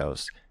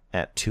videos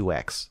at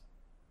 2x.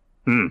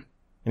 Mm.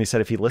 And he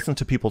said if he listened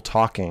to people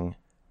talking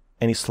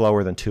any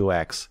slower than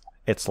 2x,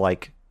 it's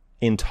like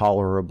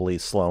intolerably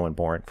slow and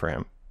boring for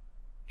him.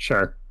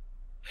 Sure.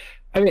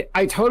 I mean,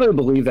 I totally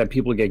believe that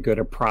people get good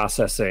at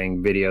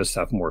processing video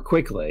stuff more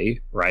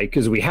quickly, right?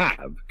 Because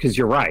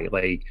you're right.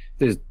 Like,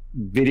 there's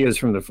movies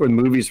from the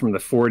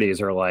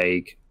 40s are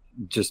like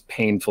just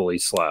painfully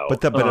slow.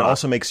 But it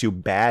also makes you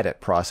bad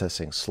at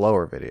processing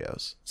slower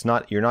videos.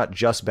 You're not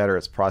just better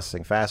at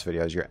processing fast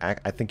videos.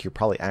 I think you're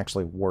probably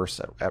actually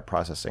worse at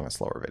processing a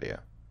slower video.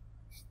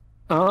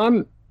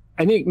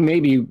 I think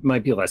maybe you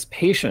might be less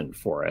patient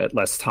for it,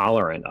 less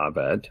tolerant of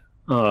it.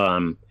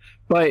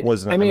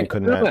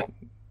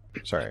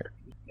 Sorry.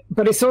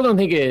 But I still don't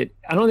think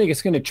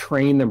it's going to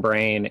train the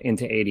brain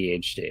into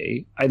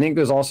ADHD. I think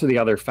there's also the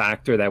other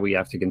factor that we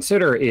have to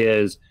consider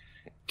is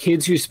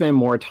kids who spend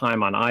more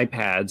time on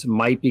iPads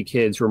might be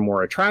kids who are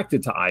more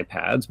attracted to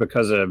iPads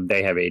because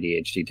they have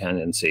ADHD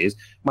tendencies.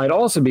 Might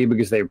also be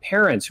because they have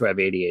parents who have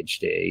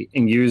ADHD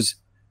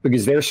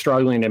because they're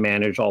struggling to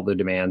manage all the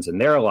demands in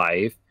their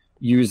life,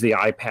 use the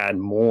iPad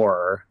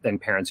more than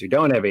parents who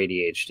don't have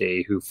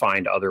ADHD, who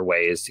find other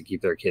ways to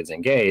keep their kids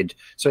engaged.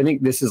 So I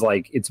think this is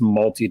it's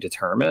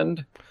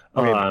multi-determined.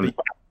 Okay,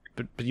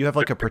 but you have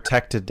like a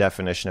protected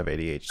definition of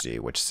ADHD,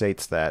 which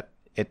states that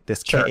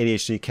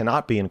ADHD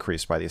cannot be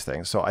increased by these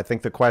things. So I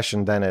think the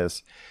question then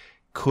is,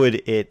 could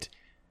it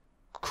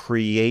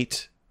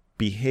create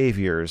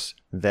behaviors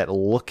that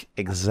look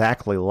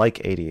exactly like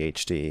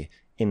ADHD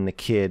in the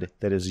kid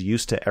that is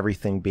used to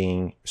everything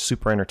being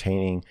super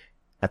entertaining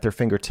at their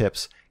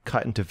fingertips,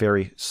 cut into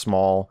very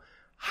small,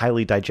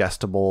 highly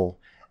digestible,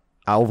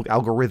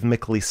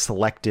 algorithmically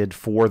selected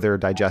for their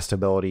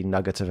digestibility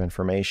nuggets of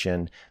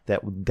information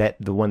that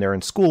when they're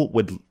in school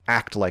would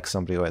act like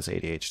somebody who has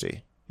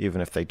ADHD, even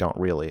if they don't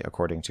really,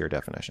 according to your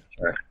definition.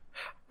 Sure.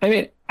 I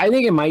mean, I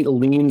think it might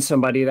lean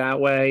somebody that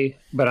way,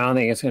 but I don't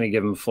think it's going to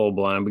give them full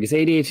blown, because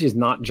ADHD is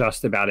not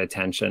just about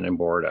attention and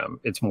boredom.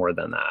 It's more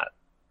than that.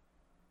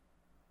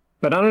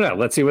 But I don't know.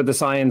 Let's see what the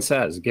science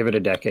says. Give it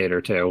a decade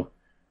or two.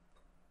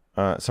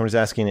 Somebody's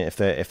asking if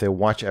they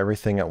watch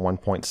everything at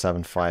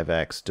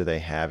 1.75x, do they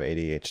have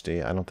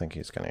ADHD? I don't think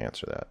he's going to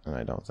answer that, and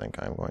I don't think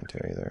I'm going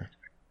to either.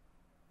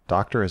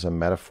 Doctor is a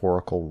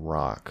metaphorical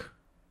rock.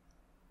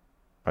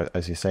 Are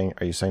you saying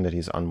that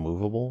he's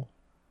unmovable?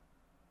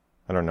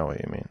 I don't know what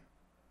you mean.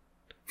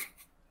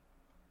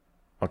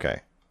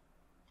 Okay.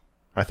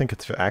 I think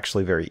it's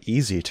actually very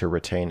easy to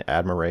retain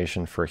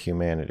admiration for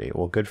humanity.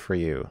 Well, good for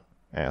you,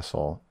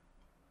 asshole.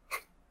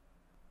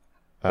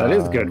 That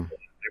is good.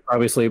 They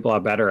probably sleep a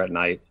lot better at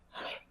night.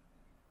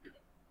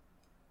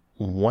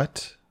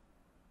 What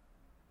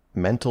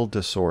mental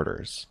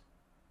disorders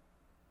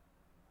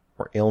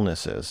or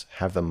illnesses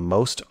have the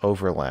most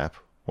overlap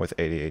with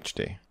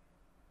ADHD?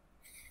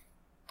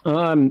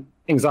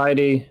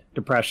 Anxiety,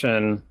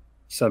 depression,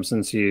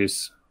 substance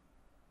use.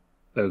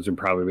 Those would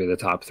probably be the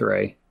top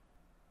three.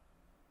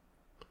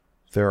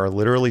 There are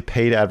literally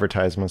paid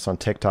advertisements on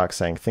TikTok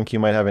saying, think you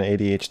might have an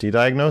ADHD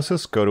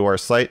diagnosis? Go to our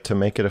site to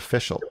make it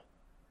official.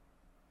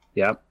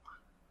 Yep.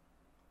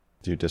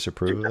 Do you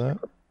disapprove of that?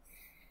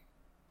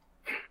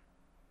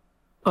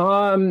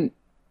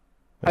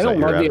 I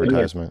don't love the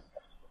advertisement.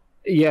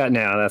 Yeah,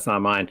 no, that's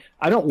not mine.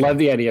 I don't love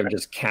the idea of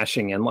just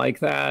cashing in like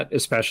that,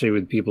 especially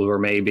with people who are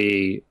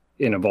maybe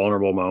in a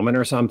vulnerable moment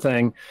or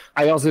something.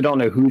 I also don't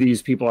know who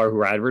these people are who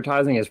are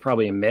advertising. It's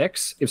probably a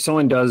mix. If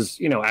someone does,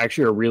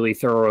 actually a really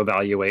thorough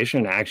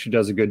evaluation, actually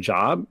does a good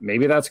job,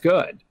 maybe that's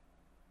good.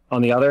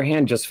 On the other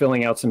hand, just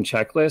filling out some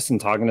checklists and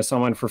talking to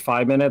someone for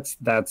 5 minutes,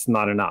 that's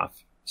not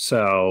enough.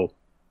 So,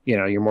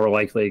 you're more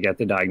likely to get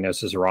the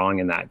diagnosis wrong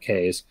in that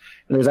case.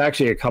 And there's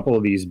actually a couple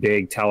of these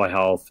big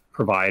telehealth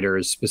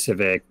providers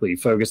specifically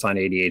focused on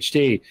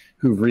ADHD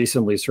who've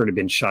recently sort of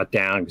been shut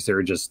down because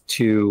they're just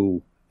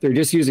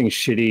using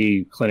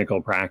shitty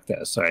clinical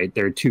practice, right?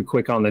 They're too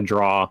quick on the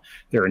draw.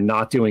 They're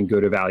not doing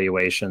good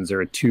evaluations.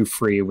 They're too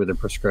free with the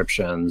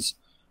prescriptions.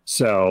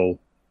 So,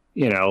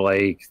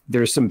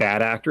 there's some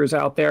bad actors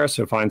out there.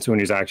 So find someone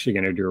who's actually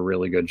going to do a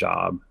really good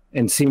job.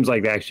 And seems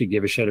like they actually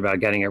give a shit about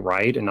getting it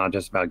right and not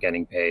just about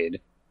getting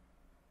paid.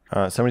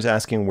 Somebody's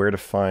asking where to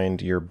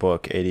find your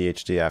book,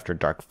 ADHD After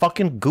Dark.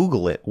 Fucking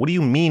Google it. What do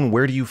you mean,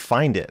 where do you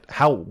find it?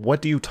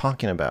 What are you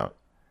talking about?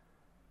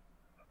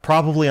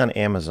 Probably on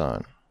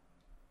Amazon.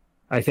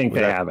 I think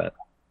they have it.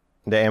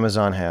 The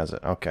Amazon has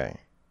it. Okay.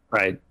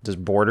 Right. Does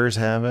Borders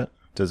have it?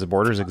 Does the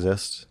Borders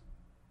exist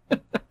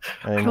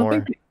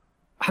anymore?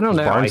 I don't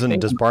know.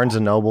 Does Barnes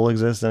and Noble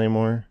exist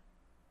anymore?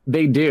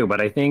 They do, but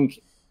I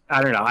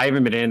don't know. I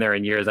haven't been in there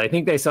in years. I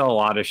think they sell a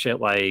lot of shit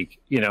like,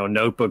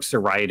 notebooks to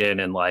write in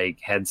and like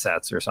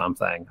headsets or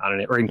something. I don't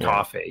know, or in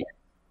coffee.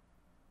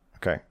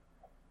 Okay.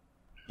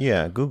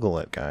 Yeah, Google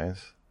it,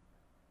 guys.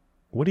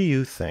 What do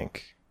you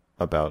think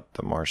about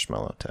the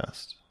marshmallow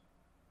test?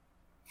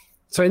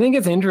 So I think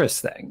it's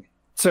interesting.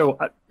 So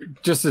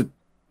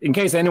in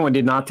case anyone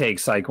did not take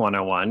Psych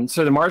 101,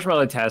 so the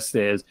marshmallow test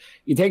is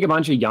you take a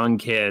bunch of young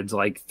kids,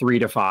 like 3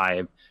 to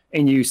 5,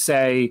 and you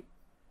say,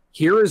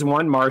 here is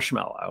one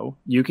marshmallow.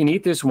 You can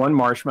eat this one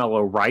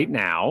marshmallow right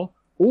now.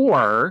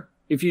 Or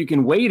if you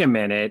can wait a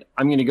minute,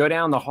 I'm going to go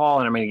down the hall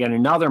and I'm going to get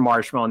another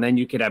marshmallow, and then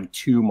you could have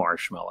 2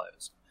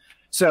 marshmallows.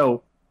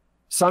 So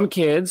some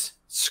kids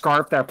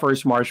scarf that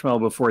first marshmallow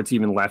before it's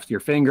even left your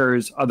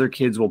fingers. Other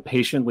kids will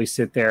patiently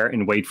sit there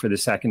and wait for the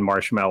second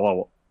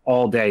marshmallow.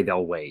 All day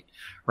they'll wait,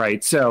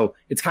 right? So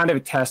it's kind of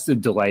a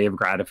tested delay of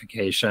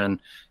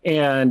gratification.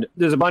 And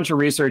there's a bunch of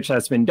research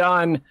that's been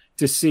done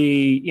to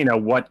see,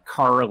 what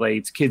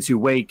correlates kids who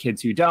wait,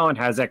 kids who don't.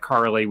 How does that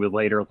correlate with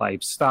later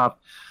life stuff?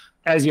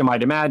 As you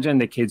might imagine,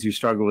 the kids who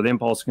struggle with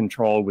impulse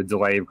control, with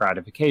delay of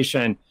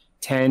gratification,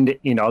 tend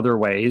in other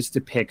ways to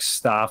pick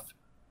stuff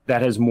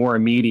that has more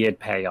immediate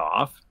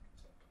payoff,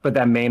 but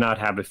that may not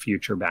have a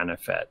future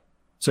benefit.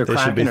 So they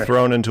should be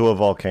thrown into a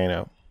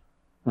volcano.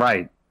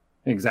 Right.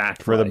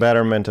 Exactly. For the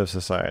betterment of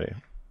society.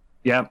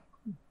 Yep.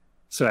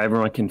 So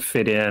everyone can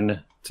fit in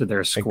to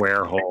their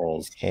square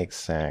holes.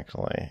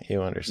 Exactly.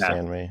 You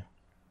understand me.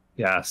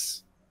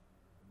 Yes.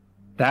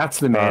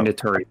 That's the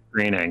mandatory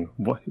screening.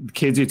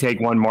 Kids who take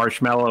one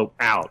marshmallow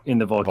out in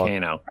the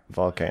volcano.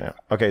 Volcano.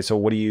 Okay, so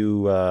what do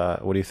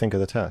you think of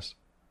the test?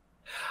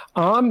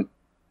 I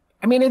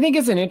think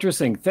it's an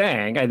interesting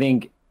thing. I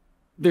think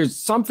there's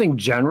something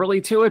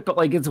generally to it,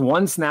 but it's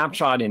one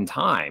snapshot in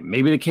time.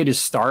 Maybe the kid is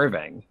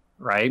starving.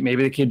 Right?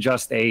 Maybe the kid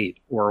just ate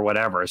or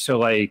whatever.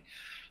 So I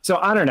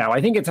don't know.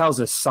 I think it tells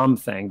us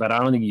something, but I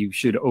don't think you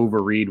should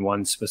overread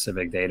one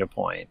specific data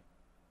point.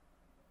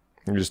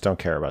 You just don't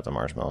care about the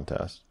marshmallow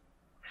test.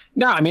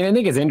 No, I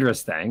think it's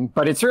interesting,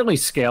 but it certainly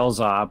scales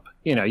up.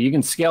 You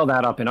can scale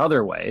that up in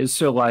other ways.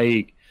 So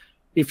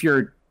if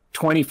you're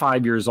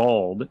 25 years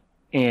old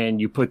and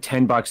you put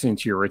 $10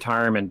 into your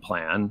retirement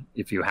plan,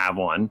 if you have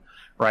one,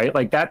 right?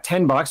 That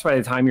 $10 by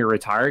the time you're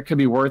retired could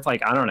be worth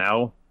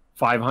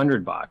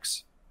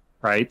 $500.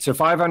 Right. So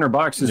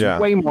 $500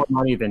 is way more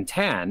money than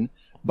 10.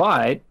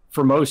 But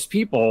for most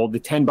people, the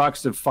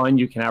 $10 of fun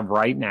you can have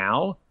right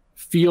now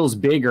feels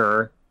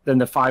bigger than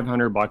the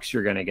 $500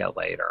 you're going to get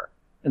later.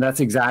 And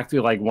that's exactly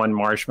like one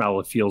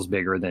marshmallow feels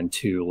bigger than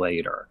 2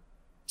 later.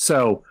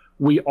 So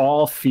we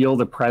all feel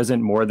the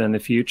present more than the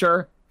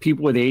future.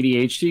 People with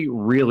ADHD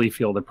really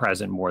feel the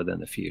present more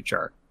than the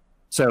future.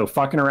 So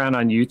fucking around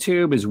on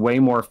YouTube is way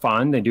more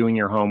fun than doing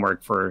your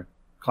homework for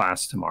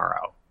class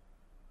tomorrow.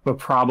 But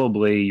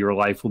probably your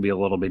life will be a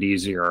little bit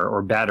easier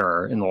or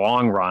better in the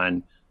long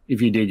run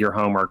if you did your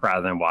homework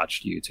rather than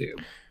watched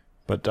YouTube.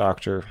 But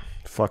doctor,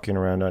 fucking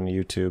around on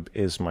YouTube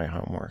is my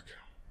homework.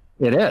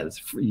 It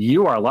is.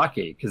 You are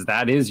lucky because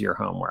that is your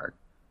homework.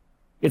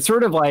 It's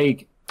sort of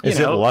like, Is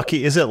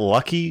it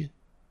lucky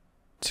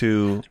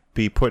to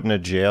be put in a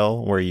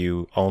jail where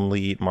you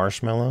only eat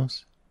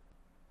marshmallows?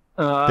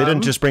 They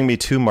didn't just bring me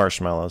 2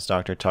 marshmallows,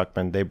 Dr.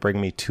 Tuckman. They bring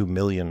me 2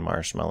 million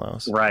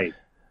marshmallows. Right.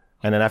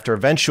 And then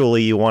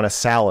eventually you want a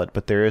salad,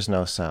 but there is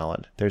no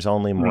salad. There's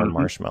only more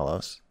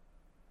marshmallows.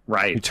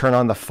 Right. You turn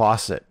on the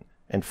faucet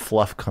and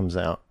fluff comes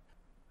out.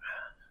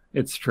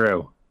 It's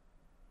true.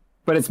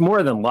 But it's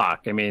more than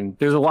luck.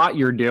 There's a lot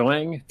you're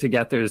doing to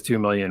get those 2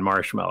 million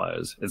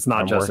marshmallows. It's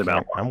not just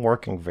about luck. I'm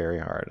working very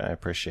hard. I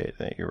appreciate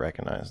that you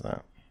recognize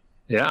that.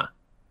 Yeah.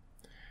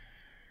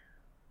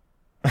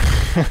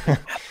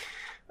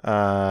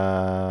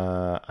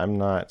 I'm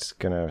not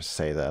going to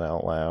say that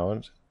out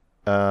loud.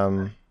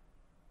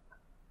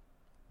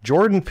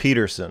 Jordan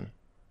Peterson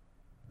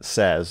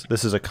says,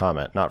 this is a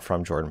comment, not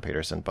from Jordan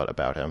Peterson, but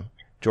about him.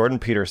 Jordan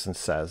Peterson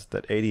says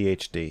that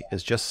ADHD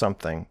is just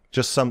something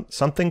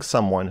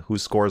someone who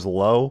scores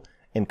low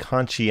in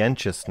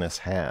conscientiousness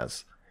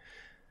has.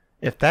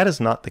 If that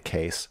is not the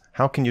case,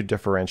 how can you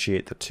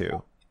differentiate the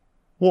two?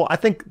 Well, I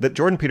think that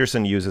Jordan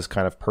Peterson uses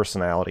kind of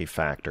personality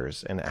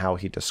factors in how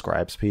he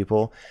describes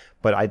people,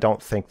 but I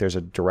don't think there's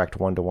a direct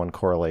one-to-one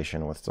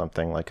correlation with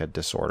something like a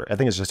disorder. I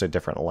think it's just a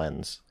different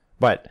lens.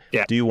 But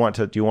yeah. Do you want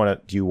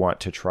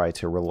to try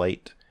to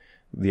relate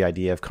the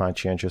idea of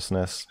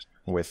conscientiousness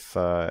with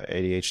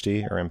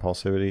ADHD or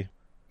impulsivity?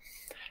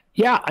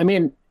 Yeah,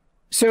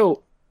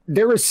 so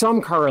there is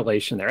some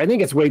correlation there. I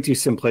think it's way too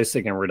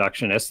simplistic and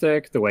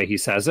reductionistic the way he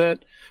says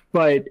it,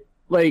 but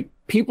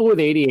people with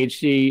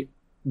ADHD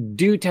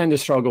do tend to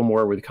struggle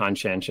more with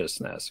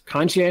conscientiousness.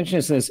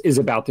 Conscientiousness is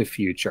about the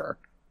future,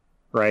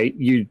 right?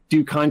 You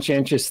do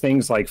conscientious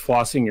things like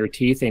flossing your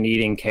teeth and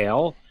eating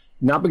kale,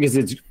 not because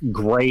it's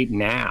great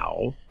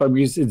now, but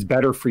because it's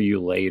better for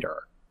you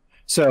later.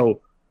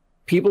 So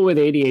people with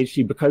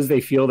ADHD, because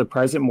they feel the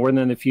present more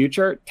than the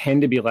future,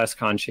 tend to be less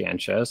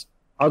conscientious.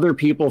 Other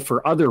people,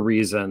 for other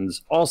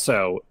reasons,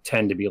 also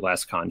tend to be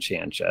less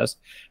conscientious.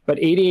 But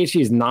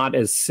ADHD is not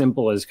as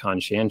simple as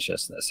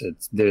conscientiousness.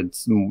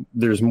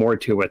 There's more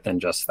to it than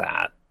just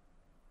that.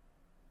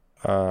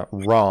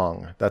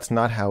 Wrong. That's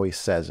not how he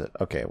says it.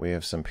 Okay, we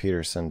have some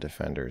Peterson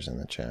defenders in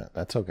the chat.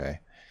 That's okay.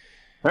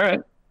 All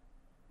right.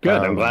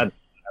 Good. I'm glad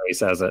how he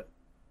says it.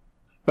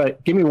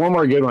 But give me one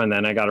more good one,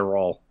 then I got to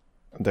roll.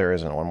 There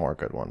isn't one more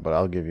good one, but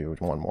I'll give you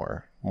one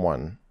more.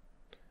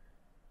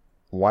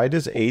 Why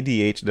does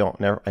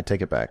ADHD... I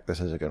take it back. This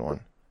is a good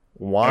one.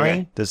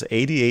 Why does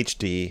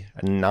ADHD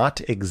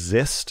not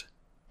exist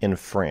in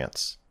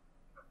France?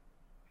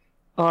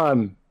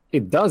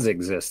 It does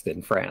exist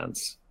in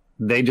France.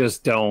 They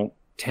just don't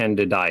tend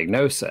to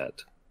diagnose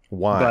it.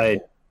 Why?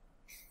 But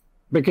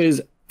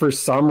because for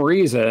some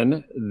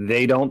reason,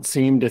 they don't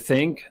seem to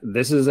think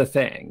this is a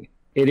thing.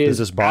 It is.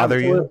 Does this bother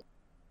you?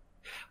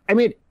 I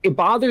mean, it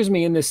bothers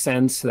me in the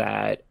sense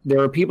that there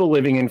are people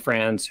living in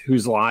France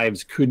whose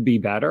lives could be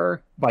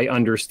better by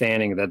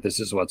understanding that this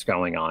is what's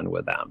going on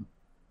with them.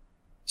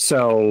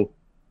 So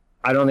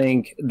I don't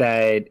think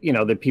that,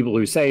 the people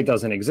who say it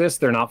doesn't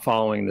exist, they're not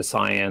following the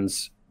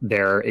science.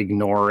 They're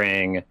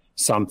ignoring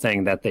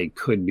something that they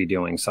could be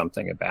doing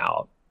something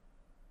about.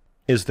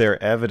 Is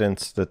there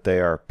evidence that they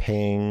are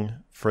paying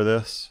for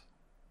this?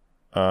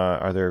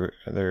 Do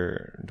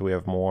we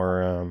have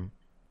more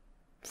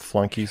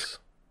flunkies?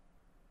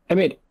 I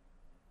mean,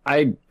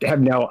 I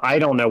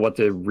don't know what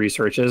the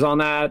research is on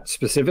that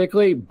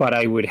specifically, but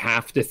I would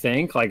have to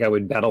think, I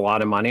would bet a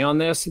lot of money on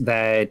this,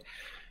 that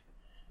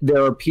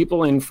there are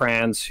people in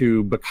France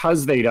who,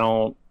 because they're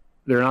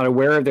not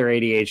aware of their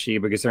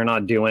ADHD, because they're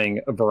not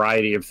doing a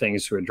variety of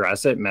things to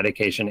address it,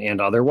 medication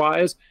and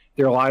otherwise,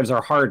 their lives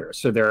are harder.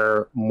 So there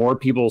are more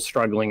people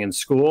struggling in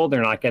school.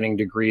 They're not getting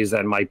degrees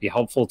that might be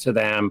helpful to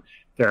them.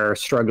 They're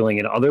struggling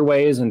in other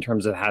ways in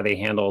terms of how they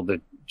handle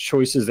the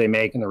choices they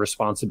make and the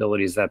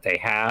responsibilities that they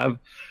have.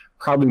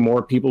 Probably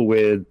more people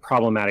with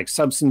problematic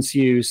substance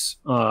use,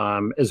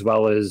 as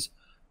well as,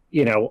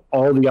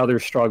 all the other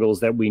struggles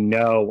that we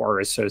know are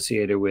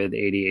associated with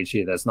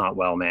ADHD that's not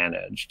well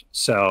managed.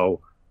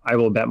 So I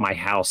will bet my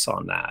house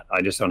on that.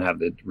 I just don't have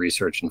the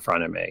research in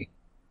front of me.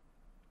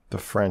 The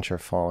French are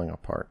falling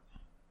apart.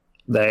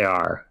 They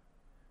are.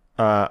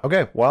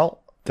 Okay,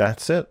 well,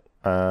 that's it.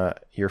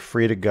 You're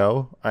free to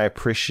go. I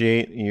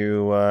appreciate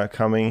you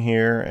coming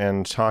here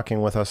and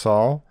talking with us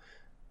all.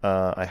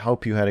 I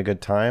hope you had a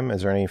good time.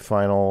 Is there any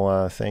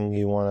final thing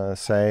you want to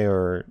say,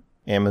 or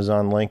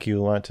Amazon link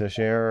you want to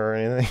share or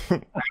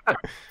anything?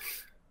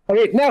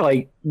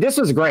 No, this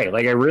was great.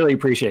 I really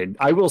appreciate it.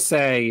 I will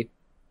say,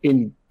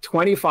 in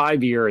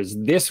 25 years,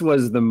 this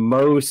was the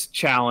most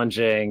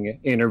challenging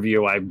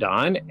interview I've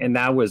done, and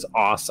that was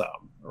awesome,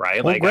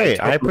 right? Well, great.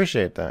 I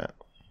appreciate that.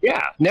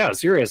 Yeah, no,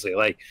 seriously.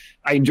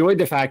 I enjoyed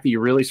the fact that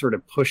you really sort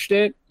of pushed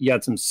it. You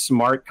had some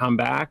smart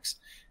comebacks.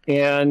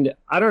 And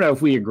I don't know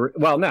if we agree.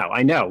 Well, no,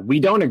 I know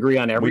we don't agree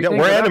on everything.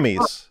 We're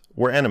enemies.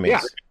 We're enemies.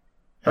 Yeah,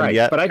 right.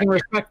 Yet, but I can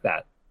respect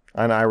that.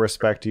 And I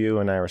respect you,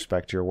 and I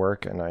respect your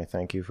work, and I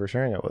thank you for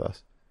sharing it with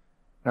us.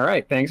 All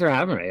right. Thanks for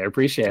having me. I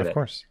appreciate it. Of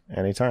course.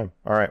 Anytime.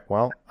 All right.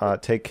 Well,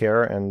 take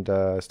care and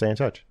stay in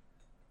touch.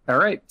 All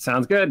right.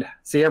 Sounds good.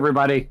 See you,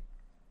 everybody.